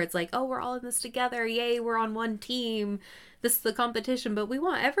attitude, where it's like, oh, we're all in this together, yay, we're on one team, this is the competition, but we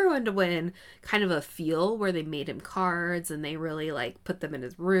want everyone to win, kind of a feel, where they made him cards and they really like put them in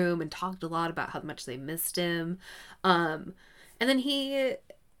his room and talked a lot about how much they missed him. And then he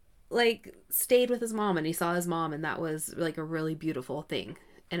like stayed with his mom and he saw his mom, and that was like a really beautiful thing.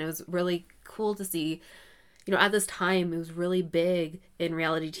 And it was really cool to see, you know, at this time it was really big in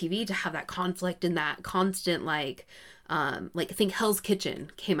reality TV to have that conflict and that constant like I think Hell's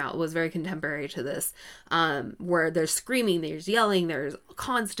Kitchen came out, was very contemporary to this, where there's screaming, there's yelling, there's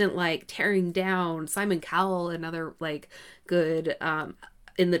constant like tearing down. Simon Cowell, another like good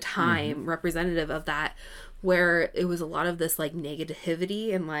in the time representative of that, where it was a lot of this like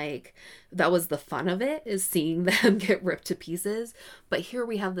negativity, and like that was the fun of it, is seeing them get ripped to pieces. But here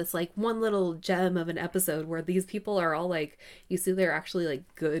we have this like one little gem of an episode where these people are all like, you see they're actually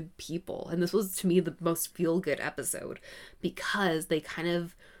like good people. And this was to me the most feel good episode, because they kind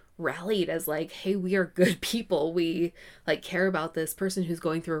of rallied as like, hey, we are good people, we like care about this person who's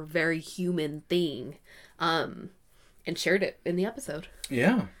going through a very human thing, and shared it in the episode.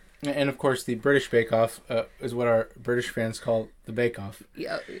 Yeah. And of course, the British Bake Off is what our British fans call the Bake Off.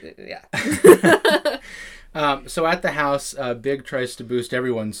 Yeah. So at the house, Big tries to boost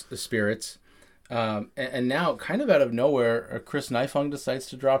everyone's spirits. And now, kind of out of nowhere, Chris Nifong decides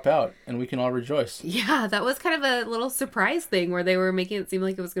to drop out, and we can all rejoice. Yeah, that was kind of a little surprise thing where they were making it seem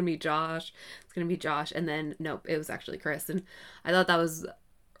like it was going to be Josh. It's going to be Josh. And then, nope, it was actually Chris. And I thought that was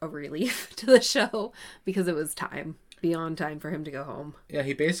a relief to the show, because it was beyond time for him to go home. Yeah,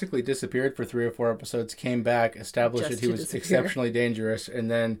 he basically disappeared for 3 or 4 episodes, came back, established that he was exceptionally dangerous,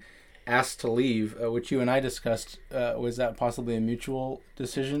 and then asked to leave, which you and I discussed. Was that possibly a mutual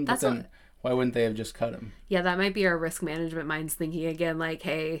decision? But then why wouldn't they have just cut him? Yeah, that might be our risk management minds thinking again, like,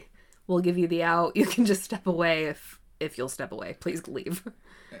 hey, we'll give you the out. You can just step away if you'll step away. Please leave.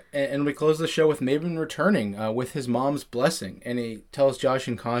 And we close the show with Maven returning with his mom's blessing, and he tells Josh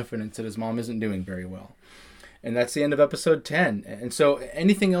in confidence that his mom isn't doing very well. And that's the end of episode 10. And so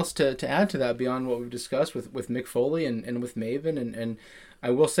anything else to add to that beyond what we've discussed with Mick Foley and with Maven? And I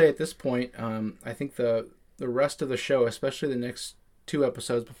will say at this point, I think the rest of the show, especially the next 2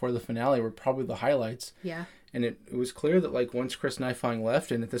 episodes before the finale, were probably the highlights. Yeah. And it was clear that like once Chris Nifong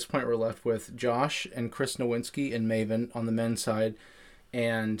left, and at this point we're left with Josh and Chris Nowinski and Maven on the men's side,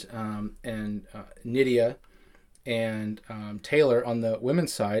 and Nydia and Taylor on the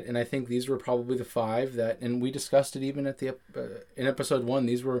women's side, and I think these were probably the 5 that, and we discussed it even at the in episode 1,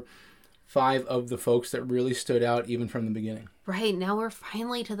 these were 5 of the folks that really stood out even from the beginning. Right, now we're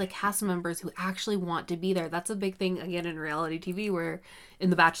finally to the cast members who actually want to be there. That's a big thing, again, in reality TV, where in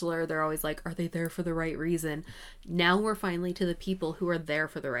The Bachelor, they're always like, are they there for the right reason? Now we're finally to the people who are there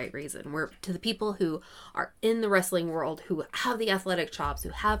for the right reason. We're to the people who are in the wrestling world, who have the athletic chops, who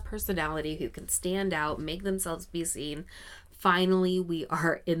have personality, who can stand out, make themselves be seen. Finally, we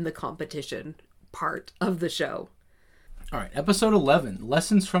are in the competition part of the show. All right, episode 11,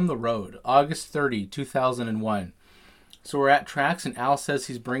 Lessons from the Road, August 30, 2001. So we're at Trax, and Al says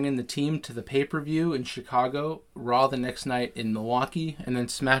he's bringing the team to the pay-per-view in Chicago, Raw the next night in Milwaukee, and then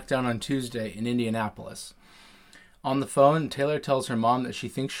SmackDown on Tuesday in Indianapolis. On the phone, Taylor tells her mom that she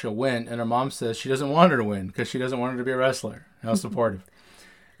thinks she'll win, and her mom says she doesn't want her to win because she doesn't want her to be a wrestler. How supportive.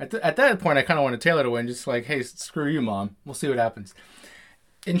 At that point, I kind of wanted Taylor to win, just like, hey, screw you, Mom. We'll see what happens.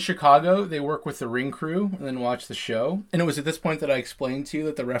 In Chicago, they work with the ring crew and then watch the show. And it was at this point that I explained to you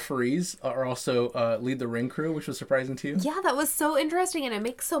that the referees are also lead the ring crew, which was surprising to you. Yeah, that was so interesting, and it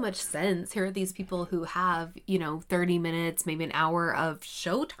makes so much sense. Here are these people who have, 30 minutes, maybe an hour of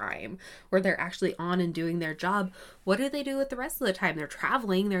showtime where they're actually on and doing their job. What do they do with the rest of the time? They're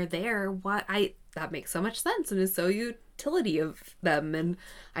traveling, they're there. That makes so much sense and is so utility of them, and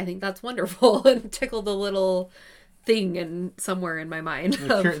I think that's wonderful and tickled a little thing somewhere in my mind.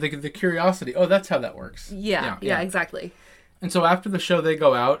 The curiosity. Oh, that's how that works. Yeah, exactly. And so after the show, they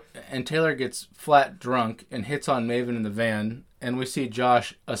go out, and Taylor gets flat drunk and hits on Maven in the van, and we see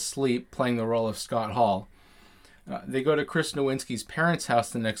Josh asleep playing the role of Scott Hall. They go to Chris Nowinski's parents' house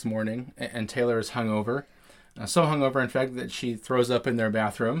the next morning, and Taylor is hungover. So hungover, in fact, that she throws up in their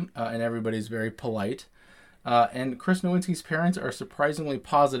bathroom, and everybody's very polite. And Chris Nowinski's parents are surprisingly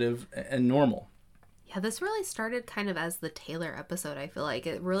positive and normal. Yeah, this really started kind of as the Taylor episode, I feel like.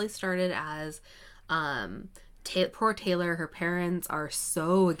 It really started as poor Taylor, her parents are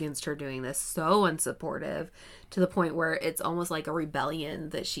so against her doing this, so unsupportive, to the point where it's almost like a rebellion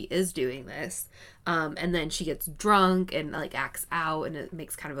that she is doing this. And then she gets drunk and acts out, and it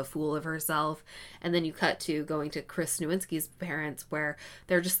makes kind of a fool of herself. And then you cut to going to Chris Nowinski's parents, where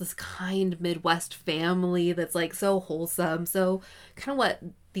they're just this kind Midwest family that's so wholesome, so kind of what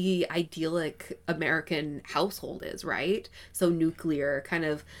the idyllic American household is, right? So nuclear kind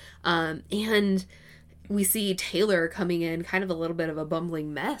of, and we see Taylor coming in kind of a little bit of a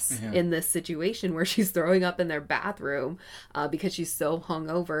bumbling mess in this situation where she's throwing up in their bathroom because she's so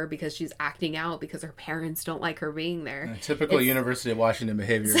hungover, because she's acting out, because her parents don't like her being there. Typical University of Washington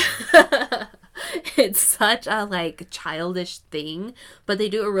behavior. It's such a childish thing, but they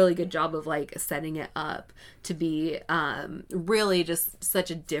do a really good job of setting it up to be really just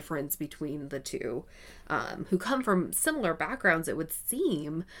such a difference between the two, who come from similar backgrounds, it would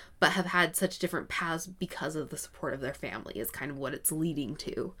seem, but have had such different paths because of the support of their family is kind of what it's leading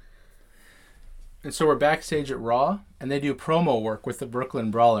to. And so we're backstage at Raw, and they do promo work with the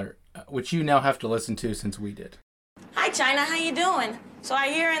Brooklyn Brawler, which you now have to listen to since we did. Hi, China. How you doing? So I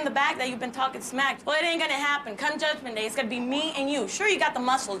hear in the back that you've been talking smack. Well, it ain't gonna happen. Come Judgment Day, it's gonna be me and you. Sure, you got the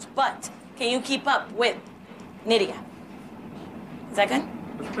muscles, but can you keep up with Nydia? Is that good?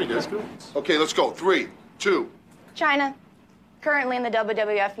 That's pretty good. Okay, let's go. 3, 2. China, currently in the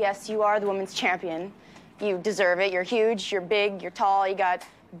WWF, yes, you are the women's champion. You deserve it. You're huge, you're big, you're tall, you got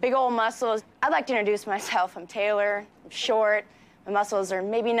big old muscles. I'd like to introduce myself. I'm Taylor. I'm short. My muscles are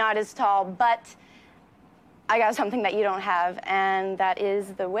maybe not as tall, but I got something that you don't have, and that is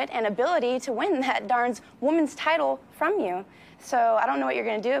the wit and ability to win that darn woman's title from you. So I don't know what you're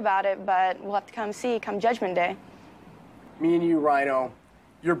going to do about it, but we'll have to come see come Judgment Day. Me and you, Rhino,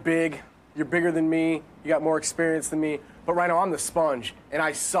 you're big. You're bigger than me. You got more experience than me. But Rhino, I'm the sponge, and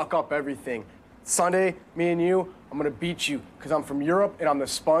I suck up everything. Sunday, me and you, I'm going to beat you because I'm from Europe, and I'm the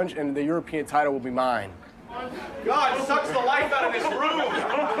sponge, and the European title will be mine. God, it sucks the life out of this room.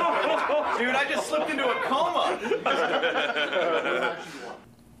 Dude, I just slipped into a coma.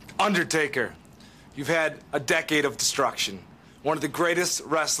 Undertaker, you've had a decade of destruction. One of the greatest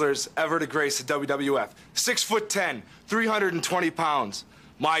wrestlers ever to grace the WWF. 6'10", 320 pounds.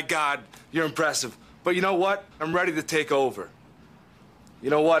 My God, you're impressive. But you know what? I'm ready to take over. You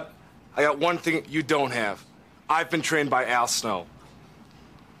know what? I got one thing you don't have. I've been trained by Al Snow.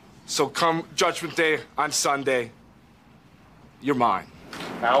 So come Judgment Day on Sunday, you're mine.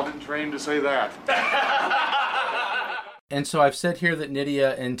 Al didn't train to say that. And so I've said here that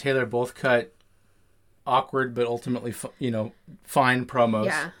Nydia and Taylor both cut awkward but ultimately, fine promos.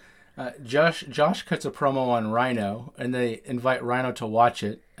 Yeah. Josh cuts a promo on Rhino, and they invite Rhino to watch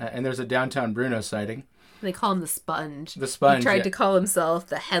it. And there's a Downtown Bruno sighting. They call him the Sponge. The Sponge. He tried to call himself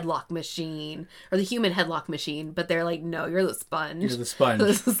the Headlock Machine, or the Human Headlock Machine, but they're like, no, you're the Sponge. You're the Sponge.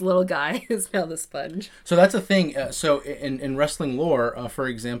 This little guy is now the Sponge. So that's a thing. So in wrestling lore, for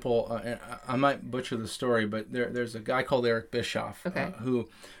example, I might butcher the story, but there's a guy called Eric Bischoff, who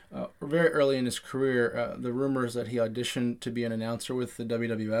very early in his career, the rumors that he auditioned to be an announcer with the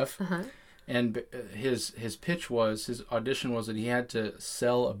WWF. And his audition was that he had to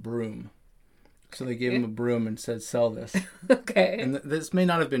sell a broom. So they gave him a broom and said, sell this. Okay. And this may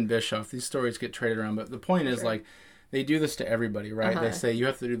not have been Bischoff. These stories get traded around. But the point is, they do this to everybody, right? They say, you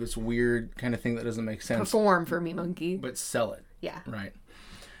have to do this weird kind of thing that doesn't make sense. Perform for me, monkey. But sell it. Yeah.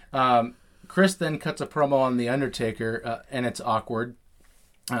 Right. Chris then cuts a promo on The Undertaker, and it's awkward.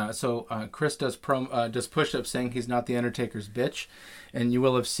 So Chris does push-ups saying he's not the Undertaker's bitch. And you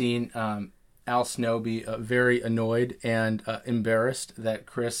will have seen Al Snow be very annoyed and embarrassed that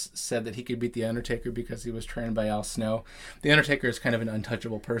Chris said that he could beat the Undertaker because he was trained by Al Snow. The Undertaker is kind of an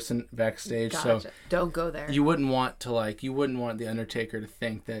untouchable person backstage, Gotcha. so Don't go there. You wouldn't want the Undertaker to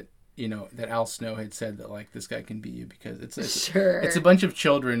think that that Al Snow had said that like this guy can beat you, because it's a bunch of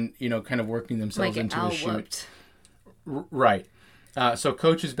children kind of working themselves into a shoot. Right. So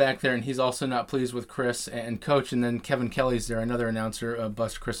Coach is back there, and he's also not pleased with Chris and Coach, and then Kevin Kelly's there, another announcer,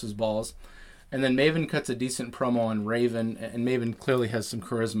 busts Chris's balls. And then Maven cuts a decent promo on Raven, and Maven clearly has some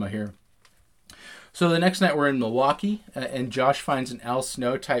charisma here. So the next night we're in Milwaukee, and Josh finds an Al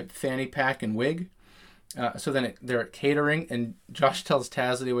Snow type fanny pack and wig. So then they're at catering, and Josh tells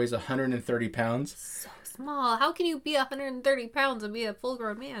Taz that he weighs 130 pounds. So small. How can you be 130 pounds and be a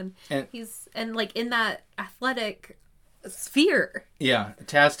full-grown man? And he's like in that athletic sphere. Yeah,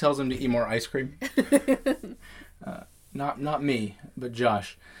 Taz tells him to eat more ice cream. Not me, but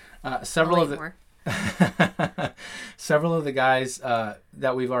Josh. Several of the guys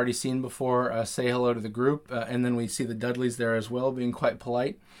that we've already seen before say hello to the group, and then we see the Dudleys there as well, being quite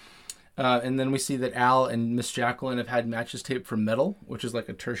polite. And then we see that Al and Miss Jacqueline have had matches taped for Metal, which is like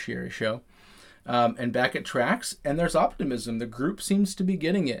a tertiary show. And back at Trax, and there's optimism. The group seems to be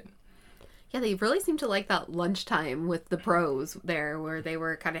getting it. Yeah, they really seem to like that lunchtime with the pros there, where they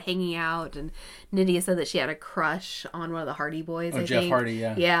were kind of hanging out, and Nydia said that she had a crush on one of the Hardy Boys. I Jeff think. Hardy,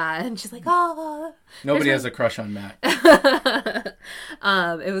 yeah. Yeah, and she's like, oh. Nobody has a crush on Matt. It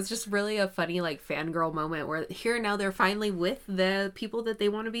was just really a funny like fangirl moment where here now they're finally with the people that they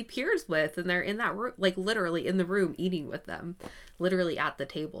want to be peers with, and they're in that room, like literally in the room eating with them, literally at the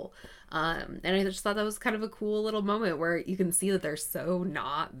table. And I just thought that was kind of a cool little moment where you can see that they're so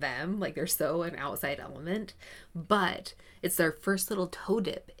not them, like they're so an outside element, but it's their first little toe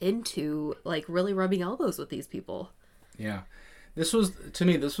dip into like really rubbing elbows with these people. Yeah. This was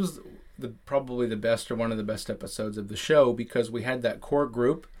probably the best, or one of the best episodes of the show, because we had that core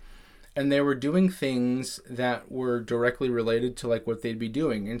group and they were doing things that were directly related to like what they'd be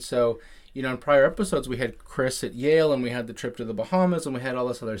doing. And so, in prior episodes, we had Chris at Yale, and we had the trip to the Bahamas, and we had all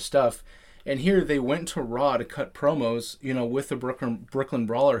this other stuff. And here they went to Raw to cut promos, with the Brooklyn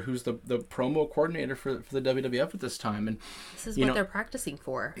Brawler, who's the promo coordinator for the WWF at this time. And this is what they're practicing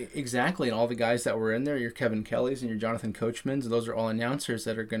for. Exactly. And all the guys that were in there, your Kevin Kellys and your Jonathan Coachmans, those are all announcers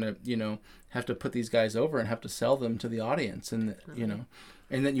that are going to, have to put these guys over and have to sell them to the audience. And,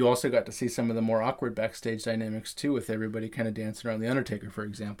 and then you also got to see some of the more awkward backstage dynamics, too, with everybody kind of dancing around The Undertaker, for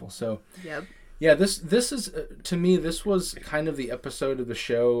example. So, yep. Yeah, this is, to me, this was kind of the episode of the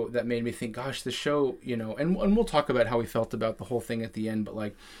show that made me think, gosh, the show, and we'll talk about how we felt about the whole thing at the end, but,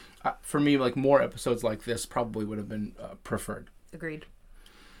 like, for me, like, more episodes like this probably would have been preferred. Agreed.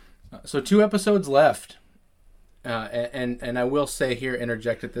 So 2 episodes left, and I will say here,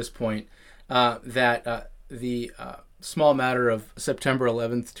 interject at this point, that the small matter of September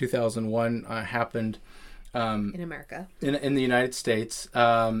 11th, 2001 happened in America, in the United States,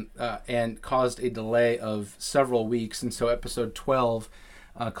 and caused a delay of several weeks. And so episode 12,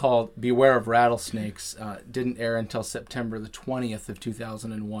 called Beware of Rattlesnakes, didn't air until September the 20th of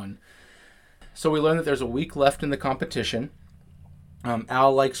 2001. So we learned that there's a week left in the competition.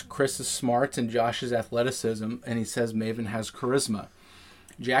 Al likes Chris's smarts and Josh's athleticism, and he says Maven has charisma.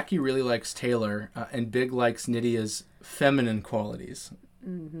 Jackie really likes Taylor, and Big likes Nydia's feminine qualities.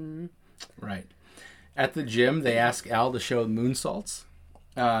 Mm-hmm. Right. At the gym, they ask Al to show moonsaults.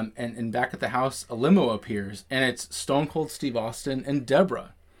 And back at the house, a limo appears, and it's Stone Cold Steve Austin and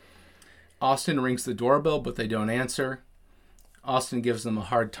Deborah. Austin rings the doorbell, but they don't answer. Austin gives them a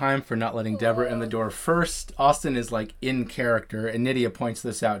hard time for not letting Deborah in the door first. Austin is like in character, and Nydia points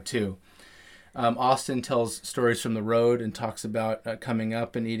this out too. Austin tells stories from the road and talks about coming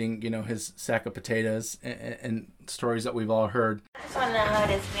up and eating, his sack of potatoes and stories that we've all heard. I just want to know how it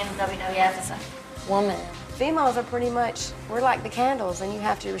is being in WWF as a woman. Females are pretty much, we're like the candles, and you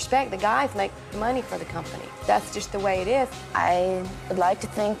have to respect the guys make money for the company. That's just the way it is. I would like to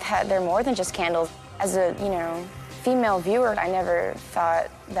think that they're more than just candles. As a, female viewer, I never thought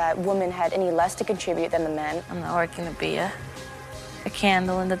that women had any less to contribute than the men. I'm not working to be a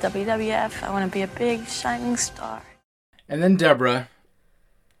candle in the WWF. I want to be a big, shining star. And then Deborah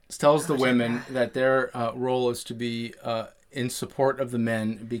tells the women that their role is to be in support of the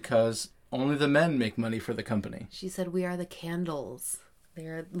men, because only the men make money for the company. She said, we are the candles.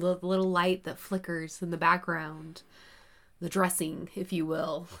 They're the little light that flickers in the background. The dressing, if you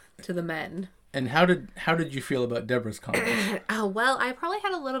will, to the men. And how did you feel about Deborah's comments? Well, I probably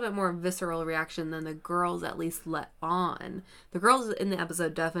had a little bit more visceral reaction than the girls at least let on. The girls in the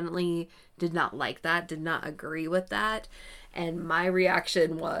episode definitely did not like that, did not agree with that. And my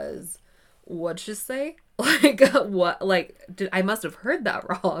reaction was, what'd she say? Like, what? Like, I must have heard that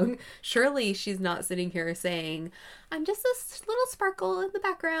wrong. Surely she's not sitting here saying, I'm just this little sparkle in the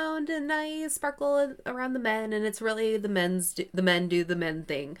background and I sparkle around the men and it's really the men do the men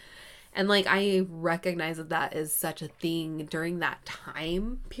thing. And, like, I recognize that is such a thing during that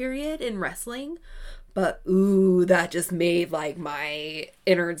time period in wrestling. But, ooh, that just made, like, my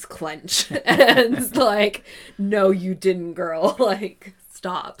innards clench. And, like, no, you didn't, girl. Like,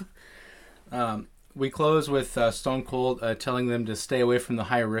 stop. We close with Stone Cold telling them to stay away from the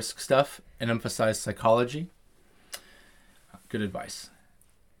high-risk stuff and emphasize psychology. Good advice.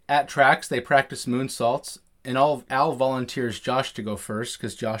 At Trax, they practice moonsaults. And Al volunteers Josh to go first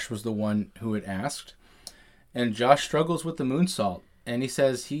because Josh was the one who had asked. And Josh struggles with the moonsault. And he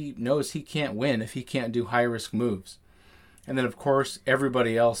says he knows he can't win if he can't do high-risk moves. And then, of course,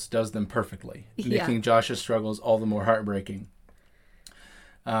 everybody else does them perfectly, making Josh's struggles all the more heartbreaking.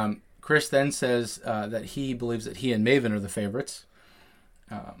 Chris then says that he believes that he and Maven are the favorites.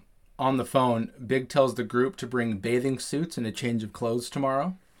 On the phone, Big tells the group to bring bathing suits and a change of clothes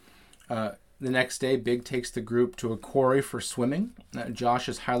tomorrow. The next day, Big takes the group to a quarry for swimming. Josh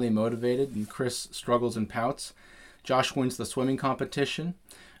is highly motivated, and Chris struggles and pouts. Josh wins the swimming competition.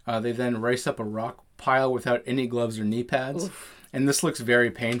 They then race up a rock pile without any gloves or knee pads. Oof. And this looks very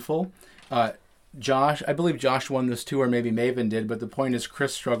painful. I believe Josh won this too, or maybe Maven did, but the point is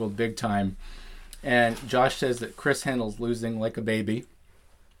Chris struggled big time. And Josh says that Chris handles losing like a baby.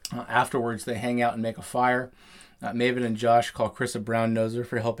 Afterwards, they hang out and make a fire. Maven and Josh call Chris a brown noser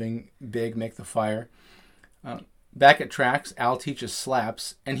for helping Big make the fire. Back at Trax, Al teaches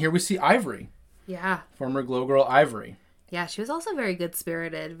slaps, and here we see Ivory. Yeah. Former Glow Girl Ivory. Yeah, she was also very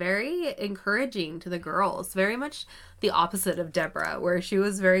good-spirited, very encouraging to the girls. Very much the opposite of Deborah, where she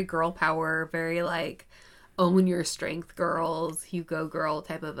was very girl power, very like, own your strength, girls, you go girl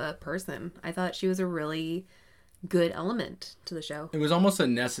type of a person. I thought she was a really good element to the show. It was almost a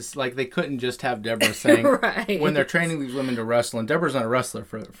necessary, like they couldn't just have Deborah saying, right. When they're training these women to wrestle, and Deborah's not a wrestler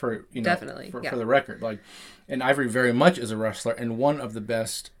for you know, definitely, for the record, like, and Ivory very much is a wrestler and one of the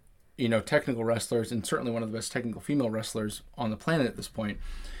best, you know, technical wrestlers, and certainly one of the best technical female wrestlers on the planet at this point.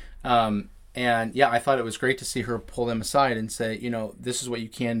 And yeah, I thought it was great to see her pull them aside and say, you know, this is what you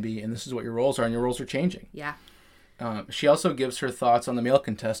can be, and this is what your roles are, and your roles are changing. Yeah. She also gives her thoughts on the male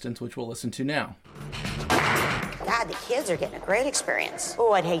contestants, which we'll listen to now. God, the kids are getting a great experience.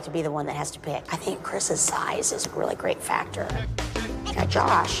 Oh, I'd hate to be the one that has to pick. I think Chris's size is a really great factor. Now,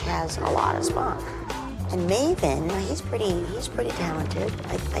 Josh has a lot of spunk. And Maven, he's pretty talented.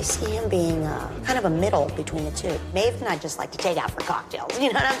 I see him being kind of a middle between the two. Maven, I'd just like to take out for cocktails.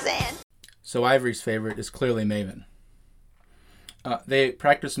 You know what I'm saying? So Ivory's favorite is clearly Maven. They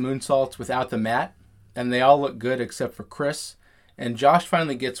practice moonsaults without the mat, and they all look good except for Chris. And Josh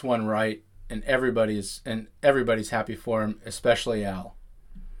finally gets one right, and everybody's happy for him, especially Al.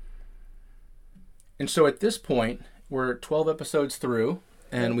 And so at this point, we're 12 episodes through,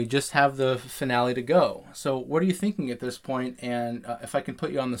 and we just have the finale to go. So what are you thinking at this point? And if I can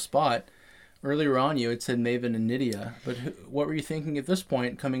put you on the spot, earlier on you had said Maven and Nydia, but what were you thinking at this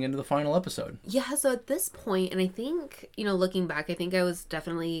point coming into the final episode? Yeah, so at this point, and I think, you know, looking back, I think I was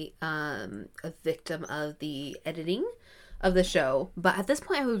definitely a victim of the editing of the show. But at this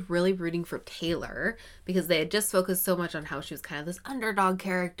point, I was really rooting for Taylor because they had just focused so much on how she was kind of this underdog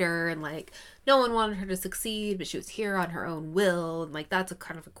character and like no one wanted her to succeed, but she was here on her own will. And like that's a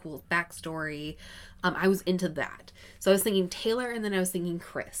kind of a cool backstory. I was into that. So I was thinking Taylor, and then I was thinking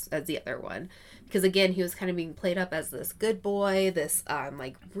Chris as the other one. Because again, he was kind of being played up as this good boy, this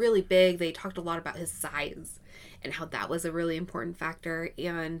like really big. They talked a lot about his size and how that was a really important factor.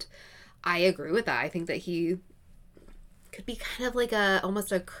 And I agree with that. I think that he could be kind of like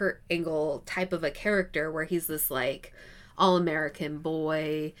almost a Kurt Angle type of a character where he's this like all-American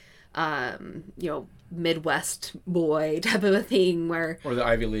boy, you know, Midwest boy type of a thing where... Or the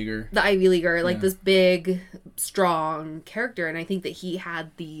Ivy Leaguer. Like this big, strong character. And I think that he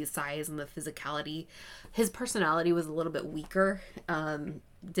had the size and the physicality. His personality was a little bit weaker.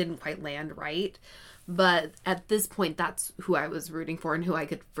 Didn't quite land right. But at this point, that's who I was rooting for and who I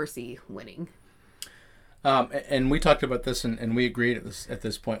could foresee winning. And we talked about this, and we agreed at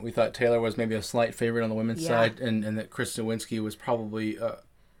this point. We thought Taylor was maybe a slight favorite on the women's side, and that Chris Nowinski was probably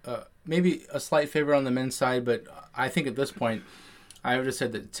maybe a slight favorite on the men's side. But I think at this point, I would have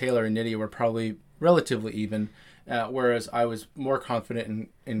said that Taylor and Nydia were probably relatively even. whereas I was more confident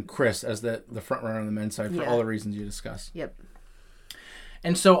in Chris as the front runner on the men's side for all the reasons you discussed. Yep.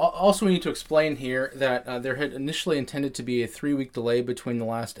 And so also we need to explain here that there had initially intended to be a 3-week delay between the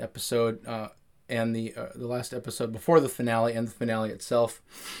last episode and the last episode before the finale and the finale itself.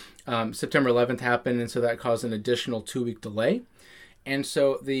 September 11th happened, and so that caused an additional 2-week delay. And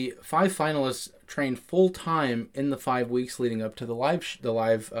so the 5 finalists trained full-time in the 5 weeks leading up to the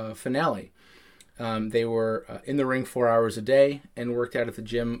live finale. They were in the ring 4 hours a day and worked out at the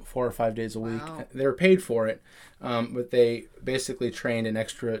gym 4 or 5 days a week. Wow. They were paid for it, but they basically trained an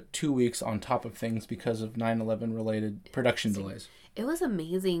extra 2 weeks on top of things because of 9/11 related production delays. It was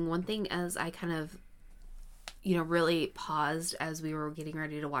amazing. One thing as I kind of, really paused as we were getting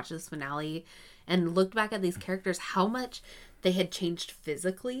ready to watch this finale and looked back at these characters, how much they had changed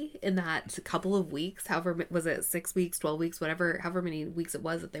physically in that couple of weeks. However, was it 6 weeks, 12 weeks, however many weeks it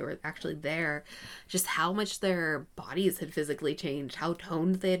was that they were actually there, just how much their bodies had physically changed, how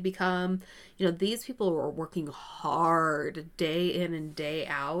toned they had become. These people were working hard day in and day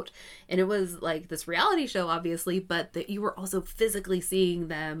out. And it was like this reality show, obviously, but that you were also physically seeing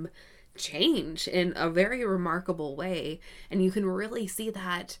them change in a very remarkable way. And you can really see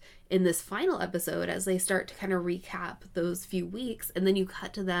that in this final episode as they start to kind of recap those few weeks, and then you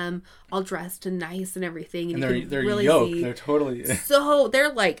cut to them all dressed and nice and everything, and they're really yoked. see, they're totally so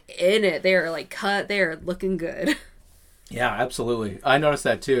they're like in it, they're like cut, they're looking good. Yeah, absolutely. I noticed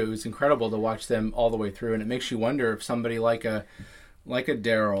that too. It was incredible to watch them all the way through, and it makes you wonder if somebody like a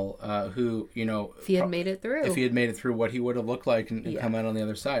Daryl, who, if he had made it through, what he would have looked like and come out on the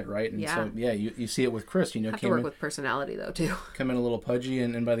other side, right? And so, you see it with Chris, have to work with personality though too. Come in a little pudgy,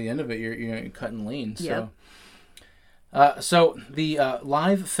 and by the end of it, you're cutting lean. Yep. So the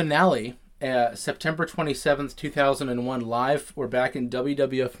live finale, September 27th, 2001, live. We're back in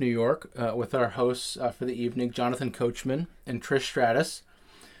WWF New York with our hosts for the evening, Jonathan Coachman and Trish Stratus.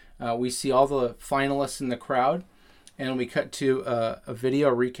 We see all the finalists in the crowd. And we cut to a video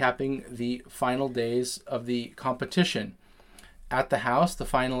recapping the final days of the competition. At the house, the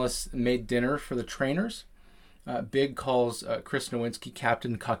finalists made dinner for the trainers. Big calls Chris Nowinski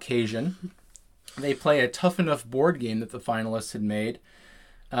Captain Caucasian. They play a Tough Enough board game that the finalists had made.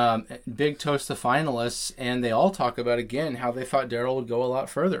 Big toast the finalists, and they all talk about, again, how they thought Daryl would go a lot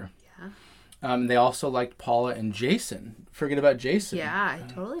further. Yeah. They also liked Paula and Jason. Forget about Jason. Yeah, I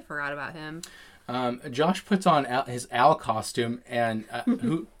totally forgot about him. Josh puts on his Al costume, and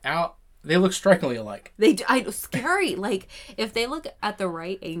they look strikingly alike. Scary. Like, if they look at the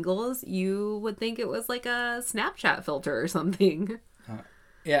right angles, you would think it was like a Snapchat filter or something.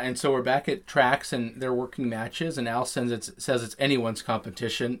 Yeah, and so we're back at Trax, and they're working matches, and Al says it's anyone's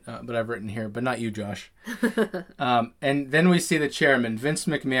competition, but I've written here, but not you, Josh. And then we see the chairman, Vince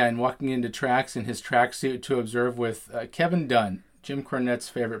McMahon, walking into Trax in his tracksuit to observe with Kevin Dunn, Jim Cornette's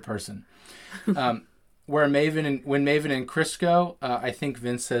favorite person. When Maven and Chris go, I think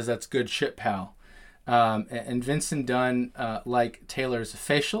Vince says that's good shit, pal. And Vince and Dunn like Taylor's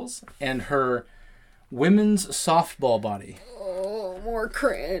facials and her women's softball body. Oh, more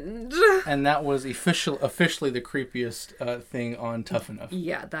cringe. And that was officially the creepiest thing on Tough Enough.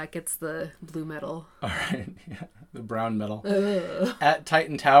 Yeah, that gets the blue medal. All right, yeah, the brown medal. At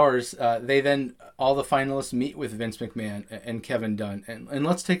Titan Towers, all the finalists meet with Vince McMahon and Kevin Dunn. And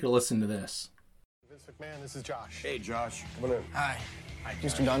let's take a listen to this. Vince McMahon, this is Josh. Hey, Josh. Come on in. Hi.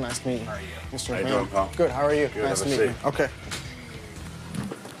 Mr. Dunn, nice to meet you. How are you? Mr. How you McMahon. doing, pal? Good, how are you? Good, nice to have meet a you. seat. Okay.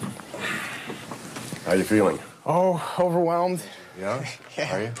 How you feeling? Oh, overwhelmed. Yeah?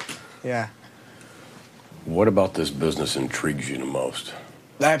 Yeah. Are you? Yeah. What about this business intrigues you the most?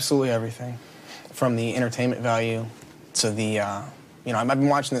 Absolutely everything. From the entertainment value to the, I've been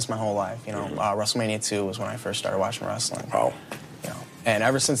watching this my whole life. WrestleMania 2 was when I first started watching wrestling. Wow. And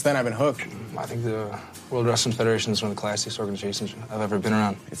ever since then, I've been hooked. I think the World Wrestling Federation is one of the classiest organizations I've ever been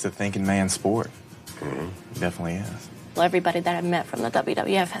around. It's a thinking man's sport. It definitely is. Well, everybody that I've met from the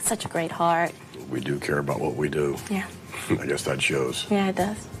WWF has such a great heart. We do care about what we do. Yeah. I guess that shows. Yeah, it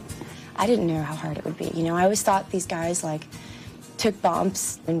does. I didn't know how hard it would be. I always thought these guys, took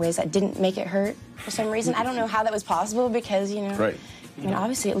bumps in ways that didn't make it hurt for some reason. I don't know how that was possible because, Right.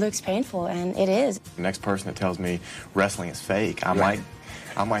 Obviously it looks painful, and it is. The next person that tells me wrestling is fake, I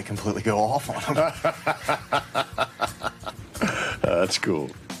might completely go off on them. That's cool.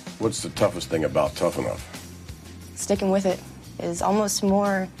 What's the toughest thing about Tough Enough? Sticking with it is almost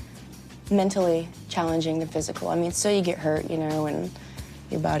more mentally challenging than physical. So you get hurt, and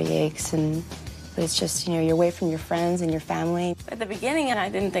your body aches, but it's just, you're away from your friends and your family. At the beginning, I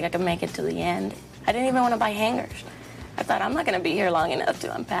didn't think I could make it to the end. I didn't even want to buy hangers. I thought, I'm not going to be here long enough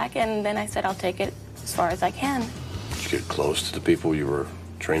to unpack, and then I said, I'll take it as far as I can. Did you get close to the people you were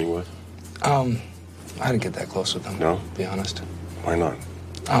training with? I didn't get that close with them. No? To be honest. Why not?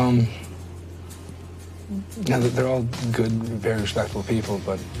 Yeah, they're all good, very respectable people,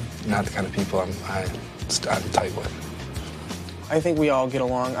 but not the kind of people I'm tight with. I think we all get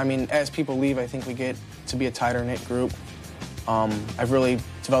along. I mean, as people leave, I think we get to be a tighter knit group. I've really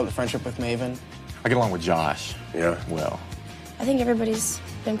developed a friendship with Maven. I get along with Josh. Yeah? Well. I think everybody's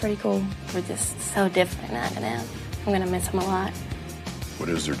been pretty cool. We're just so different, I'm gonna miss him a lot. What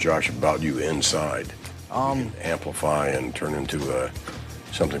is there, Josh, about you inside? You can amplify and turn into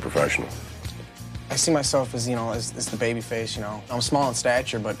something professional. I see myself as, as the baby face, I'm small in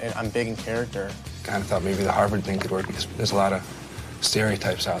stature, but I'm big in character. Kind of thought maybe the Harvard thing could work because there's a lot of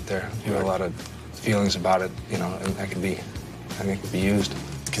stereotypes out there. You have a lot of feelings about it, and I think it could be used.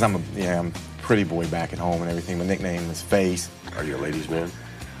 Because I'm a pretty boy back at home and everything. My nickname is Face. Are you a ladies' man?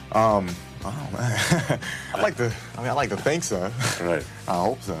 I don't know. I like to think so. Right. I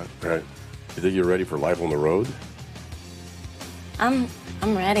hope so. Right. You think you're ready for life on the road? I'm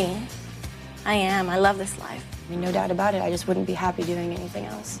ready. I am. I love this life. I mean, no doubt about it. I just wouldn't be happy doing anything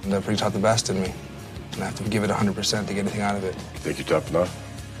else. That brings out the best in me. And I have to give it 100% to get anything out of it. You think you're tough enough?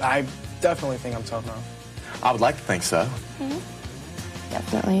 I definitely think I'm tough enough. I would like to think so. Mm-hmm.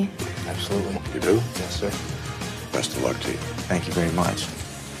 Definitely. Absolutely. You do? Yes, sir. Best of luck to you. Thank you very much.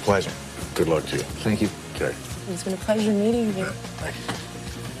 Pleasure. Good luck to you. Thank you. Okay. It's been a pleasure meeting you. Thank you.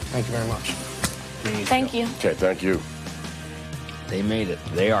 Thank you very much. Thank you. Okay, thank you. They made it.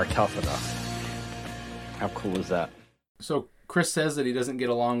 They are tough enough. How cool is that? So Chris says that he didn't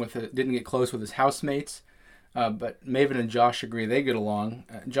get close with his housemates, but Maven and Josh agree they get along.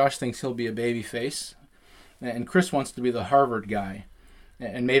 Josh thinks he'll be a baby face, and Chris wants to be the Harvard guy,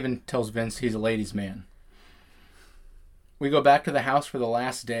 and Maven tells Vince he's a ladies' man. We go back to the house for the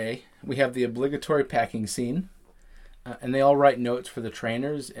last day. We have the obligatory packing scene, and they all write notes for the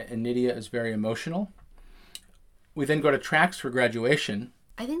trainers, and Nydia is very emotional. We then go to tracks for graduation.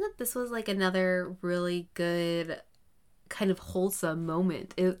 I think that this was like another really good kind of wholesome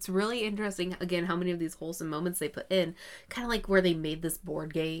moment. It's really interesting, again, how many of these wholesome moments they put in. Kind of like where they made this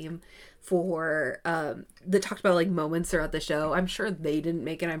board game for, that talked about like moments throughout the show. I'm sure they didn't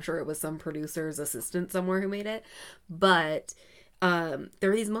make it. I'm sure it was some producer's assistant somewhere who made it. But there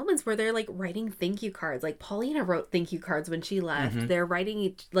were these moments where they're like writing thank you cards. Like Paulina wrote thank you cards when she left. Mm-hmm. They're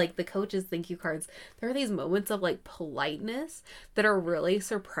writing like the coaches thank you cards. There are these moments of like politeness that are really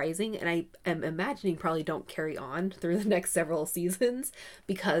surprising, and I am imagining probably don't carry on through the next several seasons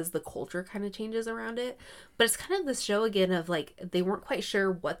because the culture kind of changes around it. But it's kind of this show again of like they weren't quite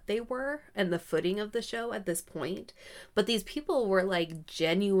sure what they were and the footing of the show at this point. But these people were like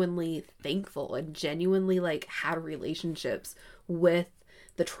genuinely thankful and genuinely like had relationships with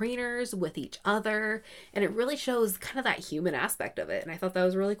the trainers, with each other, and it really shows kind of that human aspect of it, and I thought that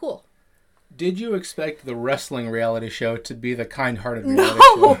was really cool. Did you expect the wrestling reality show to be the kind-hearted reality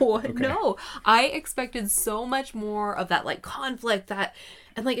show? Okay. No. I expected so much more of that like conflict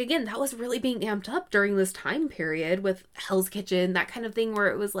and like again, that was really being amped up during this time period with Hell's Kitchen, that kind of thing where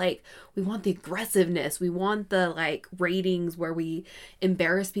it was like, we want the aggressiveness, we want the like ratings where we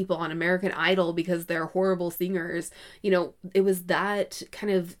embarrass people on American Idol because they're horrible singers. It was that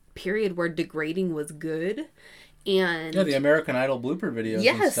kind of period where degrading was good. And yeah, the American Idol blooper videos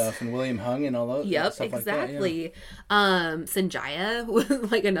yes. and stuff, and William Hung and all those. Yep, stuff exactly. Like that, yeah. Sanjaya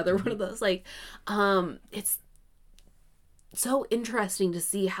was like another one of those. Like, it's so interesting to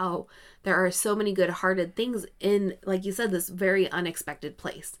see how there are so many good-hearted things in, like you said, this very unexpected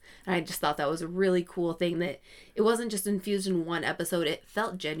place. And I just thought that was a really cool thing that it wasn't just infused in one episode. It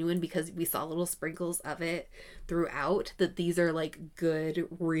felt genuine because we saw little sprinkles of it throughout. That these are like good,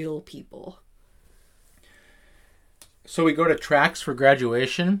 real people. So we go to tracks for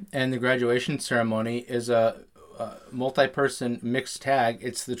graduation, and the graduation ceremony is a multi-person mixed tag.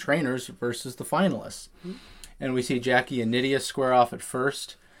 It's the trainers versus the finalists. Mm-hmm. And we see Jackie and Nydia square off at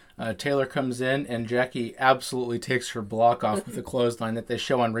first. Taylor comes in, and Jackie absolutely takes her block off with a clothesline that they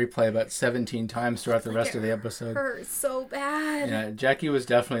show on replay about 17 times throughout the rest of the episode. It hurt so bad. Yeah, Jackie was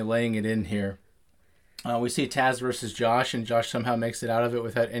definitely laying it in here. We see Taz versus Josh, and Josh somehow makes it out of it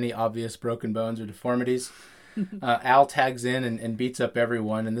without any obvious broken bones or deformities. Al tags in and beats up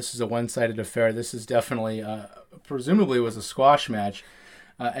everyone, and this is a one-sided affair. This is definitely, presumably was a squash match,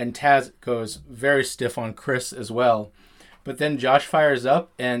 and Taz goes very stiff on Chris as well. But then Josh fires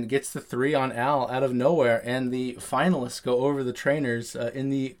up and gets the 3 on Al out of nowhere, and the finalists go over the trainers in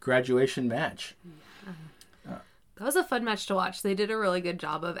the graduation match. That was a fun match to watch. They did a really good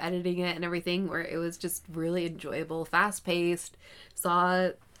job of editing it and everything, where it was just really enjoyable, fast-paced.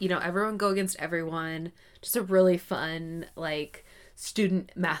 Saw everyone go against everyone. Just a really fun, like,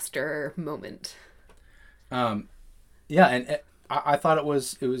 student master moment. Yeah, and I thought it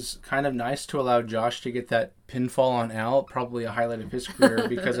was kind of nice to allow Josh to get that pinfall on Al, probably a highlight of his career,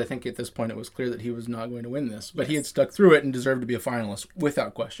 because I think at this point it was clear that he was not going to win this. But he had stuck through it and deserved to be a finalist,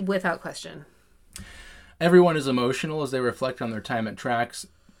 without question. Without question. Everyone is emotional as they reflect on their time at Trax,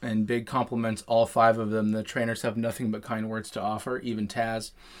 and big compliments all 5 of them. The trainers have nothing but kind words to offer, even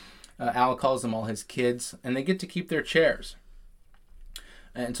Taz. Al calls them all his kids, and they get to keep their chairs.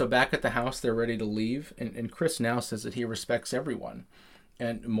 And so back at the house, they're ready to leave. And Chris now says that he respects everyone.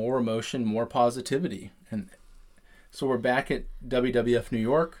 And more emotion, more positivity. And so we're back at WWF New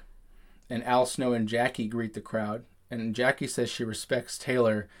York. And Al Snow and Jackie greet the crowd. And Jackie says she respects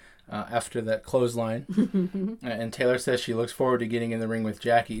Taylor after that clothesline. And Taylor says she looks forward to getting in the ring with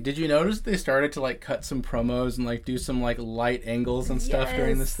Jackie. Did you notice they started to, like, cut some promos and, like, do some, like, light angles and stuff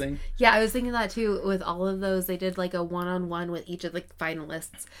during this thing? Yeah, I was thinking that too. With all of those, they did, like, a one-on-one with each of the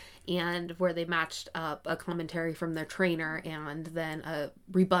finalists, and where they matched up a commentary from their trainer and then a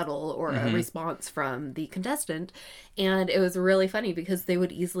rebuttal or a response from the contestant. And it was really funny because they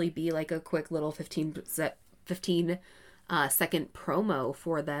would easily be, like, a quick little 15 second promo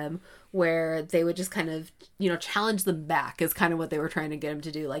for them, where they would just kind of, challenge them back, is kind of what they were trying to get them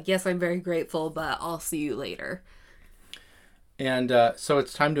to do. Like, yes, I'm very grateful, but I'll see you later. And so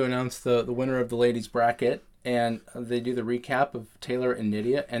it's time to announce the winner of the ladies bracket, and they do the recap of Taylor and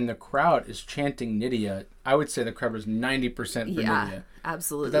Nydia, and the crowd is chanting Nydia. I would say the crowd was 90% for Nydia.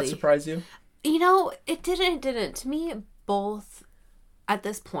 Absolutely. Did that surprise you? It didn't. To me, both. At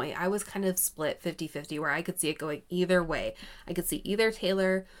this point, I was kind of split 50-50, where I could see it going either way. I could see either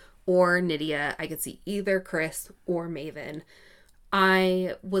Taylor or Nydia. I could see either Chris or Maven.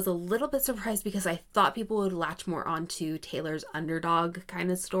 I was a little bit surprised because I thought people would latch more onto Taylor's underdog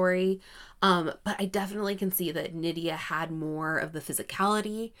kind of story. But I definitely can see that Nydia had more of the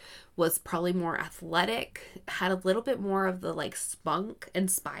physicality, was probably more athletic, had a little bit more of the, like, spunk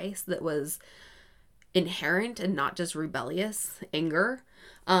and spice that was inherent and not just rebellious anger.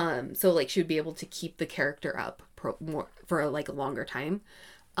 So, like, she would be able to keep the character up for like a longer time.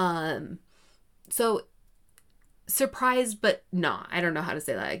 So surprised, but not. I don't know how to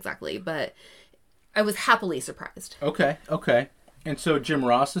say that exactly, but I was happily surprised. Okay. And so Jim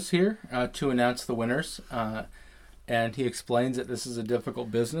Ross is here to announce the winners. And he explains that this is a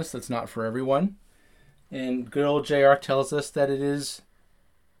difficult business that's not for everyone. And good old JR tells us that it is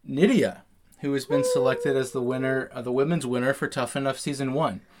Nydia who has been selected as the winner, the women's winner for Tough Enough Season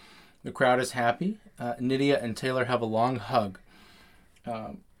 1. The crowd is happy. Nydia and Taylor have a long hug.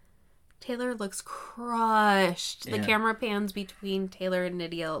 Taylor looks crushed. The Yeah. camera pans between Taylor and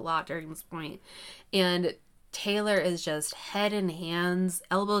Nydia a lot during this point. And Taylor is just head in hands,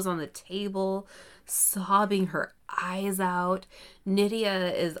 elbows on the table, sobbing her eyes out.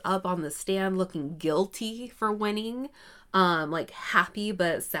 Nydia is up on the stand looking guilty for winning. Like happy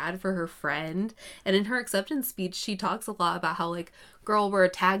but sad for her friend. And in her acceptance speech, she talks a lot about how, like, girl, we're a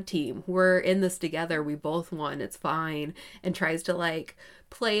tag team. We're in this together. We both won. It's fine. And tries to, like,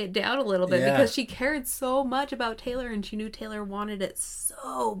 play it down a little bit because she cared so much about Taylor and she knew Taylor wanted it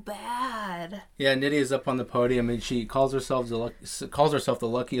so bad. Yeah, Nydia's up on the podium and she calls herself the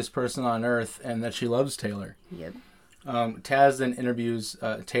luckiest person on earth and that she loves Taylor. Yep. Taz then interviews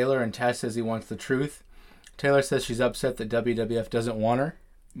Taylor, and Taz says he wants the truth. Taylor says she's upset that WWF doesn't want her,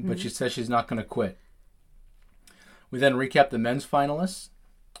 but she says she's not going to quit. We then recap the men's finalists.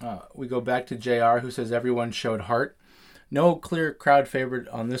 We go back to JR, who says everyone showed heart. No clear crowd favorite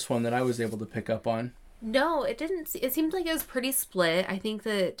on this one that I was able to pick up on. No, it didn't. It seemed like it was pretty split. I think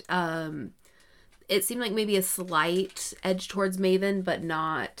that it seemed like maybe a slight edge towards Maven, but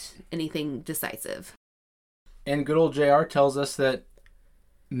not anything decisive. And good old JR tells us that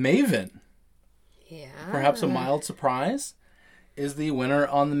Maven, perhaps a mild surprise, is the winner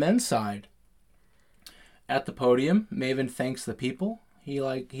on the men's side. At the podium, Maven thanks the people.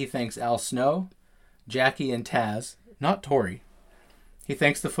 He thanks Al Snow, Jackie, and Taz, not Tori. He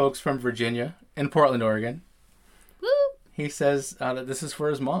thanks the folks from Virginia and Portland, Oregon. Woo! He says that this is for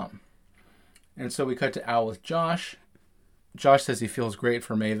his mom. And so we cut to Al with Josh. Josh says he feels great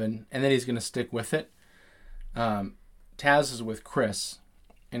for Maven, and then he's going to stick with it. Taz is with Chris,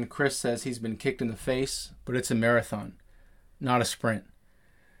 and Chris says he's been kicked in the face, but it's a marathon, not a sprint.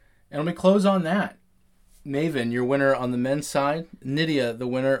 And we close on that. Maven, your winner on the men's side. Nydia, the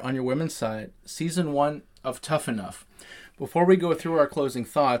winner on your women's side. Season 1 of Tough Enough. Before we go through our closing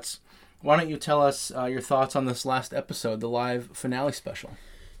thoughts, why don't you tell us your thoughts on this last episode, the live finale special?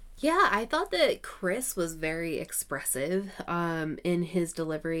 Yeah, I thought that Chris was very expressive in his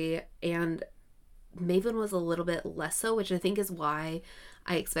delivery, and Maven was a little bit less so, which I think is why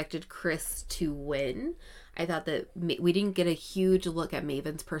I expected Chris to win. I thought that we didn't get a huge look at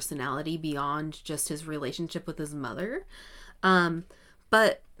Maven's personality beyond just his relationship with his mother.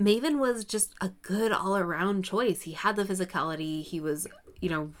 But Maven was just a good all-around choice. He had the physicality. He was,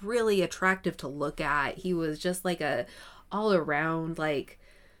 really attractive to look at. He was just like a all-around, like,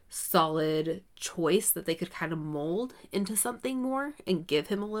 solid choice that they could kind of mold into something more and give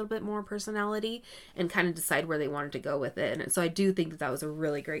him a little bit more personality and kind of decide where they wanted to go with it. And so I do think that was a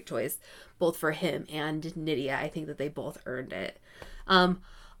really great choice, both for him and Nydia. I think that they both earned it.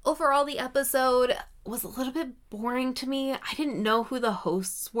 Overall, the episode was a little bit boring to me. I didn't know who the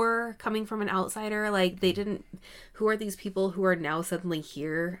hosts were coming from an outsider. Like, who are these people who are now suddenly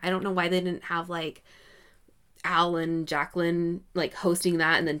here? I don't know why they didn't have, like, Al and Jacqueline, like, hosting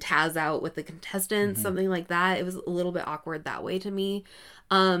that and then Taz out with the contestants, something like that. It was a little bit awkward that way to me.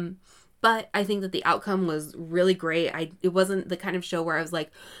 But I think that the outcome was really great. It wasn't the kind of show where I was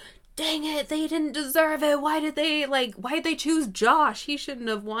like, dang it, they didn't deserve it. Why did they choose Josh? He shouldn't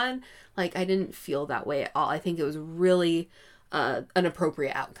have won. Like, I didn't feel that way at all. I think it was really an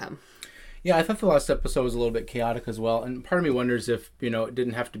appropriate outcome. Yeah, I thought the last episode was a little bit chaotic as well. And part of me wonders if, it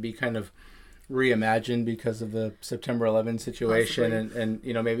didn't have to be kind of reimagined because of the September 11 situation and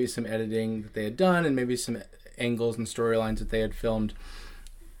maybe some editing that they had done and maybe some angles and storylines that they had filmed,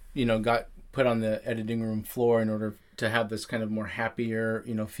 got put on the editing room floor in order to have this kind of more happier,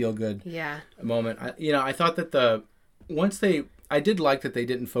 feel good moment. I thought that I did like that they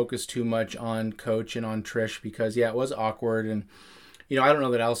didn't focus too much on Coach and on Trish because it was awkward and, I don't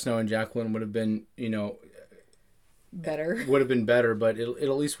know that Al Snow and Jacqueline would have been, better, but it at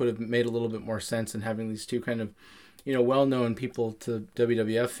least would have made a little bit more sense in having these two kind of, well-known people to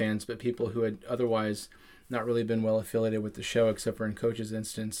WWF fans, but people who had otherwise not really been well affiliated with the show, except for in Coach's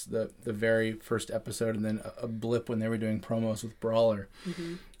instance, the very first episode and then a blip when they were doing promos with Brawler.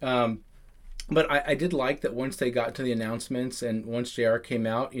 But I did like that once they got to the announcements and once JR came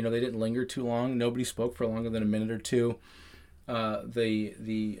out, they didn't linger too long. Nobody spoke for longer than a minute or two.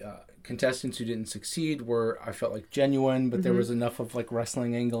 The contestants who didn't succeed were, I felt like, genuine, but there was enough of like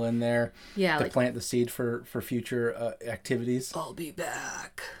wrestling angle in there to plant the seed for future activities. I'll be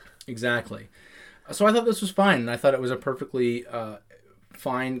back. Exactly. So I thought this was fine, and I thought it was a perfectly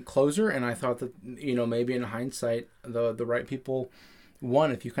fine closer, and I thought that, maybe in hindsight, the right people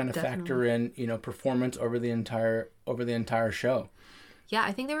won if you kind of factor in, performance over the entire show. Yeah,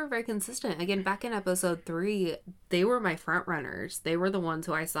 I think they were very consistent. Again, back in episode 3, they were my front runners. They were the ones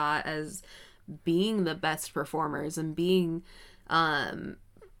who I saw as being the best performers and being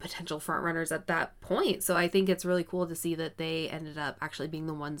potential front runners at that point. So I think it's really cool to see that they ended up actually being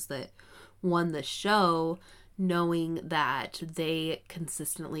the ones that won the show, knowing that they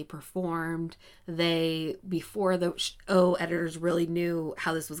consistently performed. Before the show editors really knew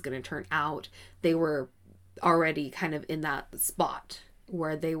how this was going to turn out, they were already kind of in that spot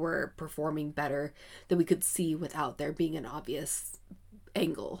where they were performing better than we could see without there being an obvious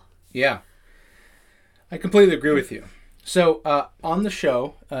angle. Yeah. I completely agree with you. So on the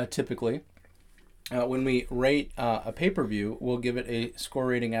show, typically, when we rate a pay-per-view, we'll give it a score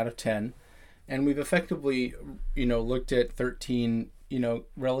rating out of 10. And we've effectively, looked at 13,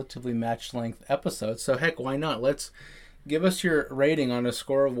 relatively match-length episodes. So heck, why not? Let's give us your rating on a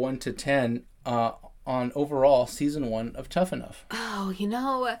score of 1 to 10 on overall season 1 of Tough Enough. Oh,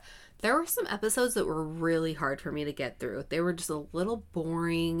 there were some episodes that were really hard for me to get through. They were just a little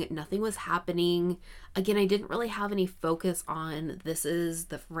boring. Nothing was happening. Again, I didn't really have any focus on this is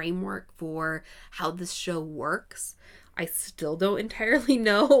the framework for how this show works. I still don't entirely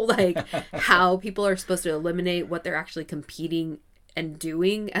know how people are supposed to eliminate what they're actually competing and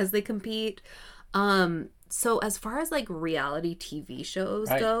doing as they compete. So as far as reality TV shows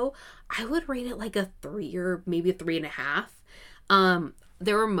go, I would rate it like a 3 or maybe a 3.5.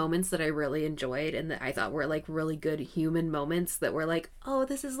 There were moments that I really enjoyed and that I thought were really good human moments that were oh,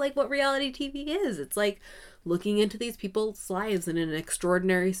 this is what reality TV is. It's looking into these people's lives in an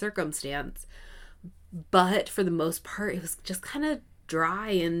extraordinary circumstance. But for the most part, it was just kind of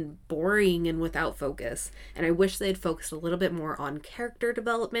dry and boring and without focus. And I wish they had focused a little bit more on character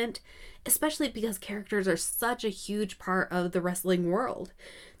development, especially because characters are such a huge part of the wrestling world.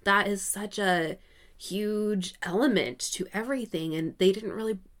 That is such a huge element to everything. And they didn't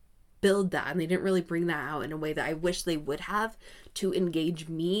really build that and they didn't really bring that out in a way that I wish they would have to engage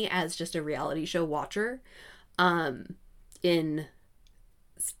me as just a reality show watcher in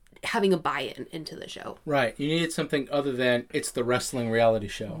having a buy-in into the show. Right. You needed something other than it's the wrestling reality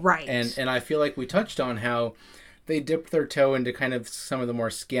show. Right. And I feel like we touched on how they dipped their toe into kind of some of the more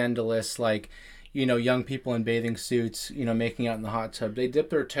scandalous, like, you know, young people in bathing suits, you know, making out in the hot tub. They dipped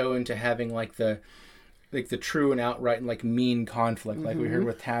their toe into having like the true and outright like mean conflict, like we heard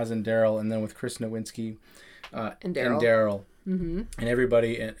with Taz and Daryl, and then with Chris Nowinski and Daryl and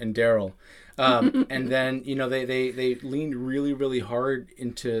everybody and Daryl. And then, you know, they leaned really, really hard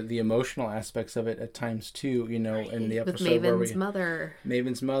into the emotional aspects of it at times too, you know, in the episode with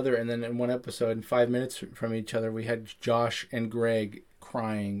Maven's mother. And then in one episode, in 5 minutes from each other, we had Josh and Greg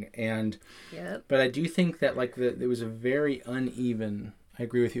crying. And, but I do think that like it was a very uneven, I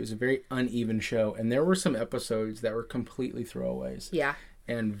agree with you, it was a very uneven show. And there were some episodes that were completely throwaways. Yeah.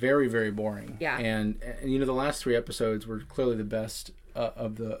 And very, very boring. Yeah. And you know, the last 3 episodes were clearly the best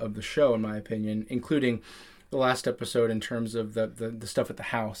of the show, in my opinion, including the last episode in terms of the stuff at the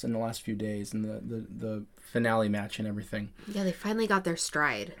house in the last few days and the finale match and everything. Yeah, they finally got their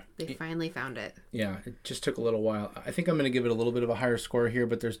stride. They finally found it. Yeah, it just took a little while. I think I'm going to give it a little bit of a higher score here,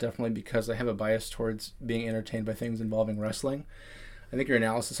 but there's definitely, because I have a bias towards being entertained by things involving wrestling. I think your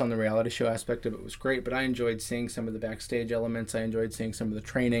analysis on the reality show aspect of it was great, but I enjoyed seeing some of the backstage elements. I enjoyed seeing some of the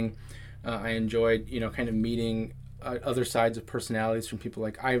training. I enjoyed, you know, kind of meeting other sides of personalities from people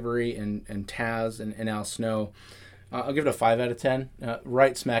like Ivory and Taz and Al Snow. I'll give it a 5 out of 10,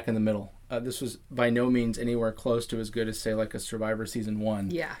 right smack in the middle. This was by no means anywhere close to as good as, say, like a Survivor Season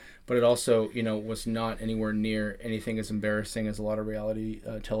 1. Yeah. But it also, you know, was not anywhere near anything as embarrassing as a lot of reality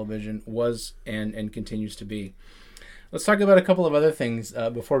television was and continues to be. Let's talk about a couple of other things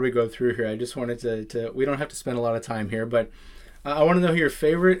before we go through here. I just wanted to we don't have to spend a lot of time here, but I want to know who your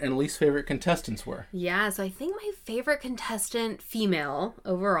favorite and least favorite contestants were. Yeah, so I think my favorite contestant, female,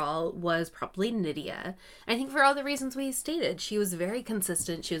 overall, was probably Nydia. I think for all the reasons we stated. She was very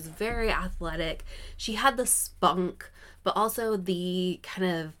consistent. She was very athletic. She had the spunk, but also the kind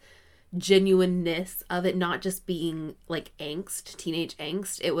of genuineness of it not just being like angst, teenage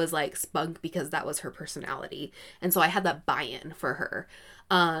angst. It was like spunk because that was her personality. And so I had that buy-in for her.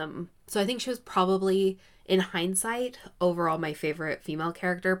 So I think she was probably, in hindsight, overall my favorite female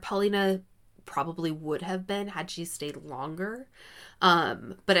character. Paulina probably would have been had she stayed longer.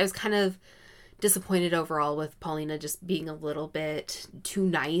 But I was kind of disappointed overall with Paulina just being a little bit too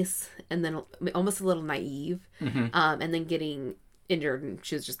nice and then almost a little naive. And then getting injured and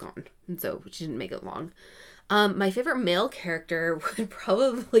she was just gone. And so she didn't make it long. My favorite male character would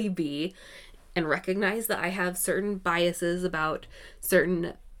probably be, and recognize that I have certain biases about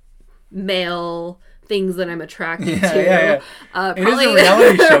certain male things that I'm attracted to. Yeah. Probably, it is a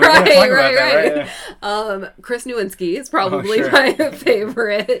reality show. We're gonna talk about that, right? Chris Nowinski is probably my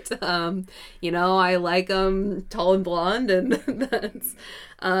favorite. You know, I like him tall and blonde, and that's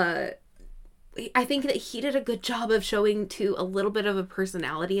I think that he did a good job of showing to a little bit of a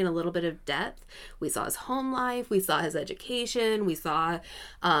personality and a little bit of depth. We saw his home life, we saw his education, we saw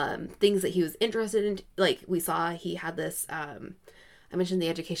things that he was interested in. Like, we saw he had this, I mentioned the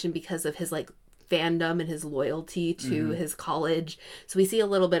education because of his like fandom and his loyalty to his college. So we see a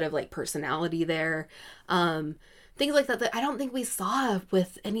little bit of like personality there. Things like that I don't think we saw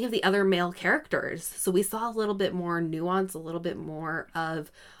with any of the other male characters. So we saw a little bit more nuance, a little bit more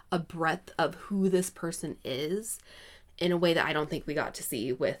of a breadth of who this person is in a way that I don't think we got to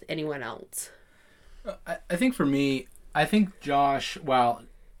see with anyone else. I think for me, I think Josh, while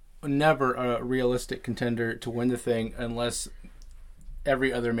never a realistic contender to win the thing unless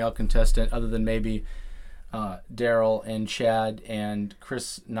every other male contestant other than maybe Daryl and Chad and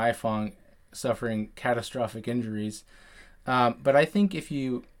Chris Nifong suffering catastrophic injuries. But I think if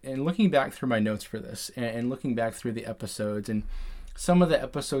you, and looking back through my notes for this and looking back through the episodes and some of the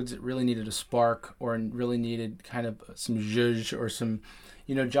episodes that really needed a spark or really needed kind of some zhuzh or some,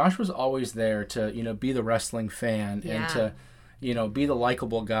 you know, Josh was always there to, you know, be the wrestling fan and to, you know, be the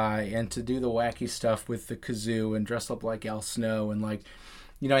likable guy and to do the wacky stuff with the kazoo and dress up like Al Snow. And like,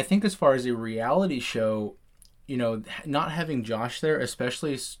 you know, I think as far as a reality show, you know, not having Josh there,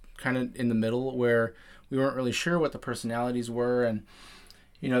 especially kind of in the middle where we weren't really sure what the personalities were and,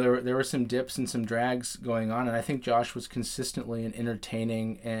 you know, there were some dips and some drags going on, and I think Josh was consistently and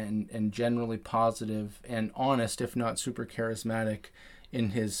entertaining and generally positive and honest, if not super charismatic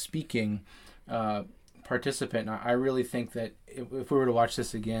in his speaking participant. And I really think that if we were to watch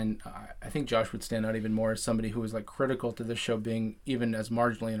this again, I think Josh would stand out even more as somebody who was like critical to this show being even as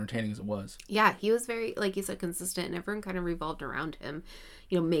marginally entertaining as it was. Yeah, he was very, like you said, consistent, and everyone kind of revolved around him.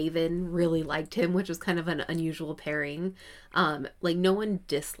 You know, Maven really liked him, which was kind of an unusual pairing. Like, no one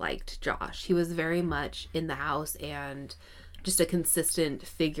disliked Josh. He was very much in the house and just a consistent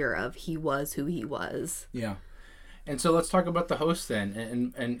figure of he was who he was. Yeah. And so let's talk about the hosts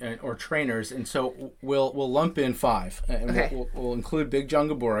then, and or trainers. And so we'll lump in 5. And Okay. we'll include Big John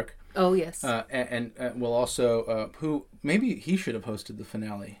Gaborik. Oh, yes. And we'll also, who, maybe he should have hosted the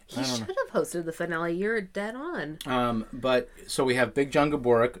finale. He should have hosted the finale. You're dead on. But, so we have Big John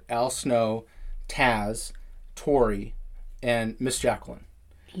Gaborik, Al Snow, Taz, Tori, and Miss Jacqueline.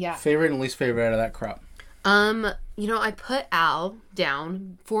 Yeah. Favorite and least favorite out of that crop? I put Al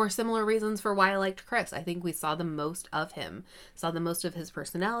down for similar reasons for why I liked Chris. I think we saw the most of him, saw the most of his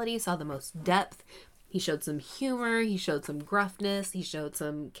personality, saw the most depth. He showed some humor, he showed some gruffness, he showed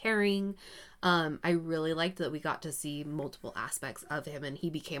some caring. I really liked that we got to see multiple aspects of him and he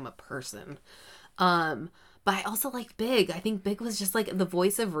became a person. But I also liked Big. I think Big was just like the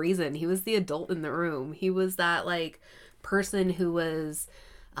voice of reason. He was the adult in the room. He was that like person who was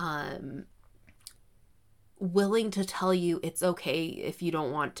willing to tell you it's okay if you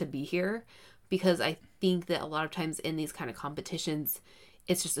don't want to be here, because I think that a lot of times in these kind of competitions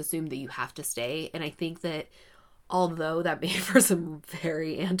it's just assumed that you have to stay, and I think that although that made for some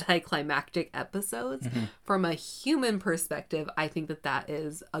very anticlimactic episodes, from a human perspective I think that that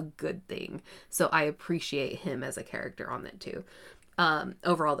is a good thing, so I appreciate him as a character on that too.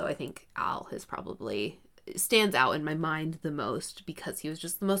 Overall though, I think Al has probably stands out in my mind the most because he was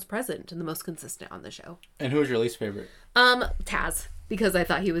just the most present and the most consistent on the show. And who was your least favorite? Taz, because I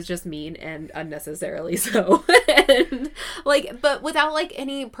thought he was just mean and unnecessarily so. And but without like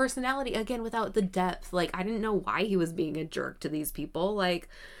any personality, again, without the depth. Like, I didn't know why he was being a jerk to these people. Like,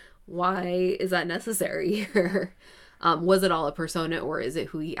 why is that necessary here? Was it all a persona or is it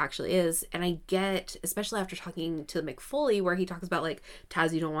who he actually is? And I get, especially after talking to McFoley, where he talks about like,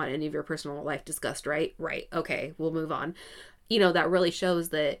 Taz, you don't want any of your personal life discussed, right? Right. Okay, we'll move on. That really shows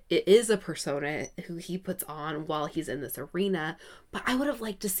that it is a persona who he puts on while he's in this arena. But I would have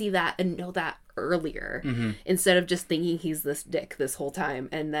liked to see that and know that earlier instead of just thinking he's this dick this whole time.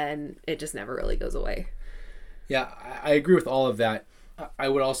 And then it just never really goes away. Yeah, I agree with all of that. I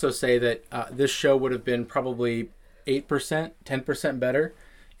would also say that this show would have been probably 8%, 10% better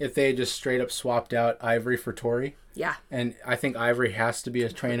if they had just straight up swapped out Ivory for Tori. Yeah. And I think Ivory has to be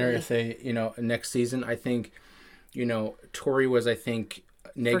a trainer if they, next season. I think, Tori was, negative.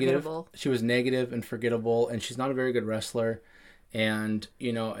 Forgettable. She was negative and forgettable, and she's not a very good wrestler. And,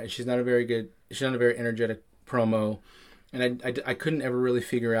 she's not a very energetic promo. And I couldn't ever really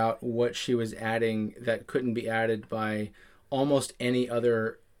figure out what she was adding that couldn't be added by almost any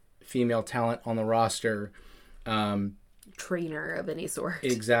other female talent on the roster. Trainer of any sort.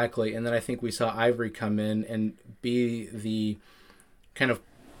 Exactly. And then I think we saw Ivory come in and be the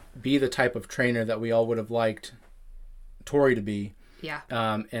type of trainer that we all would have liked Tori to be. Yeah.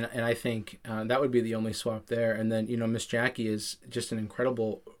 And I think that would be the only swap there. And then, Miss Jackie is just an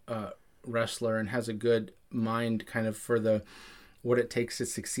incredible wrestler and has a good mind kind of for what it takes to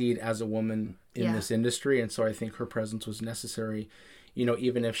succeed as a woman in this industry. And so I think her presence was necessary,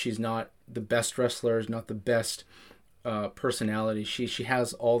 even if she's not the best wrestler, is not the best personality, she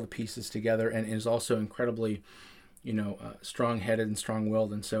has all the pieces together and is also incredibly, strong-headed and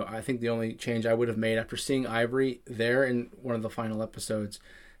strong-willed. And so I think the only change I would have made after seeing Ivory there in one of the final episodes,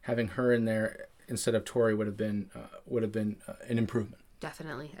 having her in there instead of Tori would have been an improvement.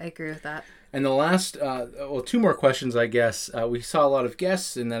 Definitely. I agree with that. And the last, 2 more questions, I guess. We saw a lot of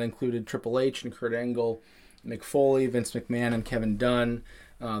guests, and that included Triple H and Kurt Angle, Mick Foley, Vince McMahon and Kevin Dunn,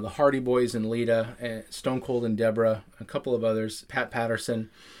 the Hardy Boys and Lita, Stone Cold and Deborah, a couple of others, Pat Patterson.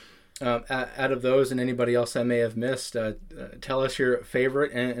 Out of those and anybody else I may have missed, tell us your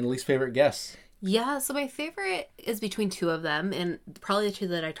favorite and least favorite guests. Yeah, so my favorite is between 2 of them, and probably the 2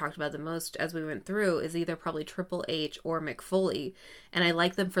 that I talked about the most as we went through is either probably Triple H or Mick Foley, and I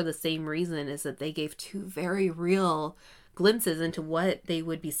like them for the same reason, is that they gave 2 very real glimpses into what they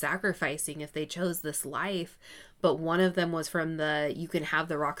would be sacrificing if they chose this life. But one of them was from you can have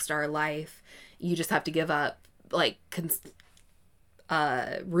the rock star life, you just have to give up like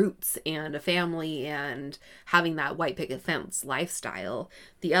roots and a family and having that white picket fence lifestyle.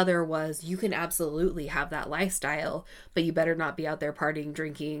 The other was you can absolutely have that lifestyle, but you better not be out there partying,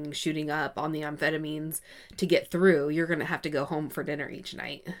 drinking, shooting up on the amphetamines to get through. You're going to have to go home for dinner each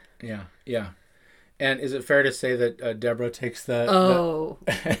night. Yeah. And is it fair to say that Deborah takes without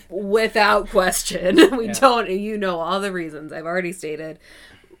question. We don't, all the reasons I've already stated.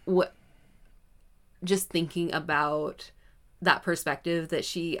 Just thinking about that perspective that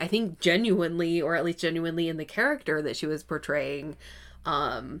she, I think genuinely, or at least genuinely in the character that she was portraying,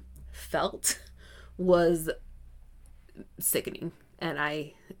 felt was sickening. And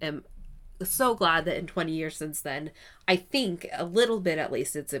I am so glad that in 20 years since then, I think a little bit at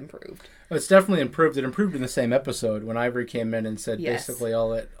least it's improved. It's definitely improved. It improved in the same episode when Ivory came in and said Yes. basically all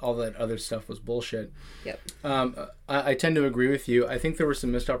that other stuff was bullshit. Yep. I tend to agree with you. I think there were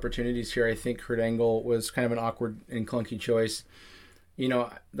some missed opportunities here. I think Kurt Angle was kind of an awkward and clunky choice. You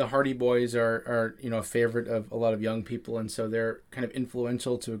know, the Hardy Boys are a favorite of a lot of young people, and so they're kind of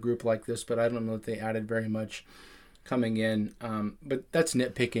influential to a group like this, but I don't know that they added very much coming in. But that's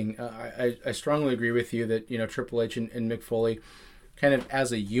nitpicking. I strongly agree with you that, Triple H and Mick Foley kind of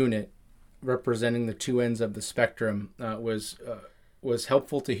as a unit representing the two ends of the spectrum was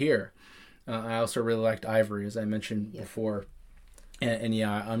helpful to hear. I also really liked Ivory, as I mentioned before. And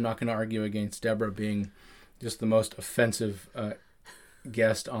yeah, I'm not going to argue against Deborah being just the most offensive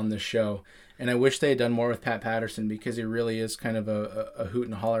guest on the show. And I wish they had done more with Pat Patterson, because he really is kind of a hoot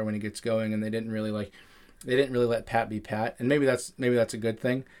and holler when he gets going, and they didn't really let Pat be Pat. And maybe that's a good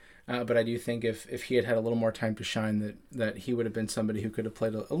thing. But I do think if he had had a little more time to shine, that he would have been somebody who could have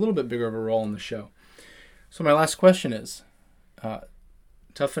played a little bit bigger of a role in the show. So my last question is,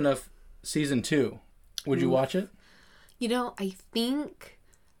 Tough Enough Season 2, would you watch it? I think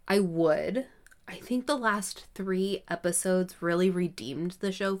I would. I think the last 3 episodes really redeemed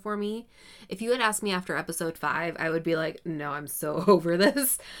the show for me. If you had asked me after episode 5, I would be like, no, I'm so over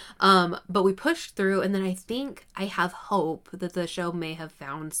this. But we pushed through, and then I think I have hope that the show may have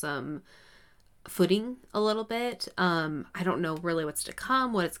found some footing a little bit. I don't know really what's to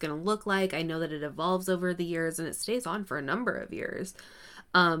come, what it's going to look like. I know that it evolves over the years, and it stays on for a number of years.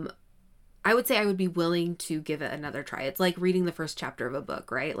 I would say I would be willing to give it another try. It's like reading the first chapter of a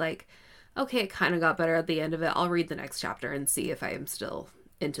book, right? Like, okay, it kind of got better at the end of it. I'll read the next chapter and see if I am still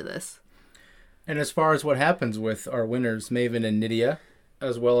into this. And as far as what happens with our winners, Maven and Nydia,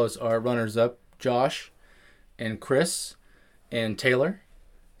 as well as our runners-up, Josh and Chris and Taylor,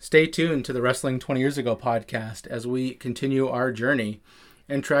 stay tuned to the Wrestling 20 Years Ago podcast as we continue our journey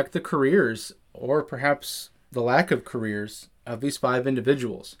and track the careers, or perhaps the lack of careers, of these 5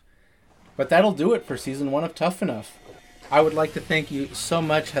 individuals. But that'll do it for Season 1 of Tough Enough. I would like to thank you so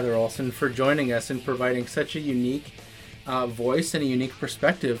much, Heather Olsen, for joining us and providing such a unique voice and a unique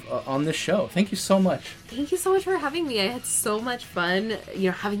perspective on this show. Thank you so much. Thank you so much for having me. I had so much fun,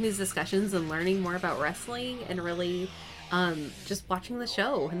 having these discussions and learning more about wrestling, and really just watching the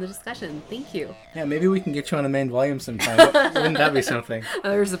show and the discussion. Thank you. Yeah, maybe we can get you on the main volume sometime. Wouldn't that be something?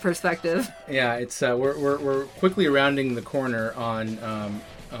 There's the perspective. Yeah, it's we're quickly rounding the corner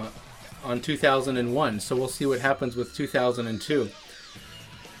on 2001, so we'll see what happens with 2002.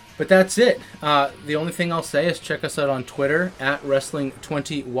 But that's it. The only thing I'll say is check us out on Twitter at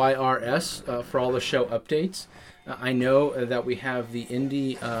Wrestling20YRS for all the show updates. I know that we have the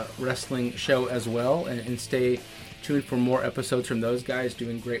indie wrestling show as well, and stay tuned for more episodes from those guys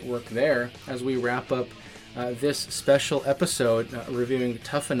doing great work there as we wrap up this special episode reviewing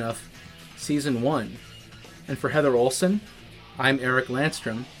Tough Enough Season 1. And for Heather Olsen, I'm Eric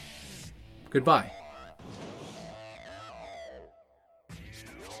Landstrom. Goodbye.